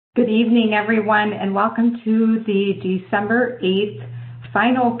Good evening, everyone, and welcome to the December 8th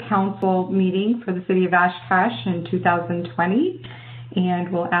final council meeting for the City of Oshkosh in 2020.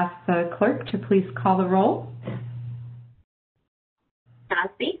 And we'll ask the clerk to please call the roll.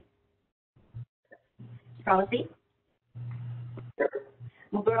 Osby. Strolsey.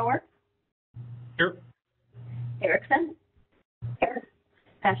 Mulgrower. Here. Erickson. Here.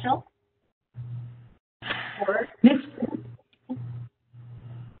 Peschel. Ford.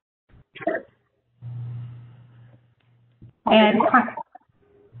 And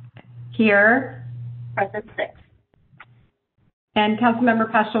here. Present 6. And Councilmember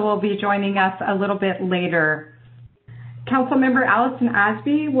Peschel will be joining us a little bit later. Councilmember Allison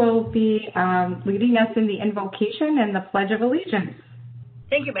Osby will be leading us in the invocation and the Pledge of Allegiance.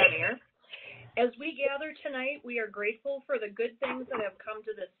 Thank you, Madam Mayor. As we gather tonight, we are grateful for the good things that have come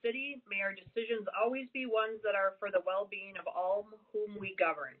to this city. May our decisions always be ones that are for the well-being of all whom we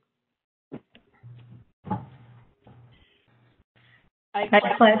govern. I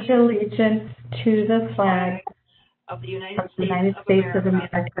pledge allegiance to the flag of the United States of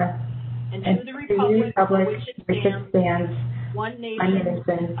America and to the republic for which it stands, one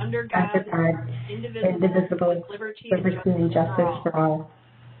nation, under God, indivisible, with liberty and justice for all.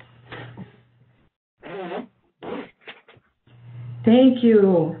 Thank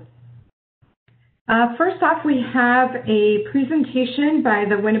you. First off, we have a presentation by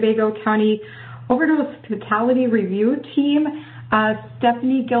the Winnebago County Overdose Fatality Review Team.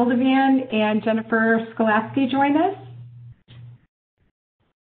 Stephanie Gildevan and Jennifer Skolaski join us.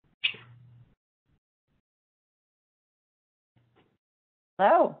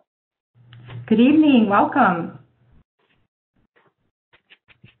 Hello. Good evening. Welcome.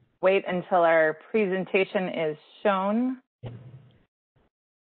 Wait until our presentation is shown.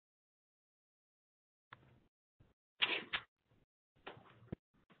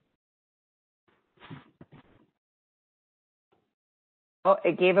 Oh,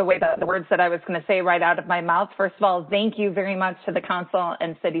 it gave away the words that I was going to say right out of my mouth. First of all, thank you very much to the council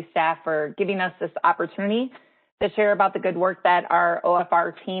and city staff for giving us this opportunity to share about the good work that our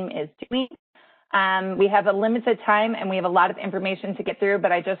OFR team is doing. We have a limited time and we have a lot of information to get through,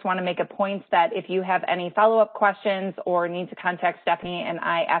 but I just want to make a point that if you have any follow-up questions or need to contact Stephanie and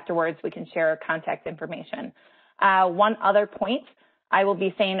I afterwards, we can share contact information. One other point, I will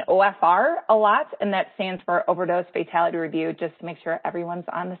be saying OFR a lot, and that stands for Overdose Fatality Review, just to make sure everyone's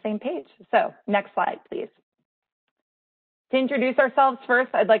on the same page. So next slide, please. To introduce ourselves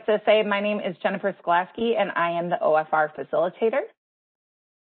first, I'd like to say my name is Jennifer Skolaski, and I am the OFR facilitator.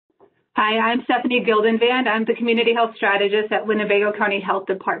 Hi, I'm Stephanie Gildenvan. I'm the Community Health Strategist at Winnebago County Health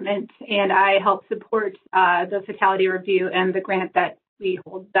Department, and I help support the Fatality Review and the grant that we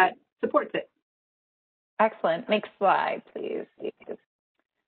hold that supports it. Excellent. Next slide, please.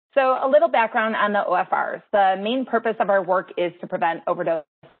 So a little background on the OFRs. The main purpose of our work is to prevent overdose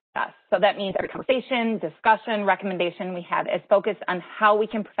deaths. So that means every conversation, discussion, recommendation we have is focused on how we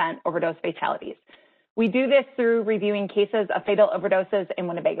can prevent overdose fatalities. We do this through reviewing cases of fatal overdoses in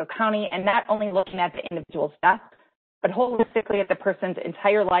Winnebago County and not only looking at the individual's death, but holistically at the person's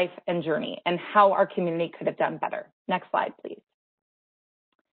entire life and journey and how our community could have done better. Next slide, please.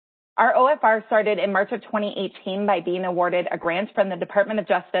 Our OFR started in March of 2018 by being awarded a grant from the Department of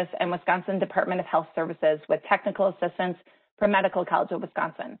Justice and Wisconsin Department of Health Services with technical assistance from Medical College of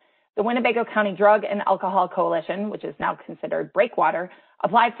Wisconsin. The Winnebago County Drug and Alcohol Coalition, which is now considered Breakwater,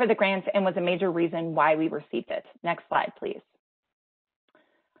 applied for the grant and was a major reason why we received it. Next slide, please.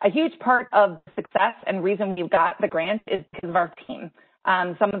 A huge part of the success and reason we got the grant is because of our team.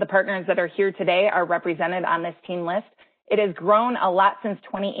 Some of the partners that are here today are represented on this team list. It has grown a lot since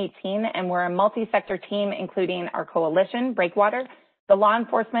 2018, and we're a multi-sector team, including our coalition, Breakwater, the law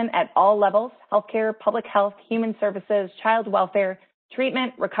enforcement at all levels, healthcare, public health, human services, child welfare,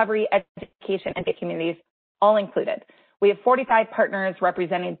 treatment, recovery, education, and communities, all included. We have 45 partners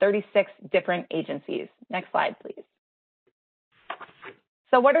representing 36 different agencies. Next slide, please.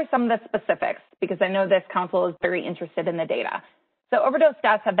 So what are some of the specifics? Because I know this council is very interested in the data. So overdose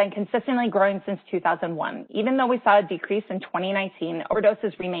deaths have been consistently growing since 2001. Even though we saw a decrease in 2019,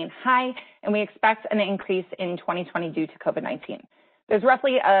 overdoses remain high, and we expect an increase in 2020 due to COVID-19. There's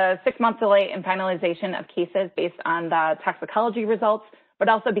roughly a 6-month delay in finalization of cases based on the toxicology results, but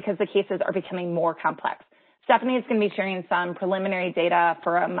also because the cases are becoming more complex. Stephanie is going to be sharing some preliminary data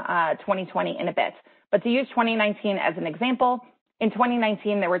from 2020 in a bit. But to use 2019 as an example, in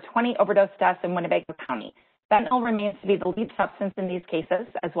 2019, there were 20 overdose deaths in Winnebago County. Fentanyl remains to be the lead substance in these cases,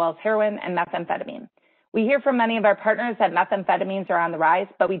 as well as heroin and methamphetamine. We hear from many of our partners that methamphetamines are on the rise,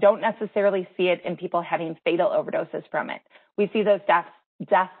 but we don't necessarily see it in people having fatal overdoses from it. We see those deaths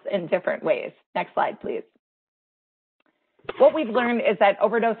deaths in different ways. Next slide, please. What we've learned is that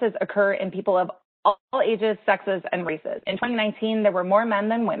overdoses occur in people of all ages, sexes, and races. In 2019, there were more men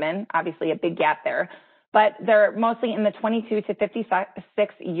than women, obviously a big gap there, but they're mostly in the 22 to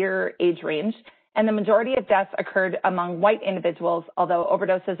 56-year age range, and the majority of deaths occurred among white individuals, although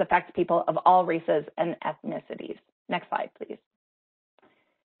overdoses affect people of all races and ethnicities. Next slide, please.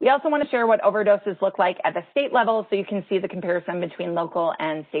 We also want to share what overdoses look like at the state level so you can see the comparison between local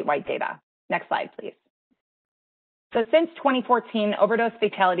and statewide data. Next slide, please. So since 2014, overdose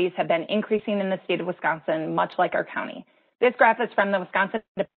fatalities have been increasing in the state of Wisconsin, much like our county. This graph is from the Wisconsin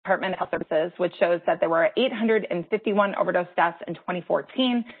Department of Health Services, which shows that there were 851 overdose deaths in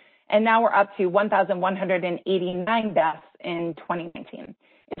 2014, and now we're up to 1,189 deaths in 2019.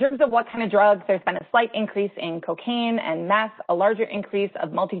 In terms of what kind of drugs, there's been a slight increase in cocaine and meth, a larger increase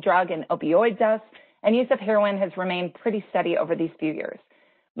of multi-drug and opioid deaths, and use of heroin has remained pretty steady over these few years.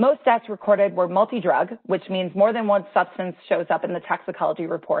 Most deaths recorded were multi-drug, which means more than one substance shows up in the toxicology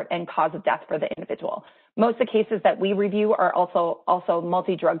report and cause of death for the individual. Most of the cases that we review are also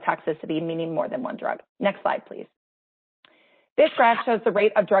multi-drug toxicity, meaning more than one drug. Next slide, please. This graph shows the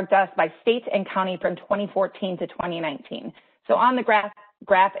rate of drug deaths by state and county from 2014 to 2019. So on the graph,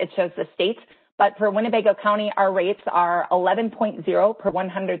 it shows the states, but for Winnebago County, our rates are 11.0 per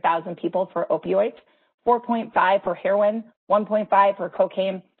 100,000 people for opioids, 4.5 for heroin, 1.5 for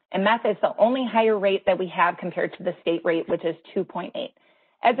cocaine, and meth is the only higher rate that we have compared to the state rate, which is 2.8.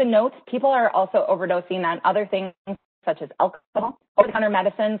 As a note, people are also overdosing on other things such as alcohol, over-the-counter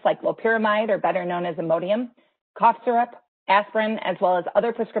medicines like loperamide, or better known as Imodium, cough syrup, aspirin, as well as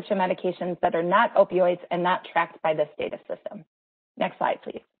other prescription medications that are not opioids and not tracked by this data system. Next slide,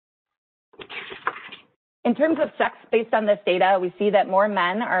 please. In terms of sex, based on this data, we see that more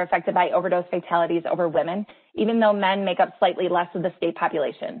men are affected by overdose fatalities over women, even though men make up slightly less of the state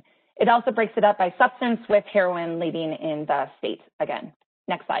population. It also breaks it up by substance, with heroin leading in the state again.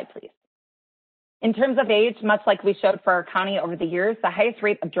 Next slide, please. In terms of age, much like we showed for our county over the years, the highest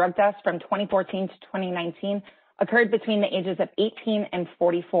rate of drug deaths from 2014 to 2019 occurred between the ages of 18 and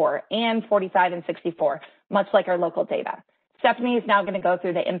 44 and 45 and 64, much like our local data. Stephanie is now going to go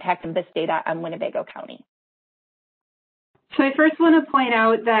through the impact of this data on Winnebago County. So I first want to point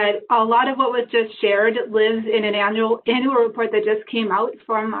out that a lot of what was just shared lives in an annual report that just came out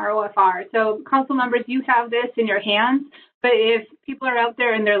from our OFR. So council members, you have this in your hands, but if people are out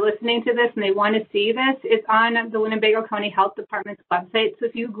there and they're listening to this and they want to see this, it's on the Winnebago County Health Department's website. So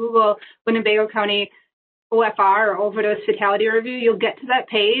if you Google Winnebago County OFR or Overdose Fatality Review, you'll get to that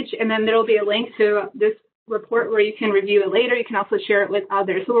page, and then there'll be a link to this report where you can review it later. You can also share it with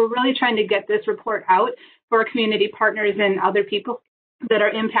others. So we're really trying to get this report out for our community partners and other people that are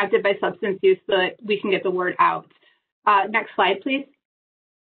impacted by substance use so that we can get the word out. Next slide, please.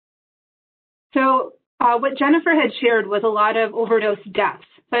 So what Jennifer had shared was a lot of overdose deaths.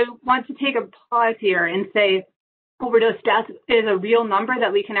 So I want to take a pause here and say overdose death is a real number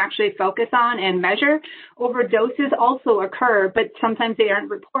that we can actually focus on and measure. Overdoses also occur, but sometimes they aren't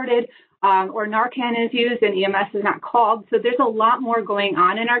reported, or Narcan is used and EMS is not called. So there's a lot more going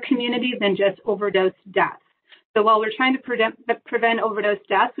on in our community than just overdose deaths. So while we're trying to prevent overdose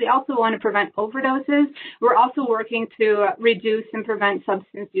deaths, we also want to prevent overdoses. We're also working to reduce and prevent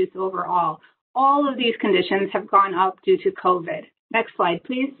substance use overall. All of these conditions have gone up due to COVID. Next slide,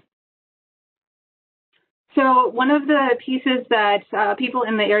 please. So one of the pieces that people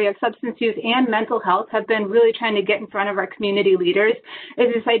in the area of substance use and mental health have been really trying to get in front of our community leaders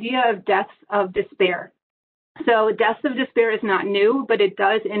is this idea of deaths of despair. So deaths of despair is not new, but it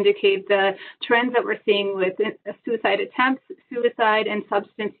does indicate the trends that we're seeing with suicide attempts, suicide, and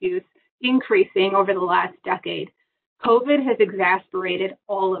substance use increasing over the last decade. COVID has exacerbated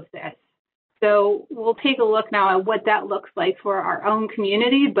all of this. So we'll take a look now at what that looks like for our own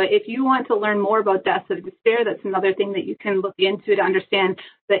community. But if you want to learn more about deaths of despair, that's another thing that you can look into to understand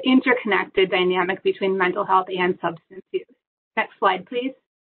the interconnected dynamic between mental health and substance use. Next slide, please.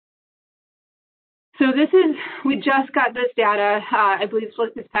 So we just got this data, I believe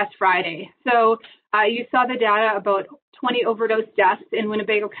this past Friday. So you saw the data about 20 overdose deaths in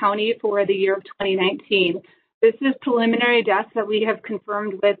Winnebago County for the year of 2019. This is preliminary deaths that we have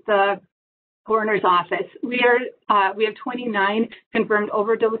confirmed with the coroner's office. We have 29 confirmed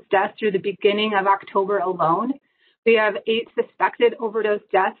overdose deaths through the beginning of October alone. We have 8 suspected overdose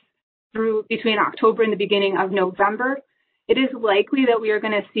deaths between October and the beginning of November. It is likely that we are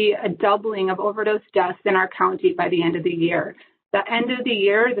going to see a doubling of overdose deaths in our county by the end of the year. The end of the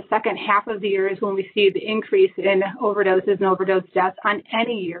year, the second half of the year, is when we see the increase in overdoses and overdose deaths on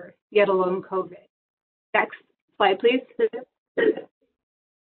any year, yet alone COVID. Next slide, please.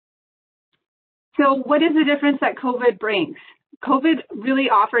 So what is the difference that COVID brings? COVID really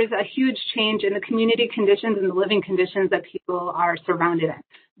offers a huge change in the community conditions and the living conditions that people are surrounded in.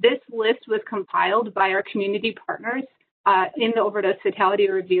 This list was compiled by our community partners in the overdose fatality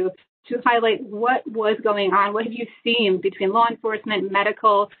review to highlight what was going on, what have you seen between law enforcement,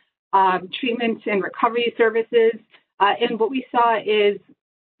 medical, treatment and recovery services. And what we saw is,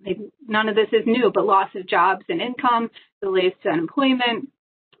 none of this is new, but loss of jobs and income, delays to unemployment,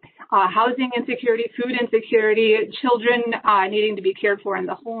 housing insecurity, food insecurity, children needing to be cared for in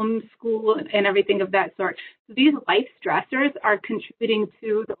the home, school, and everything of that sort. So these life stressors are contributing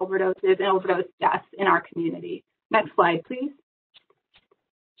to the overdoses and overdose deaths in our community. Next slide, please.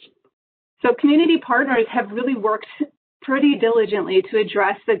 So community partners have really worked pretty diligently to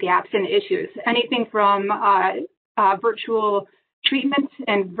address the gaps and issues, anything from virtual treatment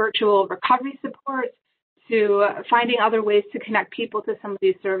and virtual recovery support to finding other ways to connect people to some of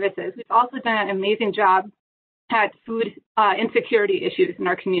these services. We've also done an amazing job at food insecurity issues in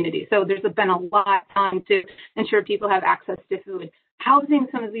our community. So there's been a lot to ensure people have access to food. Housing,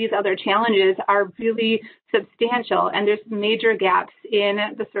 some of these other challenges are really substantial, and there's major gaps in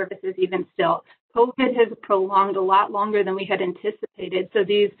the services even still. COVID has prolonged a lot longer than we had anticipated, so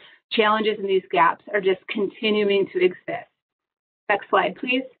these challenges and these gaps are just continuing to exist. Next slide,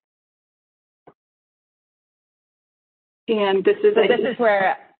 please. And this is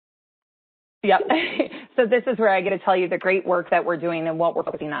where, yep. So this is where I get to tell you the great work that we're doing and what we're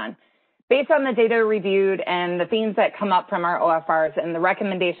focusing on. Based on the data reviewed and the themes that come up from our OFRs and the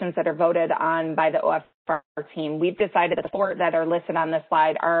recommendations that are voted on by the OFR team, we've decided that the four that are listed on this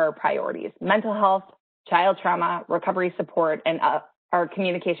slide are our priorities: mental health, child trauma, recovery support, and our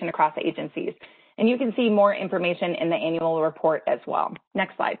communication across agencies. And you can see more information in the annual report as well.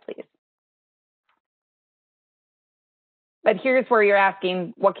 Next slide, please. But here's where you're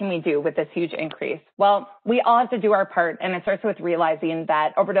asking, what can we do with this huge increase? Well, we all have to do our part, and it starts with realizing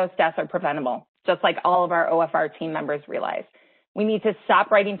that overdose deaths are preventable, just like all of our OFR team members realize. We need to stop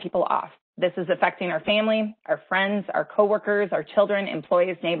writing people off. This is affecting our family, our friends, our coworkers, our children,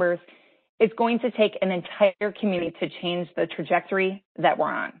 employees, neighbors. It's going to take an entire community to change the trajectory that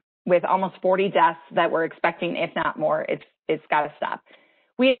we're on. With almost 40 deaths that we're expecting, if not more, it's got to stop.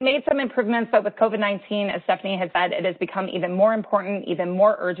 We made some improvements, but with COVID-19, as Stephanie has said, it has become even more important, even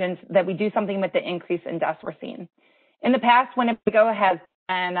more urgent that we do something with the increase in deaths we're seeing. In the past, Winnebago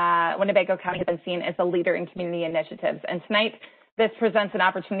County has been seen as a leader in community initiatives, and tonight this presents an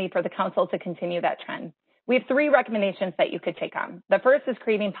opportunity for the council to continue that trend. We have three recommendations that you could take on. The first is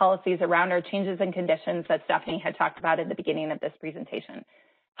creating policies around our changes in conditions that Stephanie had talked about at the beginning of this presentation.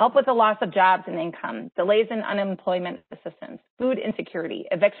 Help with the loss of jobs and income, delays in unemployment assistance, food insecurity,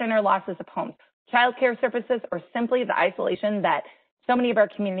 eviction or losses of homes, child care services, or simply the isolation that so many of our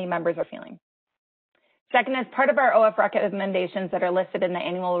community members are feeling. Second, as part of our OF recommendations that are listed in the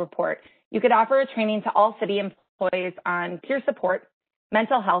annual report, you could offer a training to all city employees on peer support,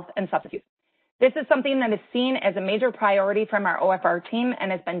 mental health, and substance use. This is something that is seen as a major priority from our OFR team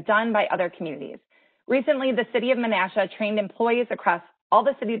and has been done by other communities. Recently, the city of Menasha trained employees across all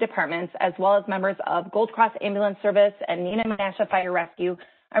the city departments, as well as members of Gold Cross Ambulance Service and Neenah Menasha Fire Rescue,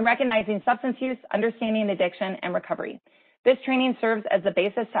 on recognizing substance use, understanding addiction, and recovery. This training serves as the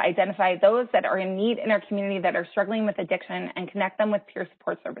basis to identify those that are in need in our community that are struggling with addiction and connect them with peer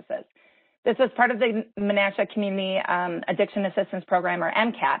support services. This was part of the Menasha Community Addiction Assistance Program, or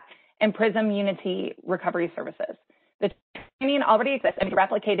MCAP, and PRISM Unity Recovery Services. The training already exists, and we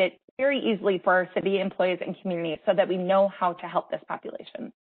replicate it very easily for our city employees and communities so that we know how to help this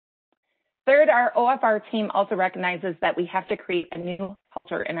population. Third, our OFR team also recognizes that we have to create a new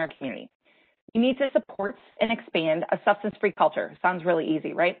culture in our community. We need to support and expand a substance-free culture. Sounds really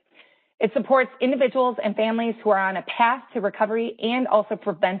easy, right? It supports individuals and families who are on a path to recovery and also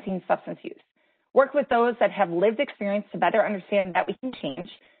preventing substance use. Work with those that have lived experience to better understand that we can change.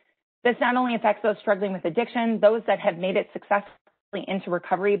 This not only affects those struggling with addiction, those that have made it successfully into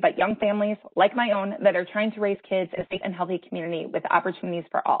recovery, but young families like my own that are trying to raise kids in a safe and healthy community with opportunities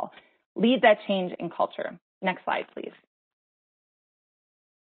for all. Lead that change in culture. Next slide, please.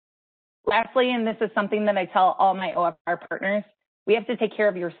 Lastly, and this is something that I tell all my OFR partners, we have to take care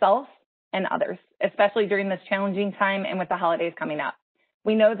of yourself and others, especially during this challenging time and with the holidays coming up.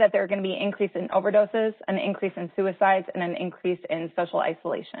 We know that there are going to be an increase in overdoses, an increase in suicides, and an increase in social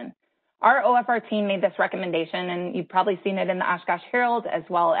isolation. Our OFR team made this recommendation, and you've probably seen it in the Oshkosh Herald as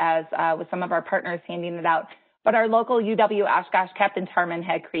well as with some of our partners handing it out. But our local UW Oshkosh Captain Tarman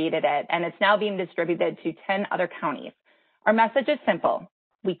had created it, and it's now being distributed to 10 other counties. Our message is simple.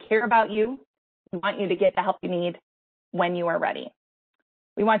 We care about you. We want you to get the help you need when you are ready.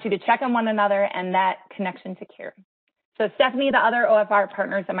 We want you to check on one another and that connection to care. So Stephanie, the other OFR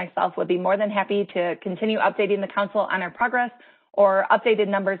partners, and myself would be more than happy to continue updating the council on our progress or updated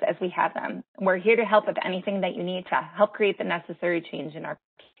numbers as we have them. We're here to help with anything that you need to help create the necessary change in our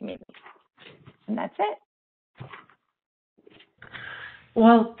community. And that's it.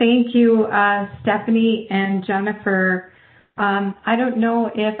 Well, thank you, Stephanie and Jennifer. I don't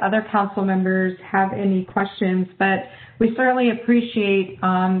know if other council members have any questions, but we certainly appreciate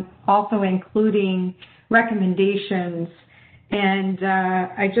also including recommendations. And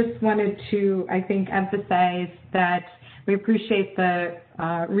I just wanted to, I think, emphasize that we appreciate the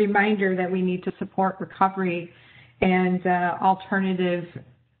reminder that we need to support recovery and alternative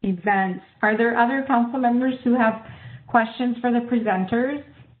events. Are there other council members who have questions for the presenters?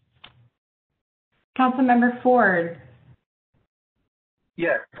 Councilmember Ford.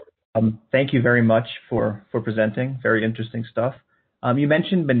 Yeah. Thank you very much for presenting. Very interesting stuff. You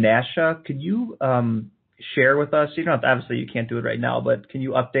mentioned Menasha. Could you share with us, you don't have, obviously you can't do it right now, but can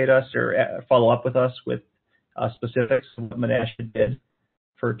you update us or follow up with us with specifics of what Menasha did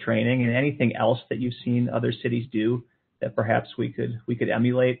for training and anything else that you've seen other cities do that perhaps we could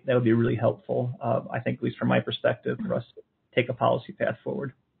emulate? That would be really helpful, I think, at least from my perspective, for us to take a policy path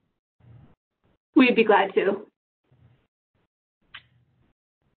forward. We'd be glad to.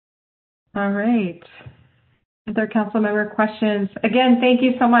 All right. Other council member questions? Again, thank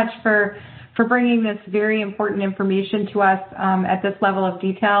you so much for bringing this very important information to us at this level of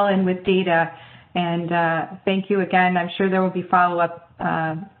detail and with data. And thank you again. I'm sure there will be follow-up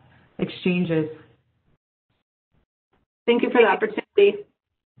exchanges. Thank you for the opportunity.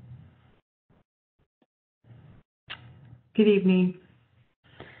 Good evening.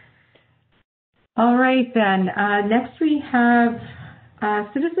 All right, then. Next we have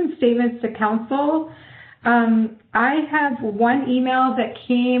citizen statements to council. I have one email that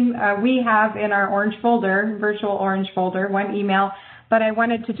came, we have in our orange folder, virtual orange folder, one email, but I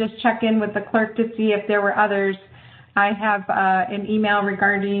wanted to just check in with the clerk to see if there were others. I have an email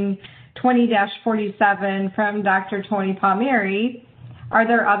regarding 20-47 from Dr. Tony Palmieri. Are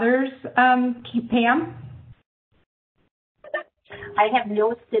there others, Pam? I have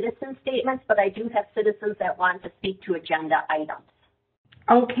no citizen statements, but I do have citizens that want to speak to agenda items.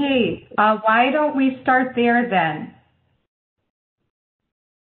 Okay, why don't we start there then?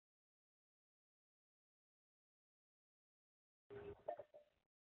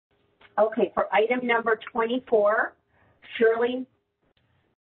 Okay, for item number 24, Shirley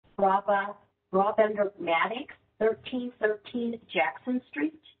Brabender-Maddox, 1313 Jackson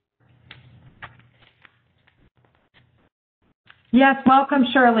Street. Yes, welcome,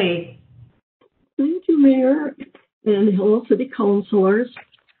 Shirley. Thank you, Mayor, and hello, City Councilors.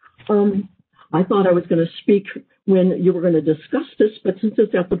 I thought I was going to speak when you were going to discuss this, but since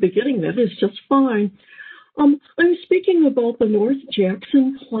it's at the beginning, that is just fine. I'm speaking about the North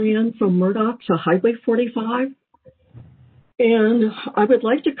Jackson plan from Murdoch to Highway 45, and I would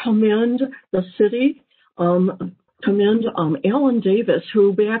like to commend the city, commend Alan Davis,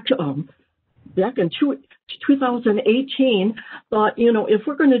 who back in 2018 thought, you know, if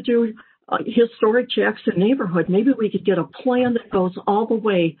we're going to do historic Jackson neighborhood, maybe we could get a plan that goes all the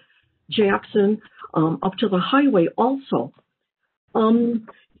way Jackson up to the highway also.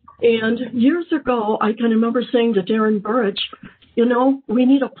 And years ago, I can remember saying to Darren Burrich, you know, we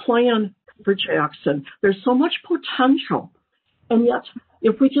need a plan for Jackson. There's so much potential. And yet,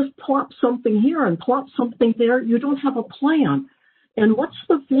 if we just plop something here and plop something there, you don't have a plan. And what's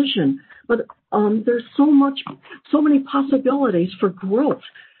the vision? But there's so many possibilities for growth.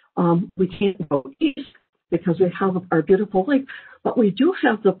 We can't go east because we have our beautiful lake, but we do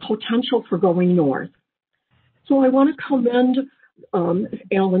have the potential for going north. So I want to commend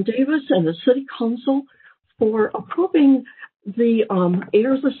Alan Davis and the City Council for approving the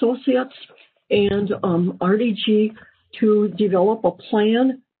Ayers Associates and RDG to develop a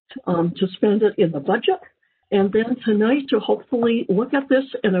plan to spend it in the budget, and then tonight to hopefully look at this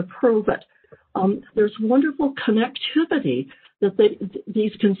and approve it. There's wonderful connectivity that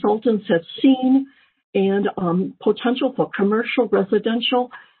these consultants have seen, and potential for commercial, residential,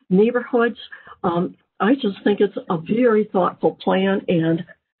 neighborhoods. I just think it's a very thoughtful plan, and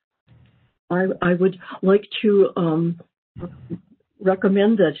I would like to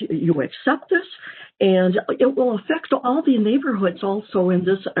recommend that you accept this, and it will affect all the neighborhoods also in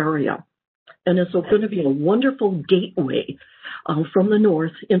this area. And it's going to be a wonderful gateway from the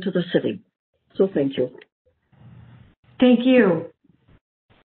north into the city. So thank you. Thank you.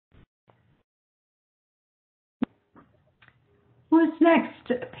 Who's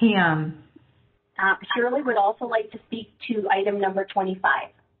next, Pam? Shirley would also like to speak to item number 25.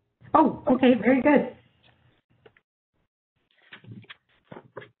 Oh, okay, very good.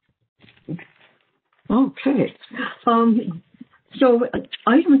 Okay. So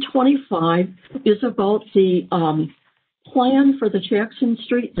item 25 is about the plan for the Jackson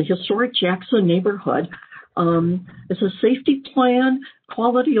Street, the historic Jackson neighborhood. It's a safety plan,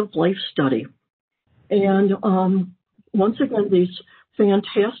 quality of life study. And once again, these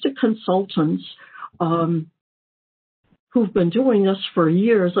fantastic consultants who've been doing this for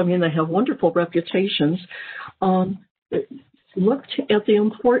years, I mean, they have wonderful reputations, looked at the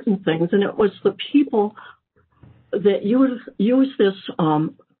important things, and it was the people that use this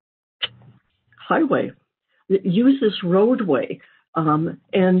highway, that use this roadway,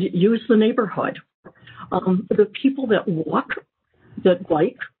 and use the neighborhood. The people that walk, that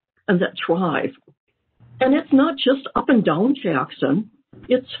bike, and that drive. And it's not just up and down Jackson.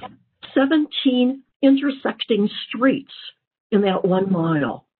 It's 17 intersecting streets in that 1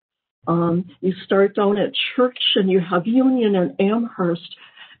 mile. You start down at Church, and you have Union and Amherst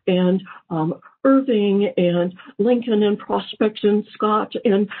and Irving and Lincoln and Prospect and Scott.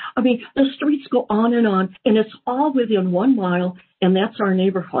 And I mean, the streets go on, and it's all within 1 mile, and that's our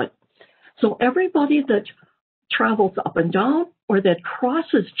neighborhood. So everybody that travels up and down or that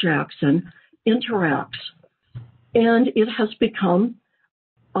crosses Jackson interacts. And it has become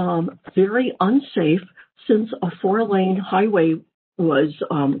very unsafe since a 4-lane highway was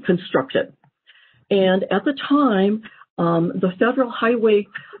constructed. And at the time, the Federal Highway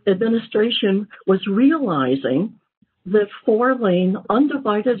Administration was realizing that 4-lane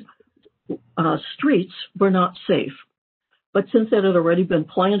undivided streets were not safe. But since that had already been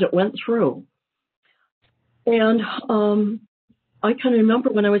planned, it went through. And I can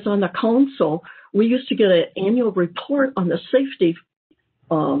remember when I was on the council, we used to get an annual report on the safety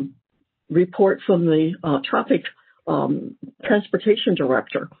report from the traffic transportation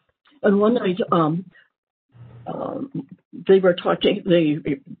director. And one night they were talking,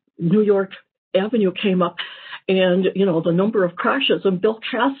 the New York Avenue came up, and, you know, the number of crashes, and Bill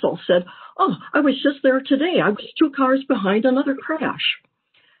Castle said, "Oh, I was just there today. I was 2 cars behind another crash."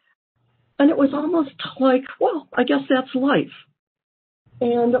 And it was almost like, well, I guess that's life.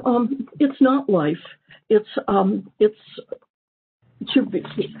 And it's not life. It's to be,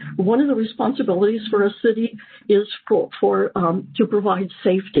 one of the responsibilities for a city is to provide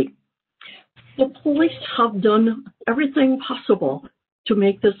safety. The police have done everything possible to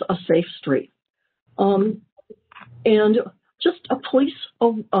make this a safe street. And just a police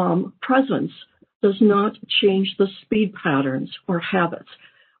presence does not change the speed patterns or habits.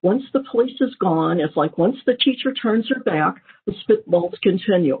 Once the police is gone, it's like once the teacher turns her back, the spitballs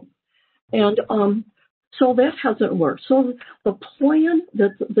continue. And so that hasn't worked. So the plan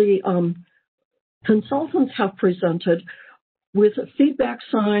that the consultants have presented with feedback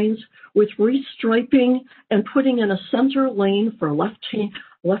signs, with restriping and putting in a center lane for left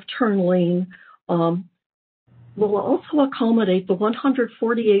turn lane, will also accommodate the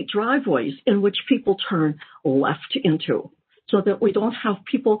 148 driveways in which people turn left into, so that we don't have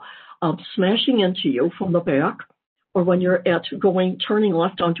people smashing into you from the back, or when you're turning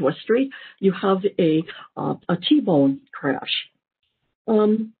left onto a street, you have a T-bone crash.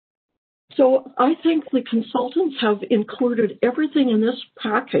 So I think the consultants have included everything in this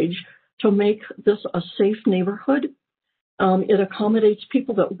package to make this a safe neighborhood. It accommodates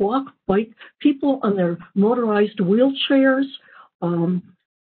people that walk, bike, people on their motorized wheelchairs,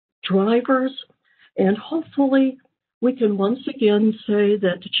 drivers, and hopefully we can once again say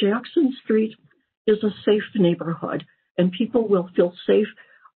that Jackson Street is a safe neighborhood and people will feel safe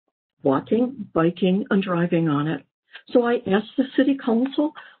walking, biking, and driving on it. So I asked the City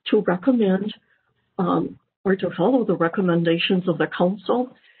Council to recommend or to follow the recommendations of the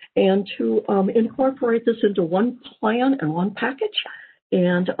Council and to incorporate this into one plan and one package.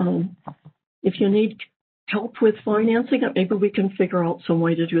 And if you need help with financing it, maybe we can figure out some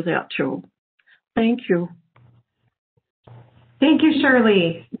way to do that too. Thank you. Thank you,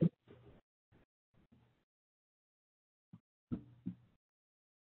 Shirley.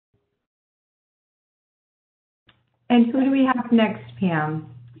 And who do we have next, Pam?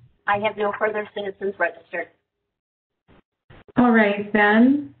 I have no further citizens registered. All right,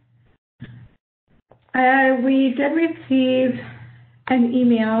 then. We did receive an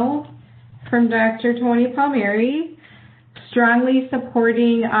email from Dr. Tony Palmieri strongly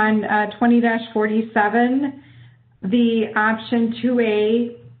supporting on 20-47 the option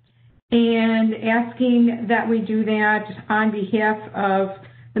 2A and asking that we do that on behalf of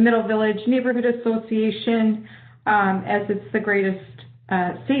the Middle Village Neighborhood Association as it's the greatest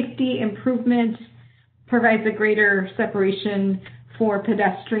safety improvement provides a greater separation for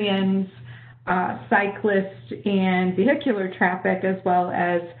pedestrians, cyclists, and vehicular traffic, as well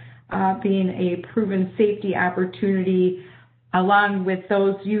as being a proven safety opportunity along with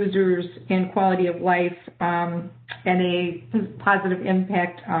those users and quality of life, and a positive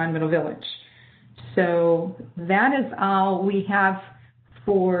impact on Middle Village. So that is all we have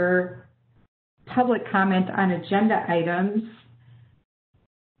for public comment on agenda items.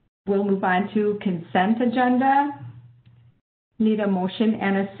 We'll move on to consent agenda. Need a motion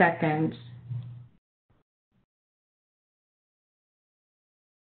and a second.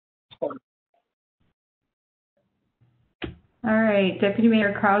 All right, Deputy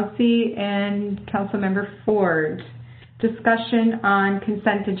Mayor Krause and Councilmember Ford. Discussion on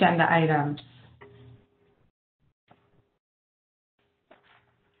consent agenda items.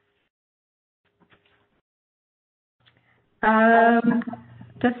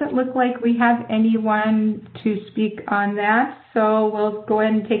 Doesn't look like we have anyone to speak on that, so we'll go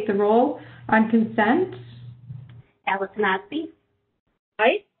ahead and take the roll on consent. Allison Osby.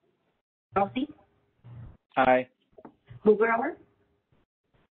 Aye. Kelsey. Aye. Mugrower.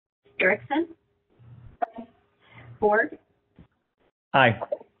 Erickson. Ford. Aye.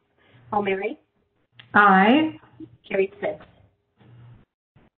 O'Meary. Aye. Carried 6.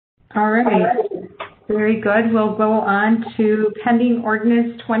 All right. Very good. We'll go on to pending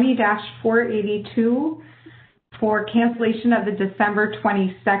ordinance 20-482 for cancellation of the December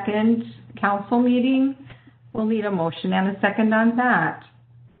 22nd council meeting. We'll need a motion and a second on that.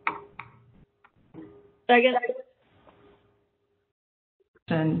 Second.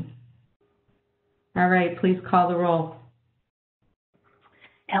 All right, please call the roll.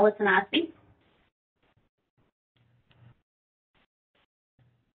 Allison Osby.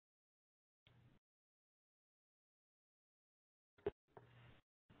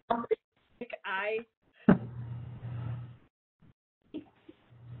 Aye.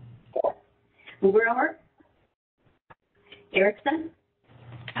 Mugrower. Erickson.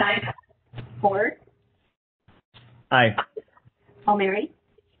 Aye. Ford. Aye. O'Meary.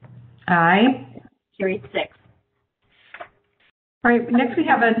 Aye. Carried 6. All right, next we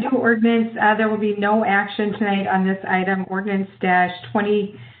have a new ordinance. There will be no action tonight on this item. Ordinance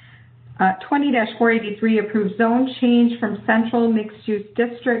 20-483 approves zone change from central mixed-use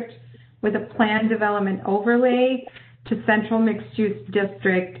district with a planned development overlay to central mixed-use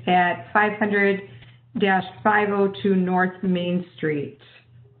district at 500-502 North Main Street.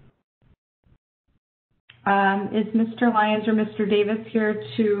 Is Mr. Lyons or Mr. Davis here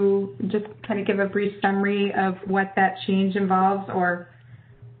to just kind of give a brief summary of what that change involves, or?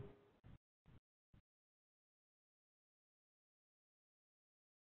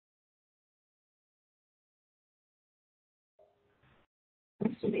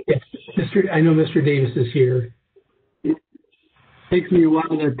 Yes, I know Mr. Davis is here. It takes me a while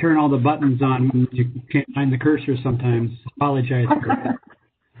to turn all the buttons on when you can't find the cursor sometimes. Apologize for that.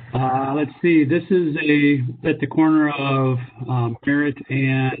 Let's see, this is at the corner of Merritt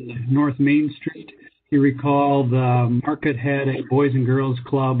and North Main Street. You recall the market had a Boys and Girls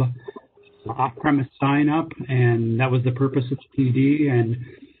Club off-premise sign up, and that was the purpose of the PD. And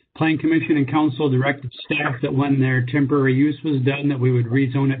Planning Commission and Council directed staff that when their temporary use was done, that we would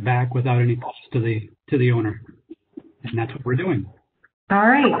rezone it back without any cost to the owner. And that's what we're doing. All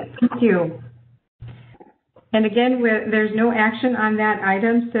right, thank you. And again, there's no action on that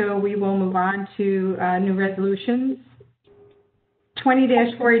item, so we will move on to new resolutions.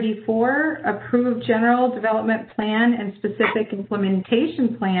 20-484, approve general development plan and specific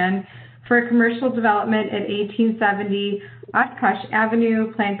implementation plan for a commercial development at 1870 Oshkosh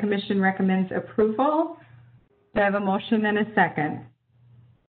Avenue. Plan Commission recommends approval. Do I have a motion and a second?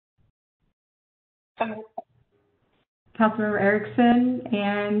 Councilmember Erickson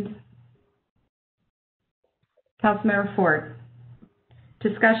and Councilmember Ford.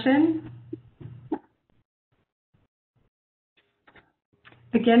 Discussion?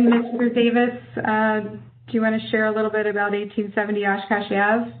 Again, Mr. Davis, do you want to share a little bit about 1870 Oshkosh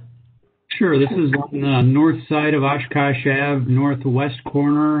Ave? Sure. This is on the north side of Oshkosh Ave, northwest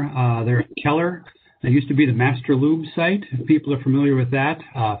corner. There at Keller. That used to be the Master Lube site. If people are familiar with that,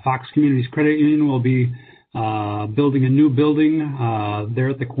 Fox Communities Credit Union will be building a new building there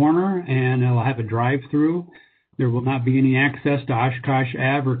at the corner, and it'll have a drive-through. There will not be any access to Oshkosh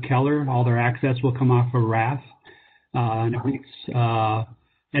Ave or Keller. All their access will come off of Rath. And it meets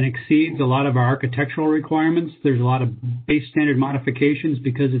and exceeds a lot of our architectural requirements. There's a lot of base standard modifications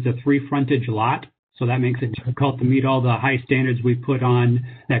because it's a 3-frontage lot, so that makes it difficult to meet all the high standards we put on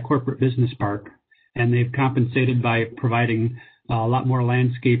that corporate business park. And they've compensated by providing a lot more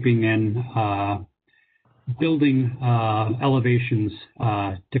landscaping and building elevations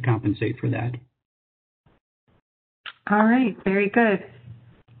to compensate for that. All right, very good.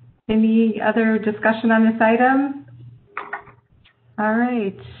 Any other discussion on this item? All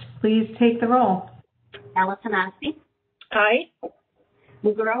right, please take the roll. Allison Ospey, Aye.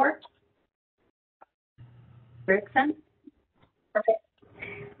 Mugrower, Erickson,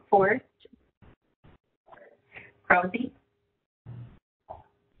 Ford, Krause,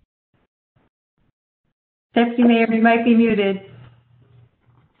 Deputy Mayor, you might be muted.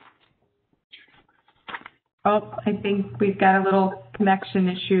 Oh, I think we've got a little connection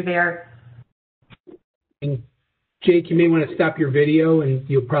issue there. And Jake, you may want to stop your video and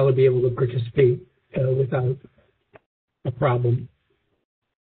you'll probably be able to participate without a problem.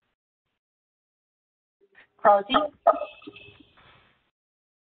 Krause,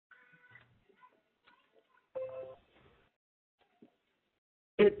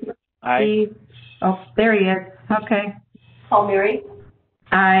 Aye. Oh, there he is. Okay. Palmieri,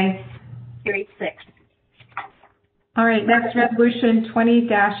 Aye. carried 6. All right, next resolution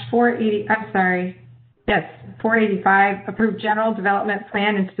 20-480, I'm sorry. Yes, 485, approve general development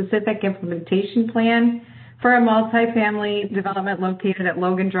plan and specific implementation plan for a multifamily development located at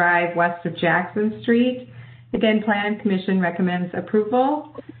Logan Drive, west of Jackson Street. Again, Plan Commission recommends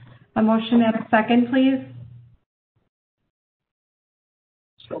approval. A motion and a second, please.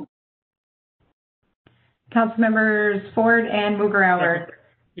 Councilmembers Ford and Mugrower.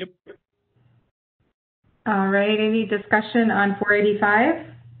 Yep. All right, any discussion on 485?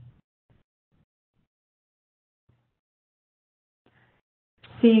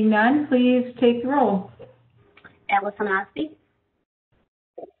 Seeing none, please take the roll. Allison Ospey,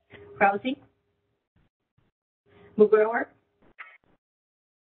 Krause, Mugrower,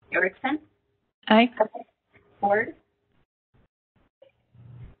 Erickson, Aye. Ford,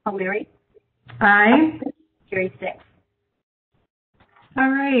 Palmieri, Aye. carried 6. All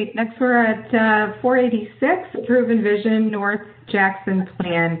right, next we're at 486, approve Envision North Jackson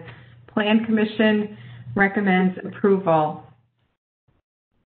Plan. Plan Commission recommends approval.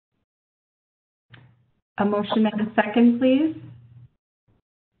 A motion and a second, please.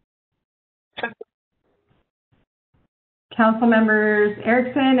 Council members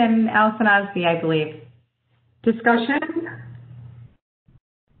Erickson and Allison Ospey, I believe. Discussion?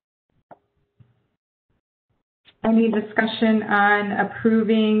 Any discussion on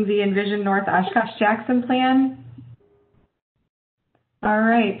approving the Envision North Oshkosh Jackson plan? All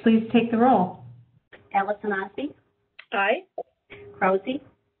right, please take the roll. Allison Ospey, Aye. Krause,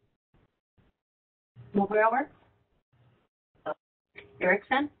 Mugrower,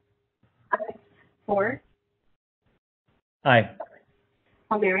 Erickson, Ford, Aye.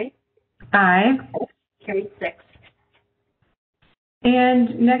 Palmieri, Aye. carried 6.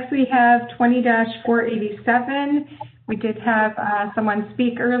 And next we have 20-487. We did have someone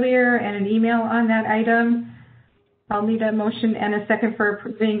speak earlier and an email on that item. I'll need a motion and a second for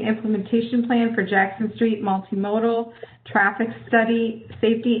approving implementation plan for Jackson Street multimodal traffic study,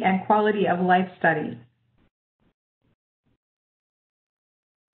 safety and quality of life study.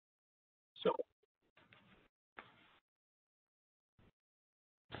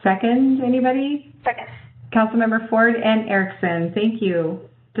 Second, anybody? Second. Councilmember Ford and Erickson, thank you.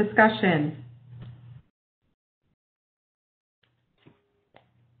 Discussion.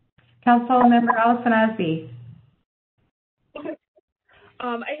 Councilmember Allison Ospey.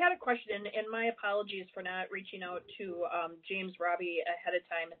 I had a question, and my apologies for not reaching out to James Robbie ahead of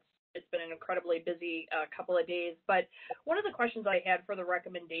time. It's been an incredibly busy couple of days, but one of the questions I had for the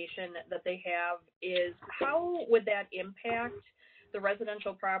recommendation that they have is how would that impact the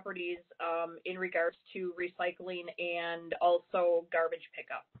residential properties in regards to recycling and also garbage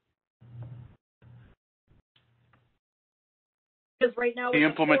pickup? Because right now the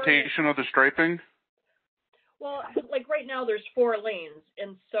implementation of the striping. Well, like right now there's 4 lanes,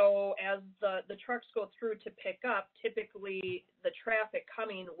 and so as the trucks go through to pick up, typically the traffic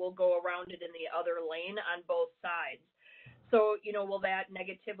coming will go around it in the other lane on both sides. So, you know, will that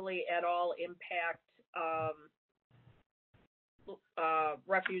negatively at all impact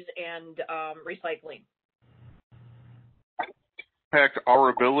refuse and recycling? Impact our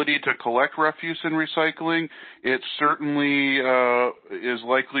ability to collect refuse and recycling. It certainly is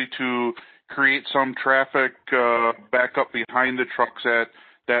likely to create some traffic back up behind the trucks at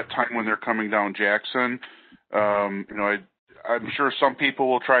that time when they're coming down Jackson. You know, I'm sure some people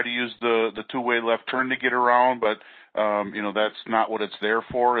will try to use the two-way left turn to get around, but you know, that's not what it's there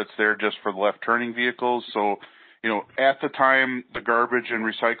for. It's there just for the left turning vehicles. So, you know, at the time the garbage and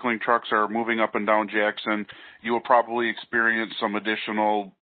recycling trucks are moving up and down Jackson, you will probably experience some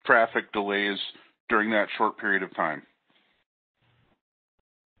additional traffic delays during that short period of time.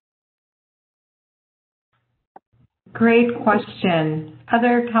 Great question.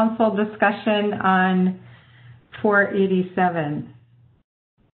 Other council discussion on 487?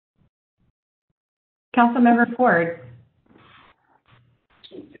 Councilmember Ford.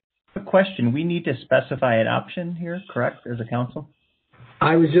 A question. We need to specify an option here, correct, as a council?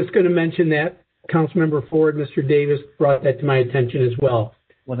 I was just going to mention that. Councilmember Ford, Mr. Davis brought that to my attention as well.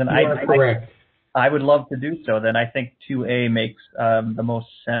 Well, then you are correct. I would love to do so. Then I think 2A makes the most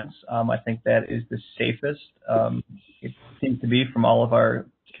sense. I think that is the safest. It seems to be from all of our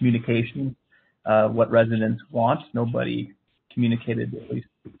communications what residents want. Nobody communicated, at least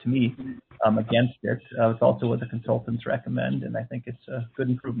to me, against it. It's also what the consultants recommend, and I think it's a good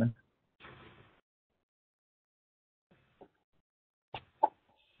improvement.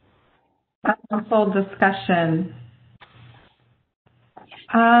 Council discussion.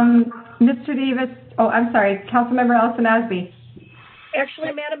 Mr. Davis, I'm sorry, Councilmember Ellison-Asby.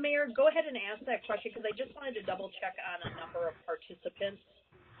 Actually, Madam Mayor, go ahead and ask that question because I just wanted to double check on a number of participants.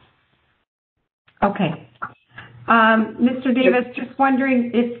 Okay. Mr. Davis, just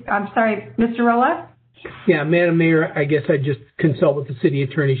wondering if, I'm sorry, Mr. Rolla? Yeah, Madam Mayor, I guess I'd just consult with the city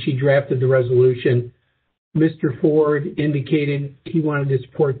attorney. She drafted the resolution. Mr. Ford indicated he wanted to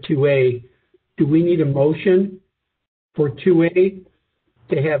support 2A. Do we need a motion for 2A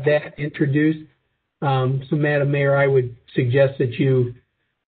to have that introduced? So, Madam Mayor, I would suggest that you,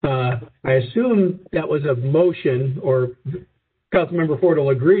 I assume that was a motion, or Councilmember Ford will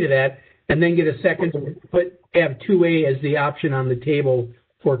agree to that, and then get a second to have 2A as the option on the table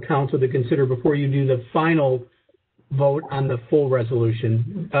for council to consider before you do the final vote on the full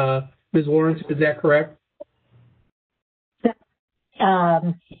resolution. Ms. Lawrence, is that correct?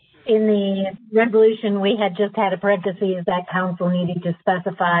 In the resolution, we had just had a parenthesis that council needed to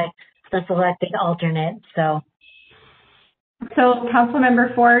specify the selected alternate. So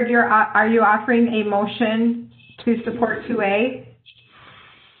Councilmember Ford, are you offering a motion to support 2A?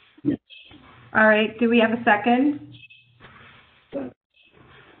 Yes. All right. Do we have a second?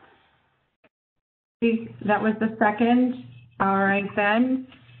 That was the second. All right then.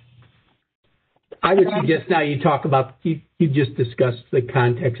 I would suggest now you talk about, you just discussed the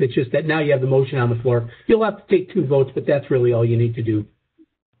context. It's just that now you have the motion on the floor. You'll have to take 2 votes, but that's really all you need to do.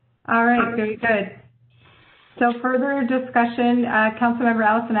 All right, very good. So further discussion, Councilmember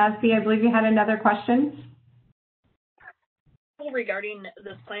Ellison-Asby, I believe you had another question. Regarding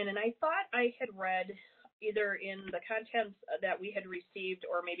this plan, and I thought I had read either in the contents that we had received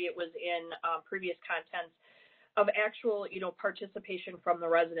or maybe it was in previous contents of actual, participation from the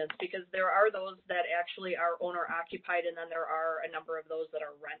residents, because there are those that actually are owner occupied, and then there are a number of those that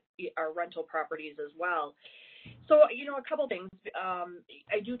are rental properties as well. So, a couple things.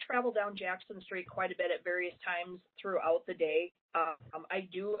 I do travel down Jackson Street quite a bit at various times throughout the day. I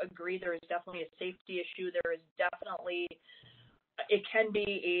do agree there is definitely a safety issue. There is definitely, it can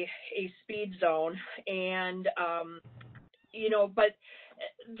be a speed zone, and but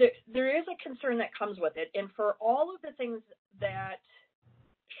there is a concern that comes with it. And for all of the things that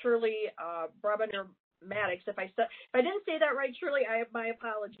Shirley Brabender-Maddox, if I didn't say that right, Shirley, I have my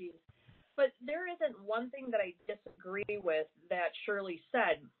apologies. But there isn't one thing that I disagree with that Shirley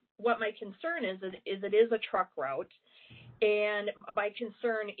said. What my concern is it is a truck route. And my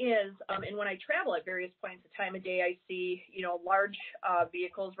concern is, and when I travel at various points of time of day, I see, large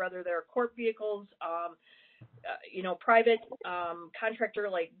vehicles, whether they're court vehicles, private contractor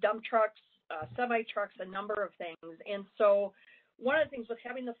like dump trucks, semi trucks, a number of things. And so one of the things with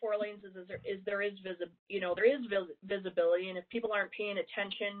having the 4 lanes is there is visibility, and if people aren't paying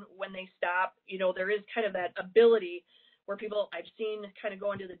attention when they stop, there is kind of that ability where people I've seen kind of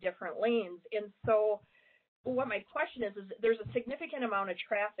go into the different lanes. And so what my question is there's a significant amount of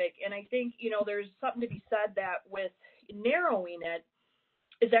traffic, and I think, there's something to be said that with narrowing it,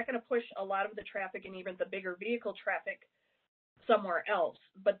 is that going to push a lot of the traffic and even the bigger vehicle traffic somewhere else?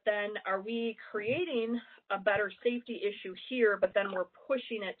 But then are we creating a better safety issue here, but then we're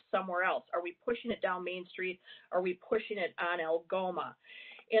pushing it somewhere else? Are we pushing it down Main Street? Are we pushing it on Algoma?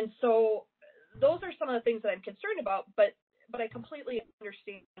 And so those are some of the things that I'm concerned about, but I completely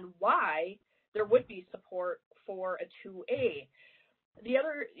understand why there would be support for a 2A. The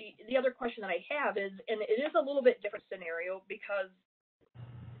other question that I have is, and it is a little bit different scenario, because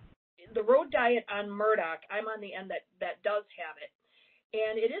the road diet on Murdoch, I'm on the end that does have it.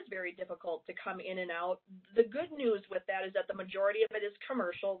 And it is very difficult to come in and out. The good news with that is that the majority of it is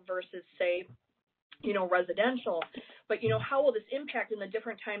commercial versus, say, residential. But, how will this impact in the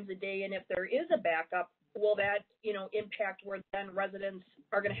different times of day? And if there is a backup, will that, impact where then residents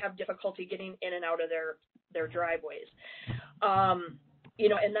are going to have difficulty getting in and out of their driveways?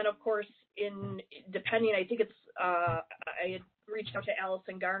 And then of course, depending, I think it's, I had reached out to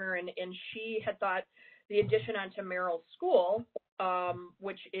Allison Garner and she had thought the addition onto Merrill School,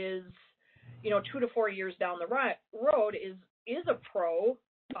 which is, 2 to 4 years down the road is a pro,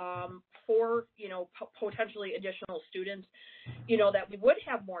 for, potentially additional students, that we would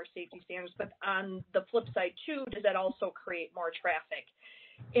have more safety standards, but on the flip side too, does that also create more traffic?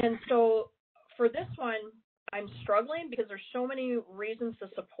 And so for this one, I'm struggling because there's so many reasons to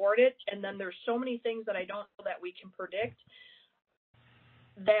support it, and then there's so many things that I don't know that we can predict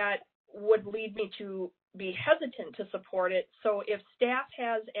that would lead me to be hesitant to support it. So if staff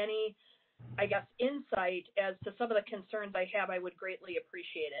has any, I guess, insight as to some of the concerns I have, I would greatly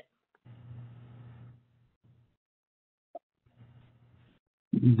appreciate it.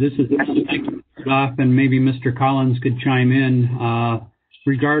 This is off, and maybe Mr. Collins could chime in.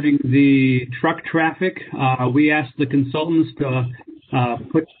 Regarding the truck traffic, we asked the consultants to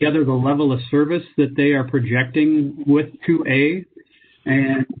put together the level of service that they are projecting with 2A.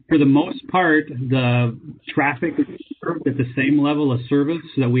 And for the most part, the traffic is served at the same level of service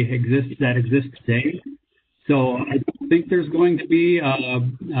that exists today. So I don't think there's going to be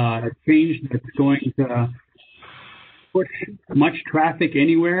a change that's going to push much traffic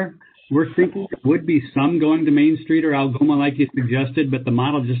anywhere. We're thinking there would be some going to Main Street or Algoma like you suggested, but the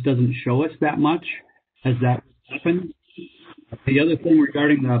model just doesn't show us that much as that happens. The other thing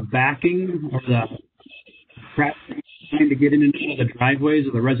regarding the backing or the traffic trying to get in and out of the driveways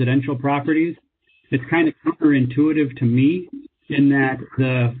of the residential properties, it's kind of counterintuitive to me in that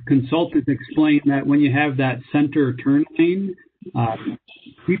the consultants explain that when you have that center turn lane,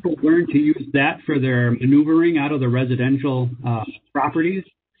 people learn to use that for their maneuvering out of the residential properties.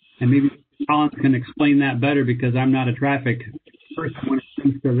 And maybe Collins can explain that better because I'm not a traffic person when it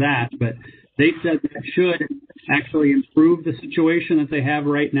comes to that. But they said that should actually improve the situation that they have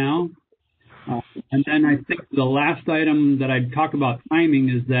right now. And then I think the last item that I'd talk about timing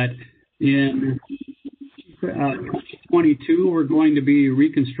is that in 2022, we're going to be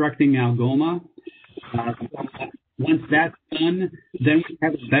reconstructing Algoma. Once that's done, then we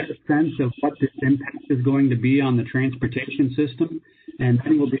have a better sense of what this impact is going to be on the transportation system. And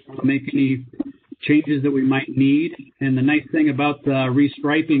then we'll be able to make any changes that we might need. And the nice thing about the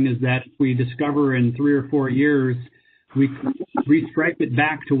restriping is that if we discover in 3 or 4 years, we can restripe it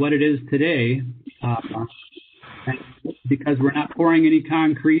back to what it is today, because we're not pouring any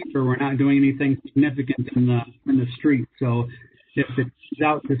concrete or we're not doing anything significant in the street. So if it turns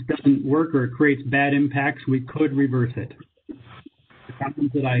out this doesn't work or it creates bad impacts, we could reverse it.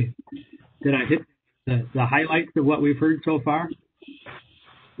 Did I hit the highlights of what we've heard so far?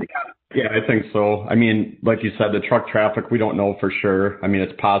 Yeah, I think so. I mean, like you said, the truck traffic, we don't know for sure. I mean,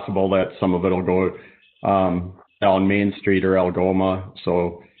 it's possible that some of it will go down Main Street or Algoma.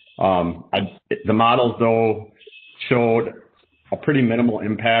 So the models, though, showed a pretty minimal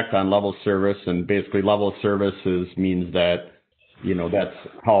impact on level service. And basically level service means that, that's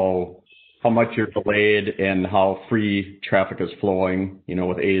how much you're delayed and how free traffic is flowing.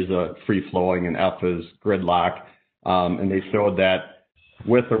 With A is free flowing and F is gridlock. And they showed that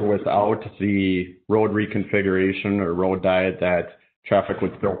with or without the road reconfiguration or road diet, that traffic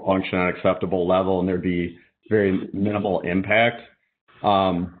would still function at an acceptable level and there'd be very minimal impact.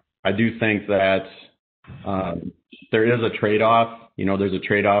 I do think that there is a trade-off. There's a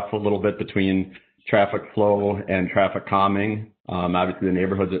trade-off a little bit between traffic flow and traffic calming. Obviously, the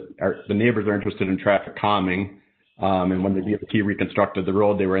neighbors are interested in traffic calming, and when the DOT reconstructed the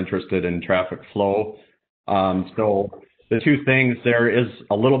road, they were interested in traffic flow. So the two things, there is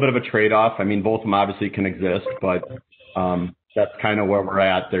a little bit of a trade-off. I mean, both of them obviously can exist, but that's kind of where we're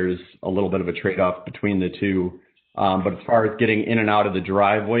at. There's a little bit of a trade-off between the two. But as far as getting in and out of the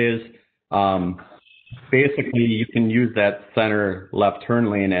driveways, basically you can use that center left turn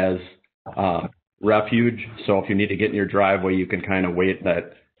lane as refuge. So if you need to get in your driveway, you can kind of wait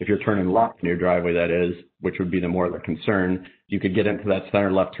that if you're turning left in your driveway, that is, which would be the more of the concern, you could get into that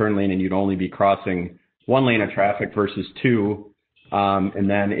center left turn lane and you'd only be crossing one lane of traffic versus two. And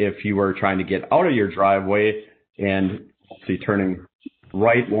then if you were trying to get out of your driveway and see turning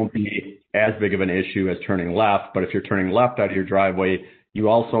right won't be as big of an issue as turning left. But if you're turning left out of your driveway, you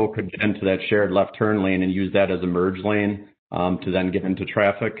also could get into that shared left turn lane and use that as a merge lane to then get into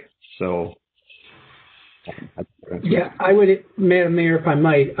traffic. So. Yeah, I would, Madam Mayor, if I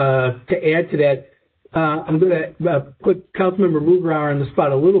might, to add to that, I'm going to put Councilmember Rugrauer on the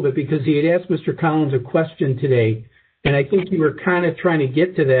spot a little bit because he had asked Mr. Collins a question today, and I think you were kind of trying to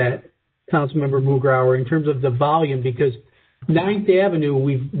get to that Councilmember Mugrauer, in terms of the volume, because 9th Avenue,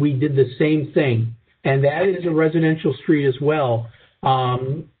 we did the same thing, and that is a residential street as well.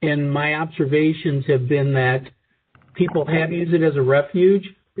 And my observations have been that people have used it as a refuge,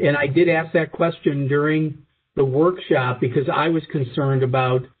 and I did ask that question during the workshop because I was concerned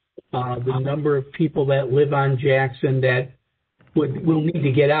about the number of people that live on Jackson that will need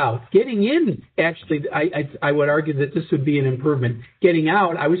to get out. Getting in, actually, I would argue that this would be an improvement. Getting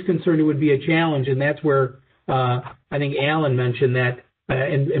out, I was concerned it would be a challenge, and that's where I think Alan mentioned that,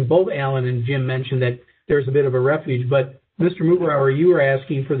 and both Alan and Jim mentioned that there's a bit of a refuge. But Mr. Mugrauer, you were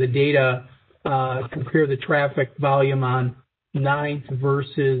asking for the data, compare the traffic volume on 9th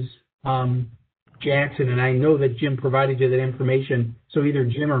versus Jackson, and I know that Jim provided you that information. So either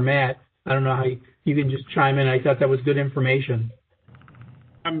Jim or Matt, I don't know how you can just chime in. I thought that was good information.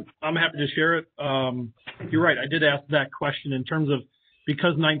 I'm happy to share it. You're right. I did ask that question in terms of,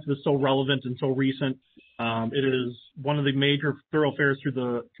 because 9th is so relevant and so recent, it is one of the major thoroughfares through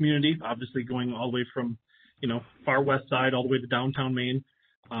the community, obviously going all the way from, far west side all the way to downtown Maine.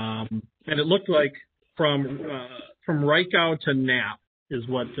 And it looked like from Reichow to Knapp is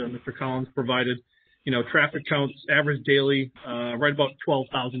what Mr. Collins provided. Traffic counts average daily right about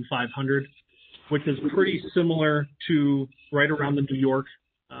 12,500, which is pretty similar to right around the New York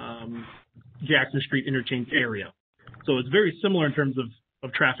Jackson Street interchange area. So it's very similar in terms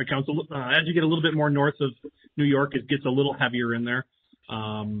of traffic counts. As you get a little bit more north of New York, it gets a little heavier in there,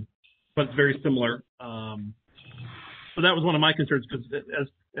 but it's very similar. So that was one of my concerns because,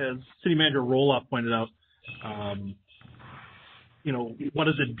 as City Manager Roloff pointed out, what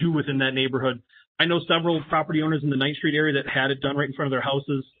does it do within that neighborhood? I know several property owners in the 9th Street area that had it done right in front of their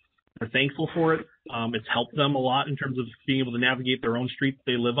houses. They're thankful for it. It's helped them a lot in terms of being able to navigate their own streets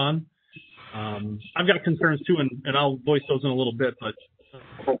they live on. I've got concerns too, and I'll voice those in a little bit, but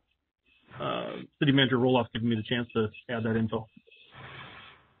City Manager Roloff giving me the chance to add that info.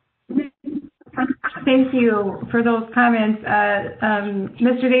 Thank you for those comments.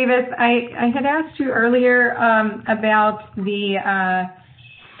 Mr. Davis, I had asked you earlier about the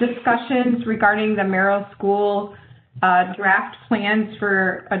discussions regarding the Merrill School draft plans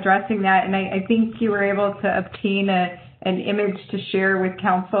for addressing that, and I think you were able to obtain an image to share with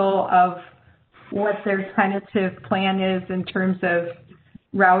council of what their tentative plan is in terms of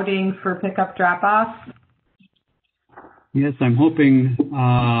routing for pickup drop-off. Yes, I'm hoping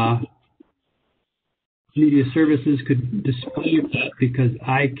media services could display that because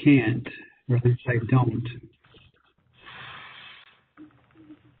I can't, or at least I don't.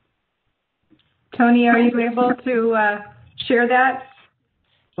 Tony, are you able to share that?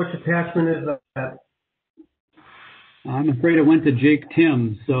 Which attachment is that? I'm afraid it went to Jake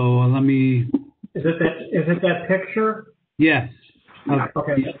Tim, so let me... Is it that picture? Yes.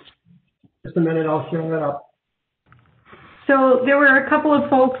 Okay. Just a minute, I'll share that up. So there were a couple of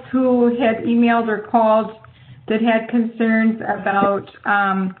folks who had emailed or called that had concerns about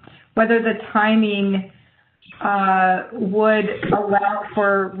whether the timing would allow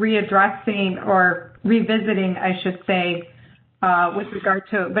for readdressing or revisiting, I should say, with regard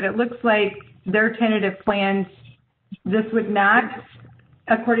to it. But it looks like their tentative plans, this would not,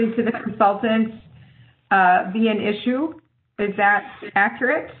 according to the consultants, be an issue. Is that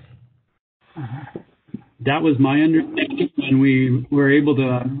accurate? That was my understanding when we were able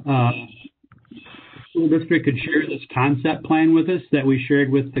to, the school district could share this concept plan with us that we shared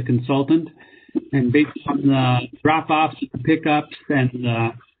with the consultant. And based on the drop-offs, the pickups, and the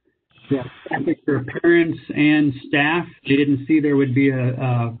traffic for parents and staff, they didn't see there would be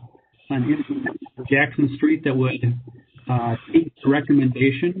an incident on Jackson Street that would take the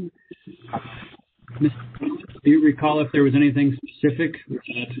recommendation. Do you recall if there was anything specific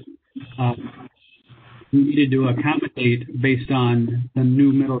that we needed to accommodate based on the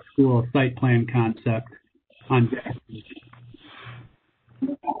new middle school site plan concept on Jackson?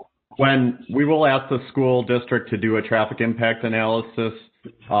 When we will ask the school district to do a traffic impact analysis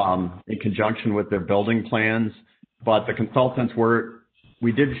in conjunction with their building plans, but the consultants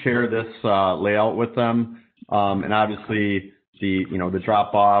we did share this layout with them, and obviously the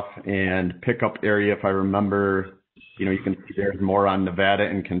drop off and pickup area, if I remember, you can see there's more on Nevada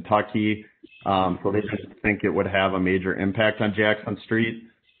and Kentucky, so they didn't think it would have a major impact on Jackson Street,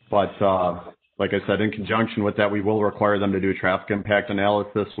 but like I said, in conjunction with that, we will require them to do a traffic impact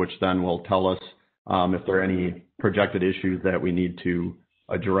analysis, which then will tell us if there are any projected issues that we need to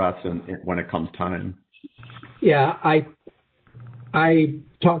address when it comes time. Yeah, I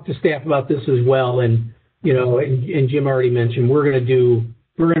talked to staff about this as well, and and Jim already mentioned we're going to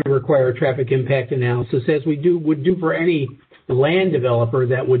require a traffic impact analysis as we would do for any land developer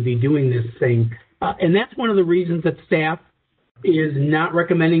that would be doing this thing. And that's one of the reasons that staff is not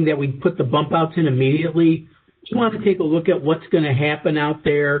recommending that we put the bump outs in immediately. We want to take a look at what's going to happen out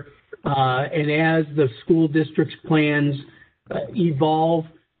there. And as the school district's plans evolve,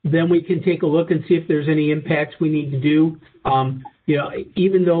 then we can take a look and see if there's any impacts we need to do.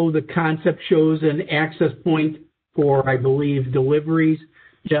 Even though the concept shows an access point for, I believe, deliveries,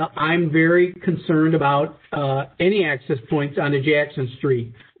 I'm very concerned about any access points onto Jackson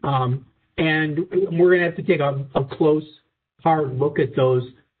Street. And we're going to have to take a close, hard look at those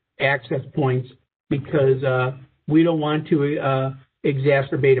access points because we don't want to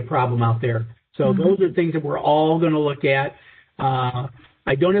exacerbate a problem out there. So those are things that we're all going to look at.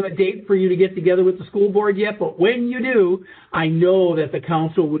 I don't have a date for you to get together with the school board yet, but when you do, I know that the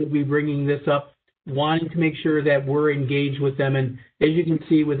council will be bringing this up, wanting to make sure that we're engaged with them. And as you can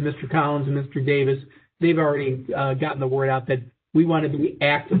see with Mr. Collins and Mr. Davis, they've already gotten the word out that we want to be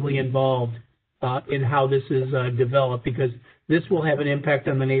actively involved in how this is developed, because this will have an impact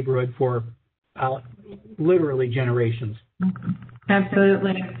on the neighborhood for literally generations.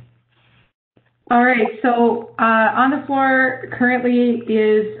 Absolutely. All right, so on the floor currently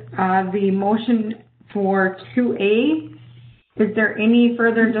is the motion for 2A. Is there any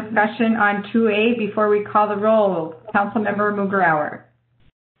further discussion on 2A before we call the roll? Councilmember Mugrauer.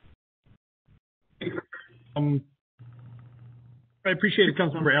 I appreciated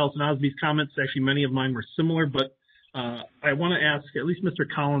Councilmember Allison Osby's comments. Actually, many of mine were similar, but I want to ask at least Mr.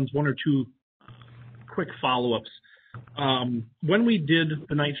 Collins one or two quick follow-ups. When we did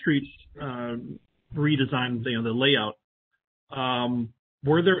the Ninth Street redesign, the layout,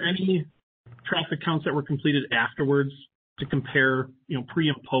 were there any traffic counts that were completed afterwards to compare, pre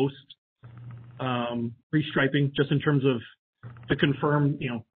and post restriping, just in terms of to confirm,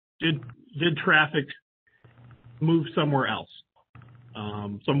 did traffic move somewhere else?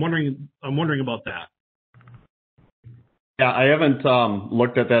 So I'm wondering about that. Yeah, I haven't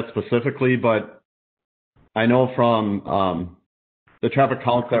looked at that specifically, but I know from the traffic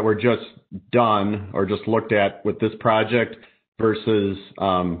counts that were just done or just looked at with this project versus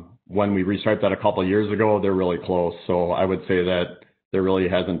when we restriped that a couple of years ago, they're really close. So I would say that there really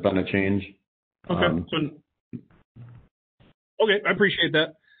hasn't been a change. Okay. Okay, I appreciate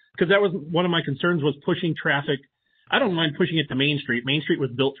that, because that was one of my concerns, was pushing traffic. I don't mind pushing it to Main Street. Main Street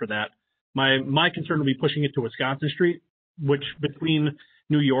was built for that. My concern would be pushing it to Wisconsin Street, which between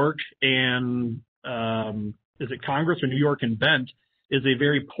New York and is it Congress or New York and Bent is a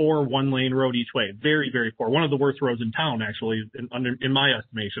very poor one-lane road each way. Very, very poor. One of the worst roads in town, actually, in my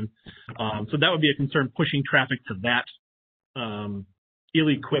estimation. So that would be a concern, pushing traffic to that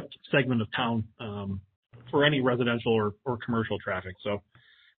ill-equipped segment of town for any residential or commercial traffic. So,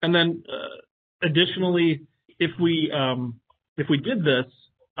 and then additionally, if we did this,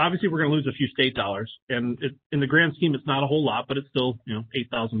 obviously we're going to lose a few state dollars, and in the grand scheme, it's not a whole lot, but it's still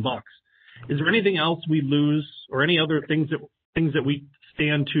 $8,000. Is there anything else we lose, or any other things that we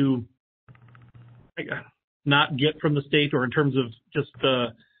stand to not get from the state, or in terms of just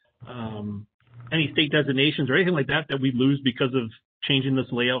any state designations or anything like that we lose because of changing this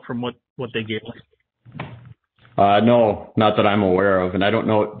layout from what they gave us? No, not that I'm aware of, and I don't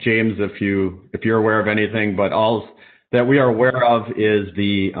know, James, if you're aware of anything, but all that we are aware of is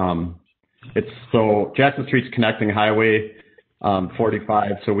so Jackson Street's connecting Highway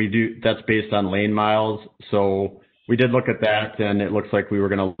 45, so that's based on lane miles. So we did look at that, and it looks like we were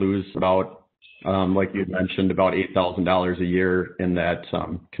going to lose about, like you mentioned, about $8,000 a year in that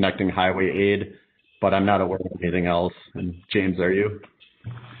connecting highway aid, but I'm not aware of anything else. And James, are you?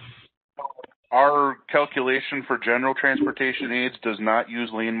 Our calculation for general transportation aids does not use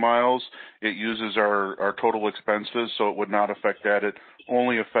lane miles. It uses our total expenses, so it would not affect that. It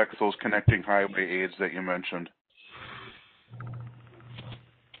only affects those connecting highway aids that you mentioned.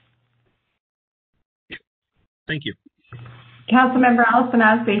 Thank you. Councilmember Allison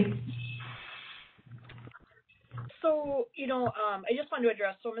Osby. So, I just wanted to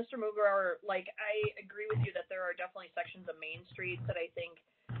address, so Mr. Mugrauer, I agree with you that there are definitely sections of Main Street that I think,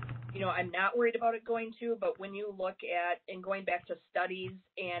 I'm not worried about it going to, but when you look at, and going back to studies,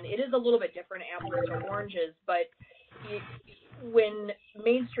 and it is a little bit different, apples to oranges, but when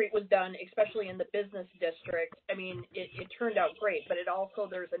Main Street was done, especially in the business district, it turned out great, but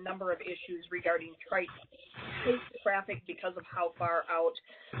there's a number of issues regarding traffic because of how far out,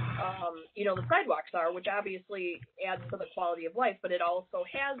 the sidewalks are, which obviously adds to the quality of life, but it also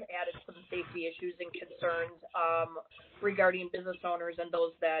has added some safety issues and concerns regarding business owners and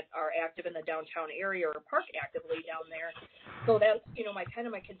those that are active in the downtown area or park actively down there. So that's,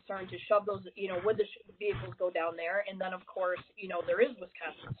 my concern to shove those, would the vehicles go down there? And then, of course, there is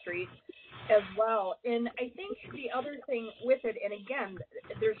Wisconsin Street as well. And I think the other thing with it, and again,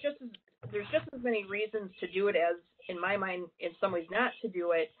 there's just as many reasons to do it as, in my mind, in some ways not to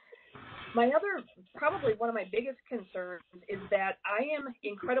do it. Probably one of my biggest concerns is that I am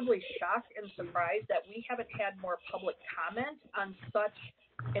incredibly shocked and surprised that we haven't had more public comment on such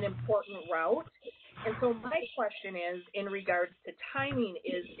an important route. And so my question is, in regards to timing,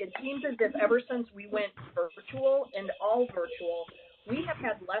 is it seems as if ever since we went virtual and all virtual, we have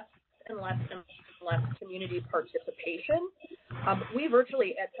had less and less and less community participation. We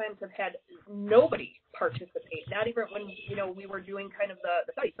virtually at times have had nobody participate, not even when, we were doing kind of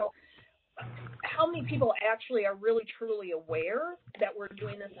the study. So how many people actually are really truly aware that we're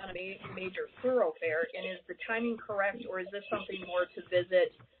doing this on a major thoroughfare, and is the timing correct, or is this something more to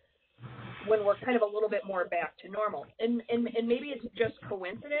visit when we're kind of a little bit more back to normal? And maybe it's just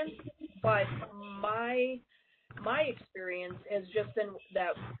coincidence, but my experience has just been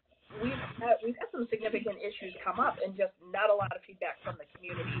that we've had some significant issues come up and just not a lot of feedback from the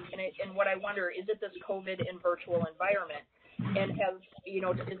community. And what I wonder, is it this COVID and virtual environment? And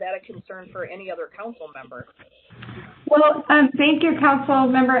is that a concern for any other council member? Well, thank you, Council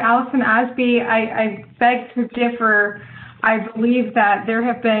Member Allison Osby. I beg to differ. I believe that there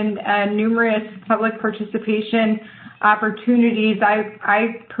have been numerous public participation opportunities.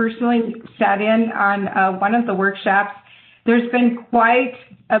 I personally sat in on one of the workshops. There's been quite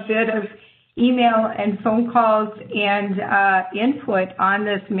a bit of email and phone calls and input on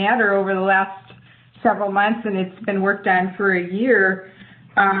this matter over the last several months, and it's been worked on for a year.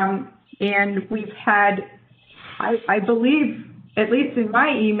 And we've had, I believe, at least in my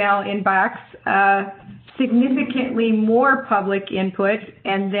email inbox, significantly more public input,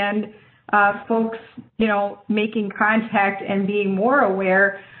 and then folks, making contact and being more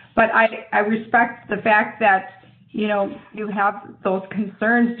aware. But I respect the fact that, you have those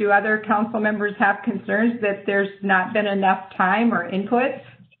concerns. Do other council members have concerns that there's not been enough time or input?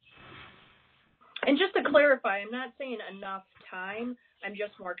 And just to clarify, I'm not saying enough time. I'm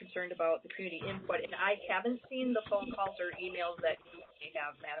just more concerned about the community input. And I haven't seen the phone calls or emails that you may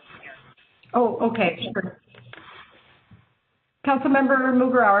have, Madam Mayor. Oh, okay. Sure. Councilmember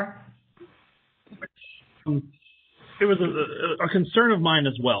Mugrauer. It was a concern of mine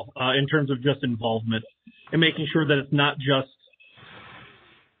as well, in terms of just involvement and making sure that it's not just,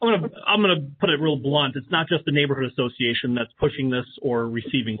 I'm gonna put it real blunt, it's not just the neighborhood association that's pushing this or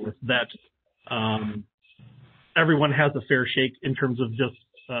receiving this, that everyone has a fair shake in terms of just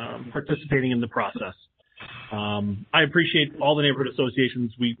participating in the process. I appreciate all the neighborhood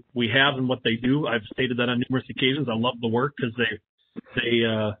associations we have and what they do. I've stated that on numerous occasions. I love the work because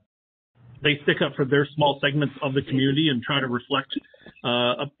they stick up for their small segments of the community and try to reflect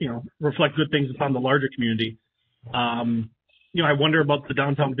good things upon the larger community. I wonder about the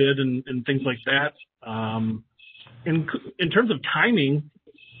downtown bid and things like that. In terms of timing,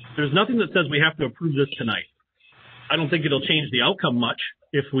 there's nothing that says we have to approve this tonight. I don't think it'll change the outcome much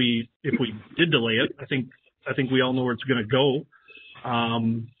if we did delay it. I think we all know where it's going to go.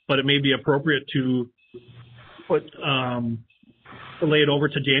 But it may be appropriate to delay it over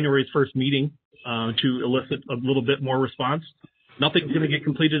to January's first meeting to elicit a little bit more response. Nothing's going to get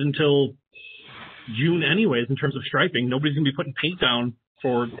completed until June anyways in terms of striping. Nobody's going to be putting paint down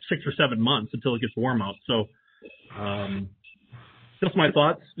for 6 or 7 months until it gets warm out. So just my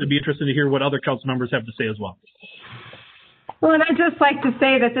thoughts. It'd be interesting to hear what other council members have to say as well. Well, and I'd just like to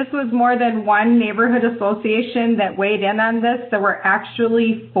say that this was more than one neighborhood association that weighed in on this. There were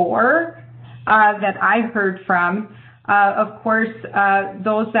actually 4 that I heard from. Of course,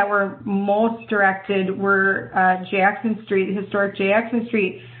 those that were most directed were Jackson Street, historic Jackson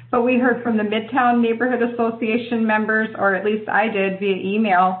Street. But we heard from the Midtown Neighborhood Association members, or at least I did via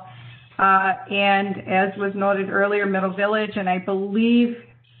email. And as was noted earlier, Middle Village, and I believe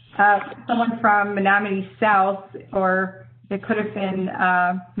someone from Menominee South, or it could have been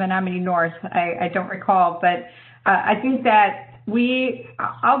Menominee North. I don't recall, but I think that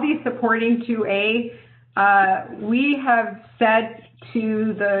I'll be supporting 2A. We have said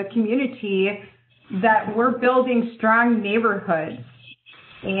to the community that we're building strong neighborhoods,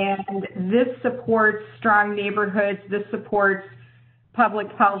 and this supports strong neighborhoods. This supports public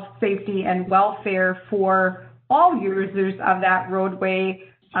health, safety, and welfare for all users of that roadway,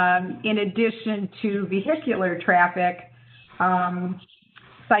 in addition to vehicular traffic,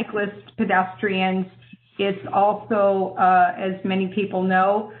 cyclists, pedestrians. It's also, as many people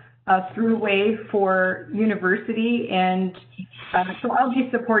know, throughway for university, and so I'll be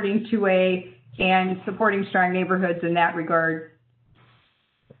supporting 2A and supporting strong neighborhoods in that regard.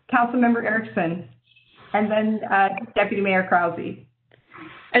 Councilmember Erickson, and then Deputy Mayor Krause.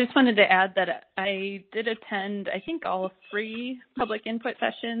 I just wanted to add that I did attend, I think, all 3 public input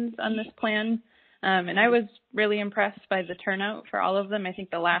sessions on this plan, and I was really impressed by the turnout for all of them. I think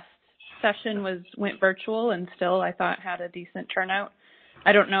the last session went virtual and still I thought had a decent turnout.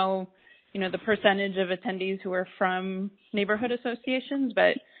 I don't know, the percentage of attendees who are from neighborhood associations,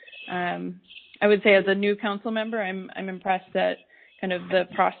 but I would say as a new council member, I'm impressed at kind of the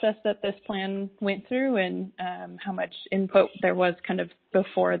process that this plan went through and how much input there was kind of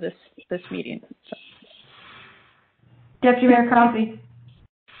before this meeting. So. Deputy Mayor Krause.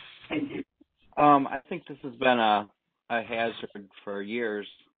 I think this has been a hazard for years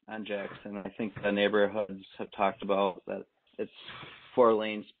on Jackson. I think the neighborhoods have talked about that it's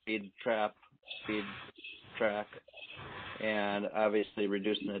 4-lane speed track, and obviously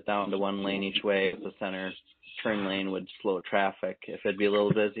reducing it down to 1 lane each way at the center turn lane would slow traffic. If it'd be a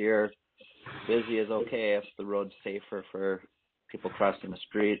little busier, busy is okay if the road's safer for people crossing the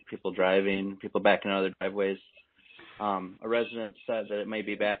street, people driving, people backing out of their driveways. A resident said that it may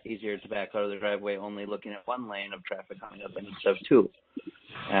be easier to back out of the driveway only looking at 1 lane of traffic coming up instead of 2.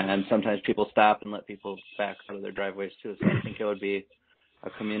 And sometimes people stop and let people back out of their driveways too. So I think it would be a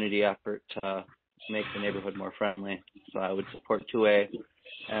community effort to make the neighborhood more friendly. So I would support 2A.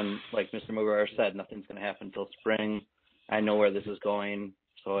 And like Mr. Mugar said, nothing's going to happen until spring. I know where this is going.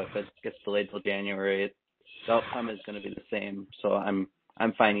 So if it gets delayed till January, the outcome is going to be the same. So I'm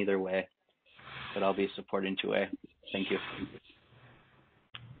fine either way. But I'll be supporting 2A. Thank you.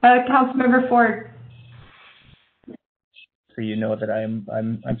 Councilmember Ford. So you know that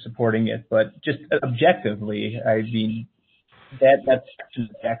I'm supporting it, but just objectively, I mean, that section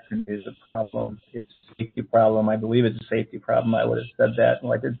of Jackson is a problem. It's a safety problem. I believe it's a safety problem. I would have said that.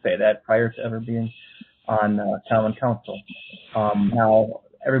 Well, I did say that prior to ever being on town council. Now,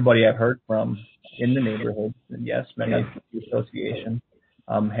 everybody I've heard from in the neighborhood, and yes, many of the association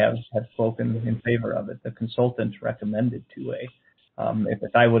have spoken in favor of it. The consultant recommended 2A.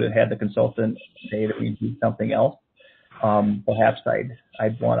 If I would have had the consultant say that we do something else, perhaps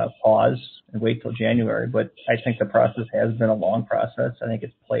I'd want to pause and wait till January, but I think the process has been a long process. I think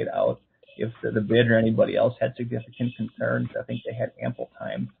it's played out. If the bid or anybody else had significant concerns, I think they had ample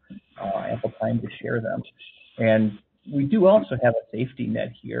time to share them. And we do also have a safety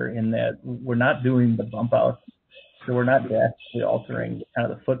net here in that we're not doing the bump outs, so we're not drastically altering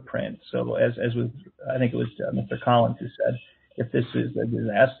kind of the footprint. So as was, I think it was Mr. Collins who said, if this is a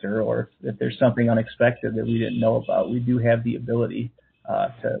disaster or if there's something unexpected that we didn't know about, we do have the ability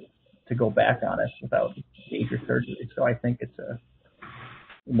to go back on it without major surgery. So I think it's a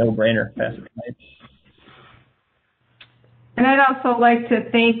no-brainer. And I'd also like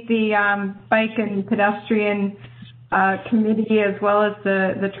to thank the Bike and Pedestrian Committee as well as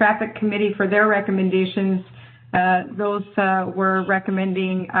the Traffic Committee for their recommendations. Those were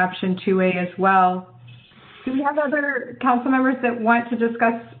recommending option 2A as well. Do we have other council members that want to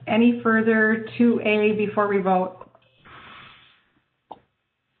discuss any further 2A before we vote?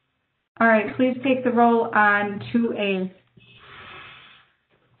 All right, please take the roll on 2A.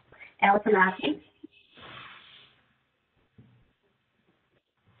 Allison Oshkosh.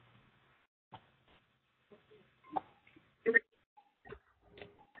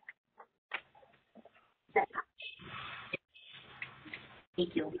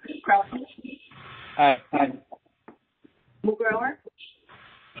 Thank you. Krause. Aye. Mugrower.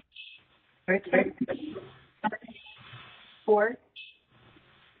 Richard. Ford.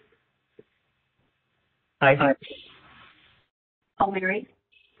 Aye. O'Leary.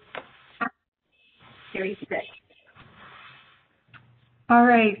 Carrie 6. All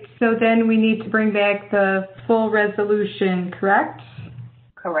right, so then we need to bring back the full resolution, correct?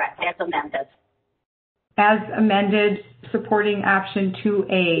 Correct, as amended. As amended, supporting option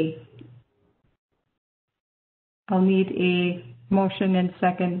 2A. I'll need a motion and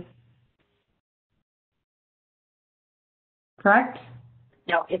second. Correct?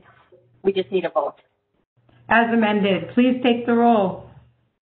 No, we just need a vote. As amended, please take the roll.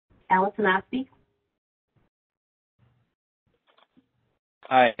 Allison Oshkosh.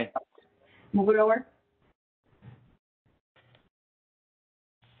 Aye. Mugrower.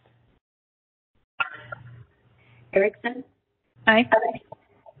 Erickson. Aye.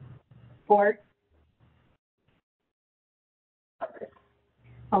 Ford.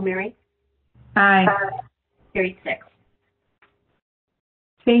 O'Meary. Aye. Carrie 6.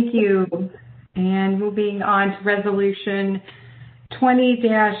 Thank you. And moving on to resolution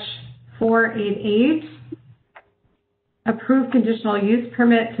 20-488, approve conditional use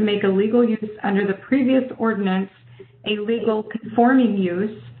permit to make a legal use under the previous ordinance a legal conforming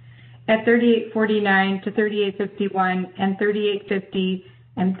use at 3849 to 3851 and 3850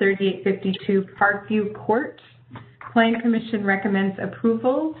 and 3852 Parkview Court. Planning Commission recommends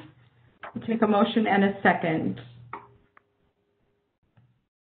approval. I'll take a motion and a second.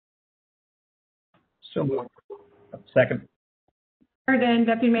 So moved. Second. And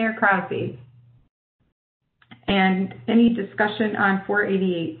Deputy Mayor Krause. And any discussion on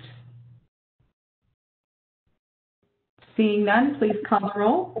 488? Seeing none, please call the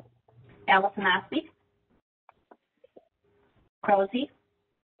roll. Allison Ospey. Krause.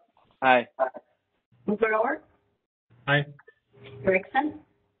 Aye. Mugrower. Aye. Erickson.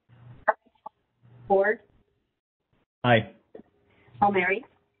 Ford. Aye. O'Meary.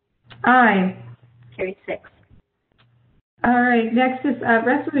 Aye. Carried 6. All right, next is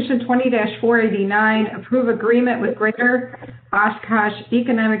Resolution 20-489, approve agreement with Greater Oshkosh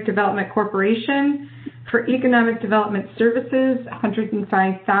Economic Development Corporation for economic development services,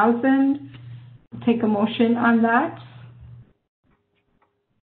 $105,000. Take a motion on that.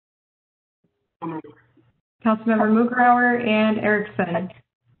 Councilmember Mugrower and Erickson.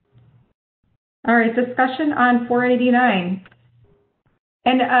 All right, discussion on 489.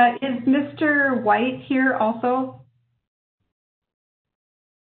 And is Mr. White here also?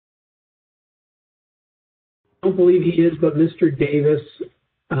 I don't believe he is, but Mr. Davis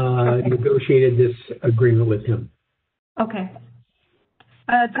negotiated this agreement with him. Okay.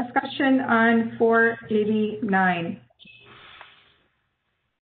 Discussion on 489.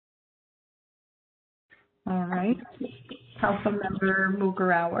 All right. Councilmember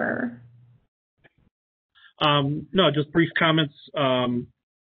Mugrower. No, just brief comments. Go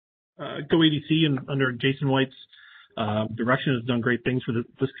EDC and under Jason White's direction has done great things for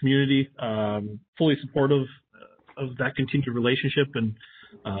this community. Fully supportive of that continued relationship, and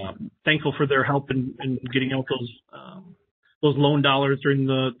thankful for their help in getting out those loan dollars during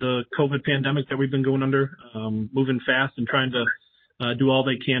the COVID pandemic that we've been going under, moving fast and trying to do all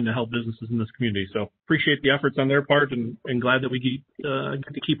they can to help businesses in this community. So appreciate the efforts on their part, and glad that we get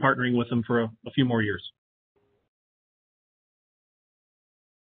to keep partnering with them for a few more years.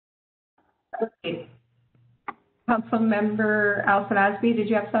 Okay. Councilmember Allison Ospey, did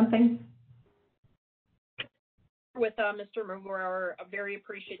you have something? With Mr. Mugrower, very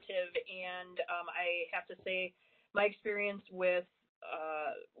appreciative, and I have to say my experience with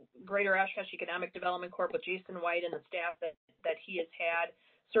Greater Oshkosh Economic Development Corp with Jason White and the staff that he has had,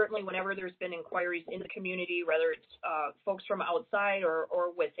 certainly whenever there's been inquiries in the community, whether it's folks from outside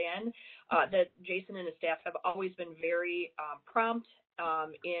or within, that Jason and his staff have always been very prompt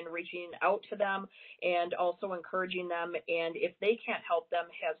in reaching out to them and also encouraging them, and if they can't help them,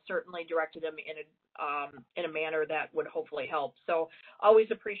 have certainly directed them in a manner that would hopefully help. So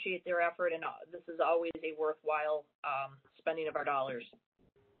always appreciate their effort, and this is always a worthwhile spending of our dollars.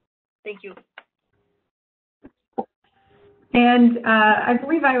 Thank you. And I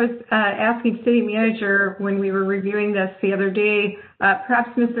believe I was asking City Manager when we were reviewing this the other day, perhaps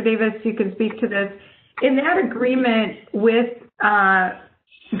Mr. Davis, you can speak to this. In that agreement with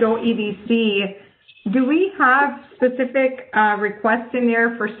Go EDC, do we have specific requests in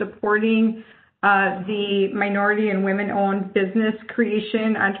there for supporting the minority and women-owned business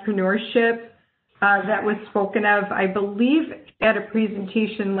creation, entrepreneurship that was spoken of, I believe, at a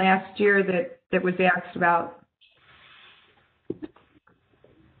presentation last year that was asked about?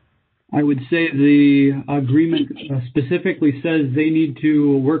 I would say the agreement specifically says they need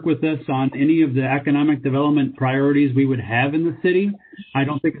to work with us on any of the economic development priorities we would have in the city. I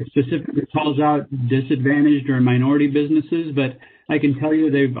don't think it specifically calls out disadvantaged or minority businesses, but I can tell you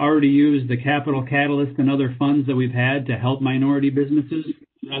they've already used the Capital Catalyst and other funds that we've had to help minority businesses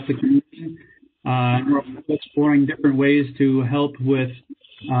throughout the community. We're exploring different ways to help with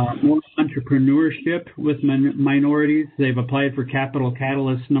more entrepreneurship with minorities. They've applied for Capital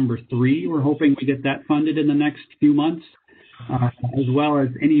Catalyst number 3. We're hoping we get that funded in the next few months, as well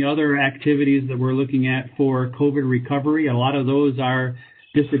as any other activities that we're looking at for COVID recovery. A lot of those are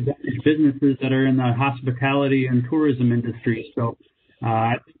disadvantaged businesses that are in the hospitality and tourism industry. So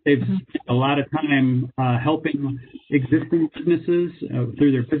they've spent a lot of time helping existing businesses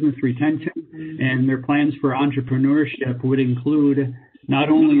through their business retention, and their plans for entrepreneurship would include not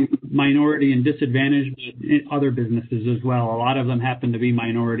only minority and disadvantaged, but other businesses as well. A lot of them happen to be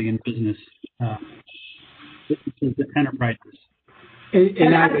minority and business enterprises.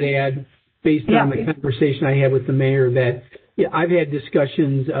 And I would add, based on the conversation I had with the mayor, that I've had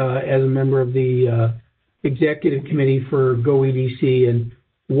discussions as a member of the executive committee for GoEDC and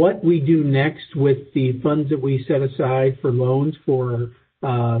what we do next with the funds that we set aside for loans for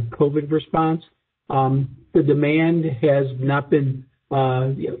COVID response. The demand has not been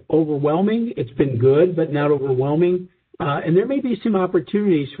overwhelming. It's been good, but not overwhelming. And there may be some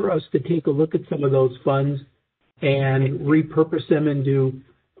opportunities for us to take a look at some of those funds and repurpose them into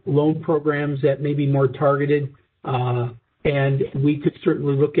loan programs that may be more targeted. And we could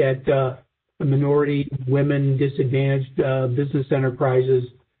certainly look at minority, women, disadvantaged business enterprises.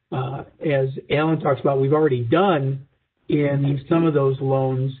 As Alan talks about, we've already done in some of those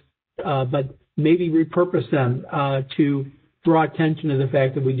loans, but maybe repurpose them to draw attention to the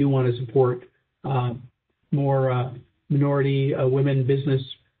fact that we do want to support more minority women business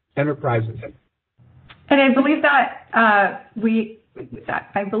enterprises. And I believe that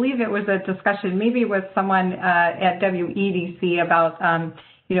I believe it was a discussion maybe with someone at WEDC about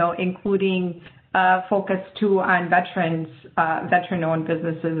including focus too on veteran-owned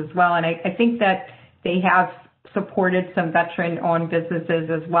businesses as well. And I think that they have supported some veteran-owned businesses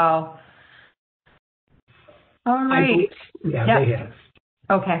as well. All right. They have.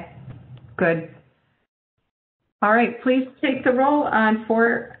 Okay, good. All right, please take the roll on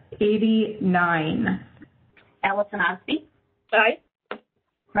 489. Allison Osby. Aye.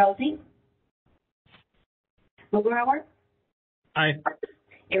 Rousey. Muglauer. Aye.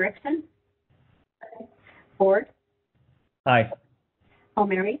 Erickson. Ford. Aye.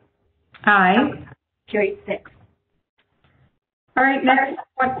 O'Meary. Aye. Carried 6. All right, next,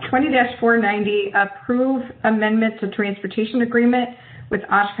 20-490, approve amendment to transportation agreement with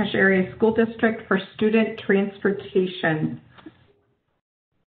Oshkosh Area School District for student transportation.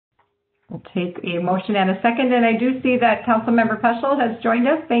 We'll take a motion and a second, and I do see that Councilmember Peschel has joined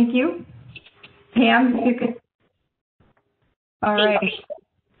us. Thank you. Pam, you could. All right.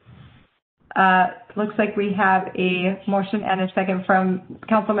 Looks like we have a motion and a second from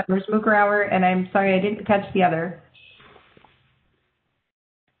Councilmembers Mugrauer, and I'm sorry I didn't catch the other.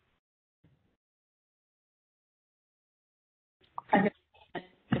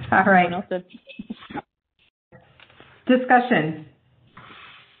 All right. Discussion.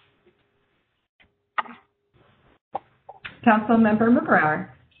 Councilmember Mugrauer.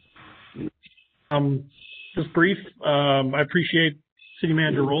 Just brief. I appreciate City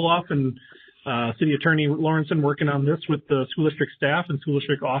Manager Roloff and City Attorney Lawrenson working on this with the school district staff and school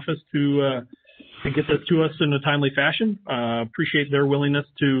district office to get this to us in a timely fashion. Appreciate their willingness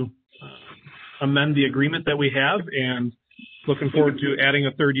to amend the agreement that we have, and looking forward to adding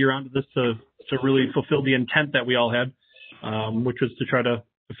a third year onto this to really fulfill the intent that we all had, which was to try to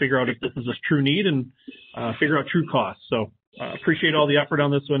figure out if this is a true need and figure out true costs. So appreciate all the effort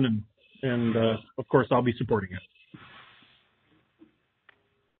on this one, and of course I'll be supporting it.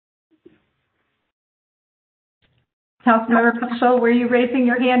 Councilmember Peschel, were you raising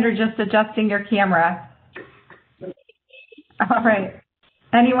your hand or just adjusting your camera? All right.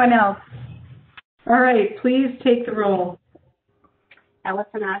 Anyone else? All right, please take the roll.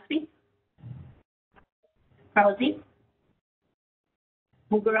 Allison Osby. Rousey.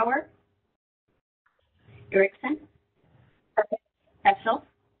 Muglauer. Erickson. Peschel.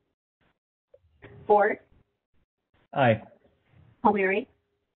 Ford. Aye. O'Meary.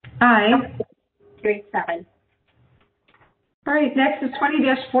 Aye. Carried 7. All right, next is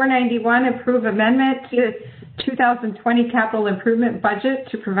 20-491, approve amendment to 2020 capital improvement budget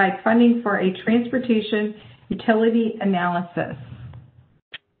to provide funding for a transportation utility analysis.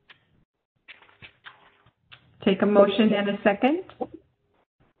 Take a motion and a second.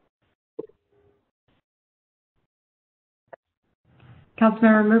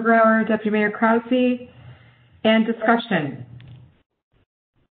 Councilmember Mugrauer, Deputy Mayor Krause, and discussion.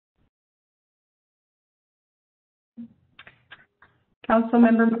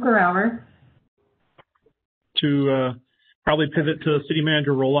 Councilmember Mugrauer. To probably pivot to City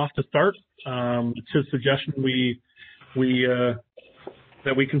Manager Roloff to start. It's his suggestion that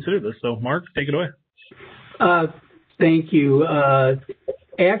we consider this. So, Mark, take it away. Thank you.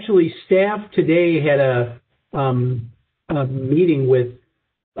 Actually, staff today had a meeting with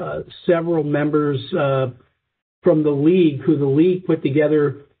several members from the league, who the league put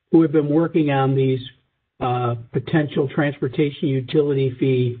together, who have been working on these potential transportation utility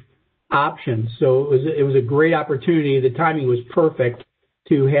fee options. So it was a great opportunity. The timing was perfect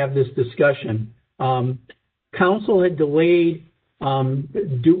to have this discussion. Council had delayed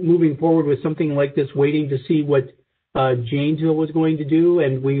moving forward with something like this, waiting to see what Janesville was going to do,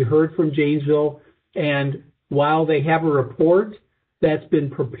 and we heard from Janesville. And while they have a report that's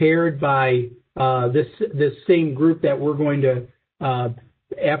been prepared by this same group that we're going to,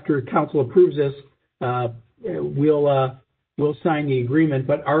 after council approves this, we'll sign the agreement.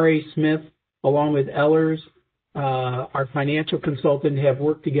 But R.A. Smith, along with Ellers, our financial consultant, have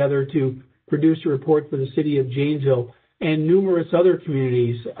worked together to produce a report for the city of Janesville and numerous other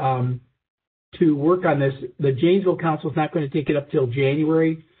communities to work on this. The Janesville Council is not going to take it up till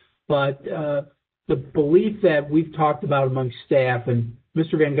January, but the belief that we've talked about among staff, and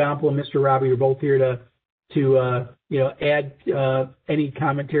Mr. Van Gompel and Mr. Robbie are both here to add any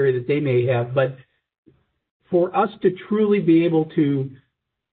commentary that they may have. But for us to truly be able to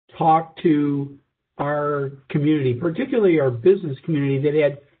talk to our community, particularly our business community that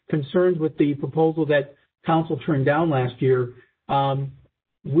had concerns with the proposal that council turned down last year,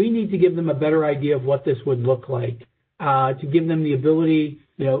 we need to give them a better idea of what this would look like, to give them the ability,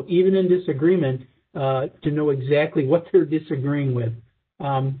 even in disagreement, to know exactly what they're disagreeing with.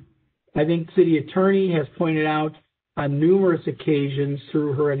 I think city attorney has pointed out on numerous occasions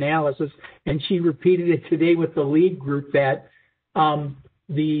through her analysis, and she repeated it today with the lead group, that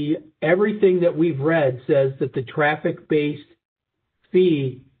everything that we've read says that the traffic-based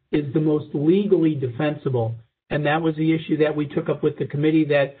fee is the most legally defensible. And that was the issue that we took up with the committee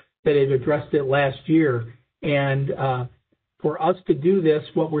that had addressed it last year. And for us to do this,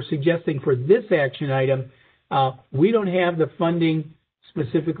 what we're suggesting for this action item, we don't have the funding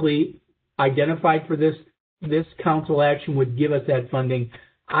specifically identified for this. This council action would give us that funding.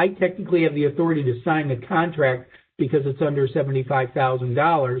 I technically have the authority to sign the contract because it's under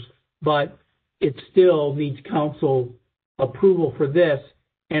 $75,000, but it still needs council approval for this.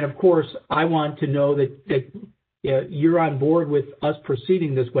 And of course, I want to know that you're on board with us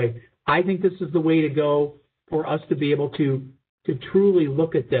proceeding this way. I think this is the way to go for us to be able to truly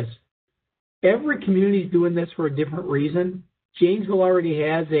look at this. Every community is doing this for a different reason. Janesville already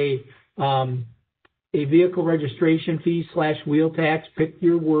has a vehicle registration fee / wheel tax, pick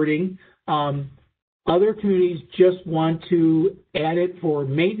your wording. Other communities just want to add it for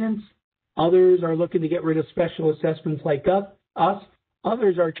maintenance. Others are looking to get rid of special assessments like us.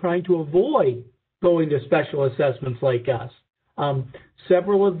 Others are trying to avoid going to special assessments like us.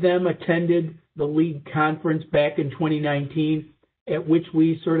 Several of them attended the league conference back in 2019, at which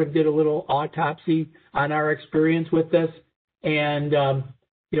we sort of did a little autopsy on our experience with this. And,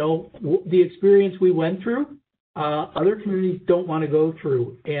 the experience we went through, other communities don't want to go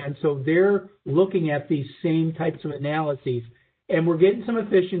through. And so they're looking at these same types of analyses. And we're getting some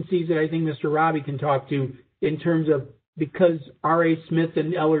efficiencies that I think Mr. Robbie can talk to in terms of, because R.A. Smith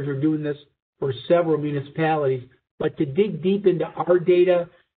and Ellers are doing this for several municipalities, but to dig deep into our data,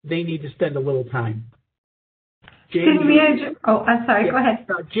 they need to spend a little time. James, I'm sorry, go ahead.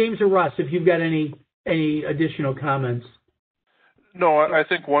 James or Russ, if you've got any additional comments. No, I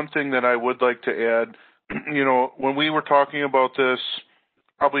think one thing that I would like to add, when we were talking about this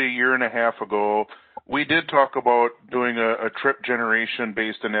probably a year and a half ago, we did talk about doing a trip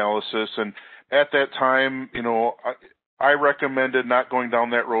generation-based analysis. And at that time, I recommended not going down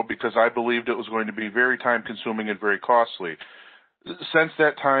that road because I believed it was going to be very time-consuming and very costly. Since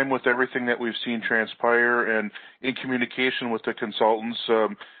that time, with everything that we've seen transpire and in communication with the consultants,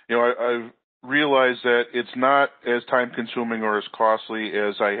 I've realized that it's not as time-consuming or as costly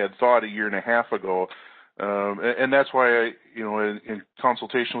as I had thought a year and a half ago. And that's why in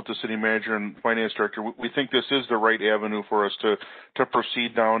consultation with the city manager and finance director, we think this is the right avenue for us to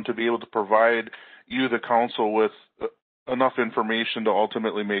proceed down, to be able to provide you, the council, with enough information to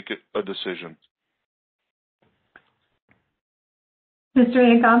ultimately make a decision. Mr.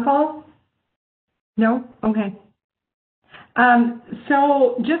 Agampo? No? Okay.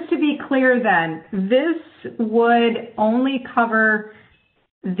 So just to be clear then, this would only cover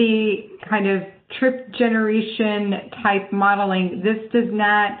the kind of trip generation type modeling. This does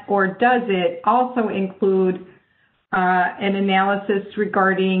not, or does it also include an analysis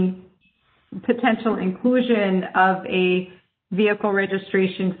regarding potential inclusion of a vehicle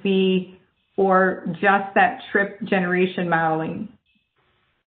registration fee or just that trip generation modeling?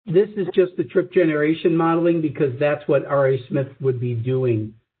 This is just the trip generation modeling because that's what R.A. Smith would be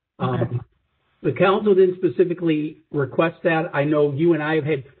doing. The council didn't specifically request that. I know you and I have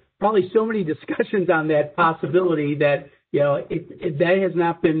had probably so many discussions on that possibility that, that has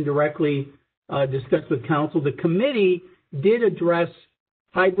not been directly discussed with council. The committee did address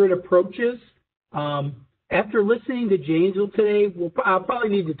hybrid approaches. After listening to Janesville today, I'll probably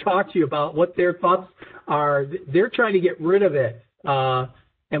need to talk to you about what their thoughts are. They're trying to get rid of it.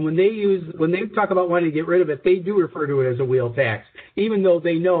 And when they talk about wanting to get rid of it, they do refer to it as a wheel tax, even though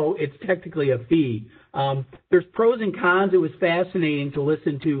they know it's technically a fee. There's pros and cons. It was fascinating to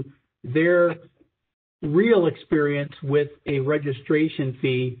listen to their real experience with a registration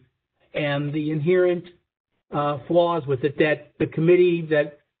fee and the inherent flaws with it that the committee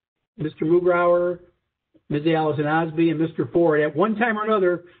that Mr. Mugrauer, Ms. Allison Osby, and Mr. Ford, at one time or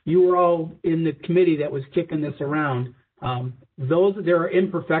another, you were all in the committee that was kicking this around. There are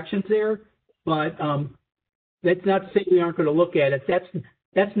imperfections there, but that's not to say we aren't going to look at it.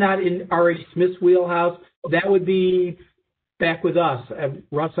 That's not in R.H. Smith's wheelhouse. That would be back with us.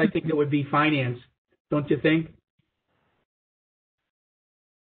 Russ, I think it would be finance. Don't you think?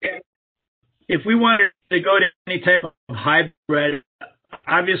 If we wanted to go to any type of hybrid,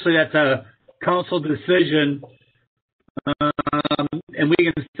 obviously that's a council decision, and we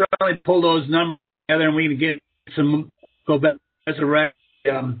can certainly pull those numbers together, and we can get go back as a rec.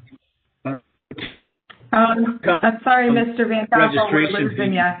 I'm sorry, Mr. Van Gompel, we're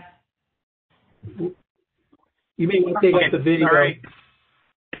losing you. You may want to take up the video. All right.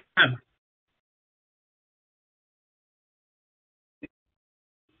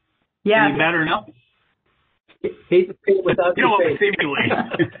 Yeah. Any better now? Hate to say it without you don't want to see me wait.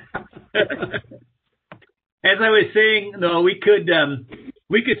 As I was saying, though, we could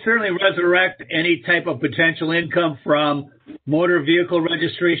certainly resurrect any type of potential income from motor vehicle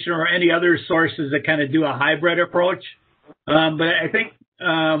registration or any other sources that kind of do a hybrid approach. But I think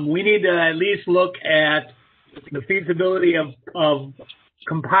we need to at least look at the feasibility of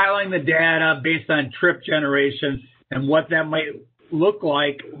compiling the data based on trip generation and what that might look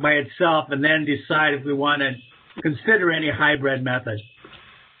like by itself, and then decide if we want to consider any hybrid method.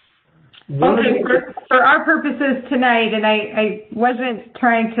 Okay, for our purposes tonight, and I wasn't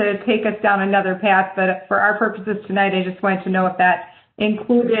trying to take us down another path, but for our purposes tonight, I just wanted to know if that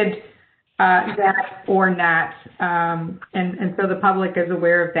included that or not. And so the public is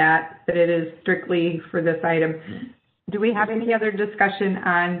aware of that it is strictly for this item. Do we have any other discussion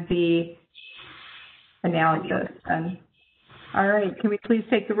on the analysis? All right, can we please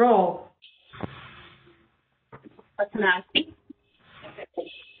take the roll? Osby.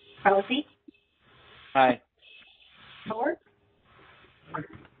 Rosie. Aye. Howard.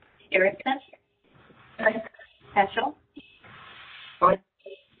 Erickson. Heschel.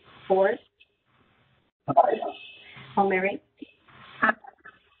 Ford. O'Meara.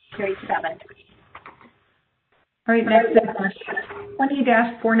 Carried 7. All right, next is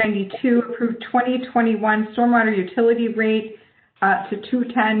 20-492, approved 2021 stormwater utility rate to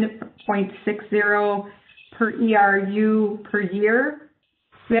 210.60 per ERU per year.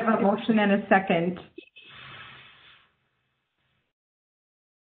 We have a motion and a second.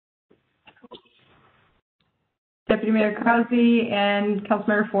 Deputy Mayor Krause and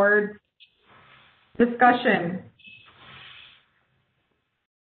Councilmember Ford. Discussion.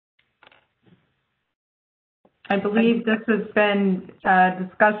 I believe this has been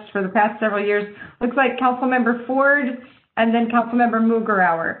discussed for the past several years. Looks like Councilmember Ford and then Councilmember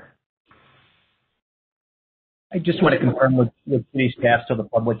Mugrauer. I just want to confirm with city staff so the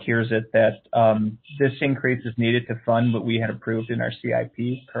public hears it that this increase is needed to fund what we had approved in our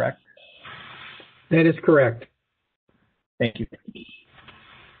CIP, correct? That is correct. Thank you.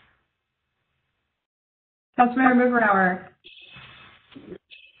 Councilmember Mugrauer.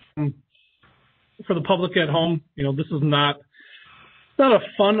 For the public at home, this is not a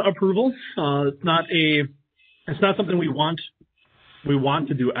fun approval. It's not something we want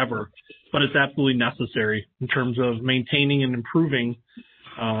to do ever, but it's absolutely necessary in terms of maintaining and improving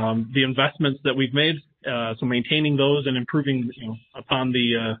the investments that we've made. So maintaining those and improving upon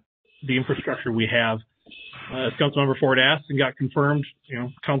the infrastructure we have. As Councilmember Ford asked and got confirmed,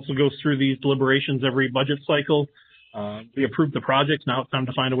 council goes through these deliberations every budget cycle. We approved the projects. Now it's time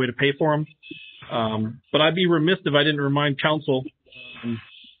to find a way to pay for them. But I'd be remiss if I didn't remind council,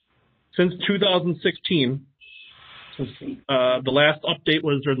 since 2016, since the last update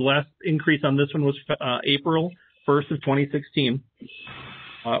was, or the last increase on this one was April 1st of 2016,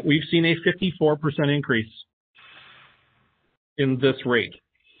 we've seen a 54% increase in this rate,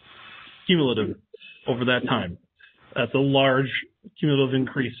 cumulative, over that time. That's a large cumulative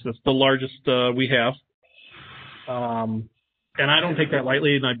increase. That's the largest we have. And I don't take that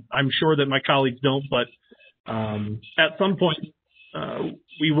lightly, and I'm sure that my colleagues don't, but at some point,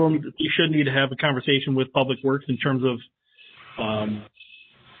 we should need to have a conversation with Public Works in terms of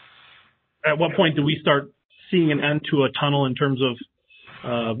at what point do we start seeing an end to a tunnel in terms of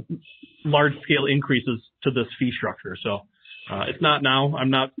large-scale increases to this fee structure. So it's not now. I'm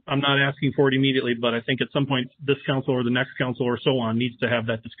not asking for it immediately, but I think at some point this council or the next council or so on needs to have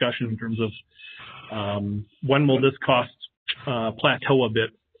that discussion in terms of when will this cost plateau a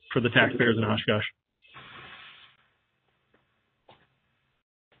bit for the taxpayers in Oshkosh.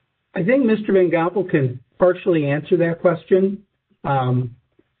 I think Mr. Van Gompel can partially answer that question.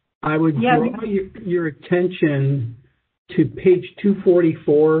 I would draw your attention to page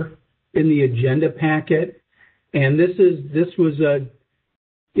 244 in the agenda packet, and this was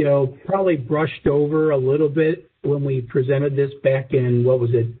probably brushed over a little bit when we presented this back in, what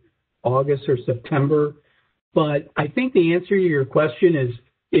was it, August or September. But I think the answer to your question is,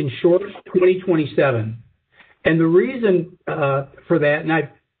 in short, 2027. And the reason for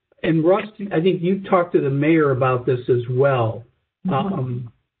that, and Russ, I think you talked to the mayor about this as well. And,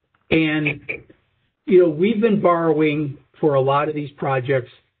 we've been borrowing for a lot of these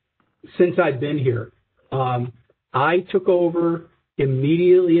projects since I've been here. I took over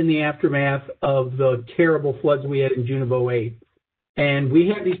immediately in the aftermath of the terrible floods we had in June of 2008. And we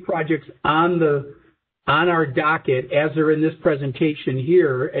have these projects on our docket as they're in this presentation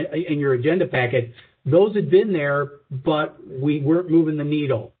here in your agenda packet. Those had been there, but we weren't moving the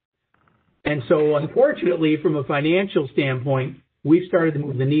needle. And so unfortunately, from a financial standpoint, we've started to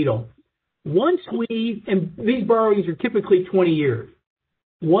move the needle. And these borrowings are typically 20 years.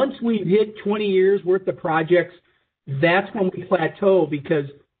 Once we've hit 20 years worth of projects, that's when we plateau, because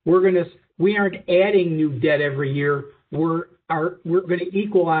we aren't adding new debt every year. We're going to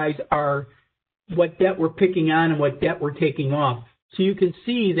equalize what debt we're picking on and what debt we're taking off. So you can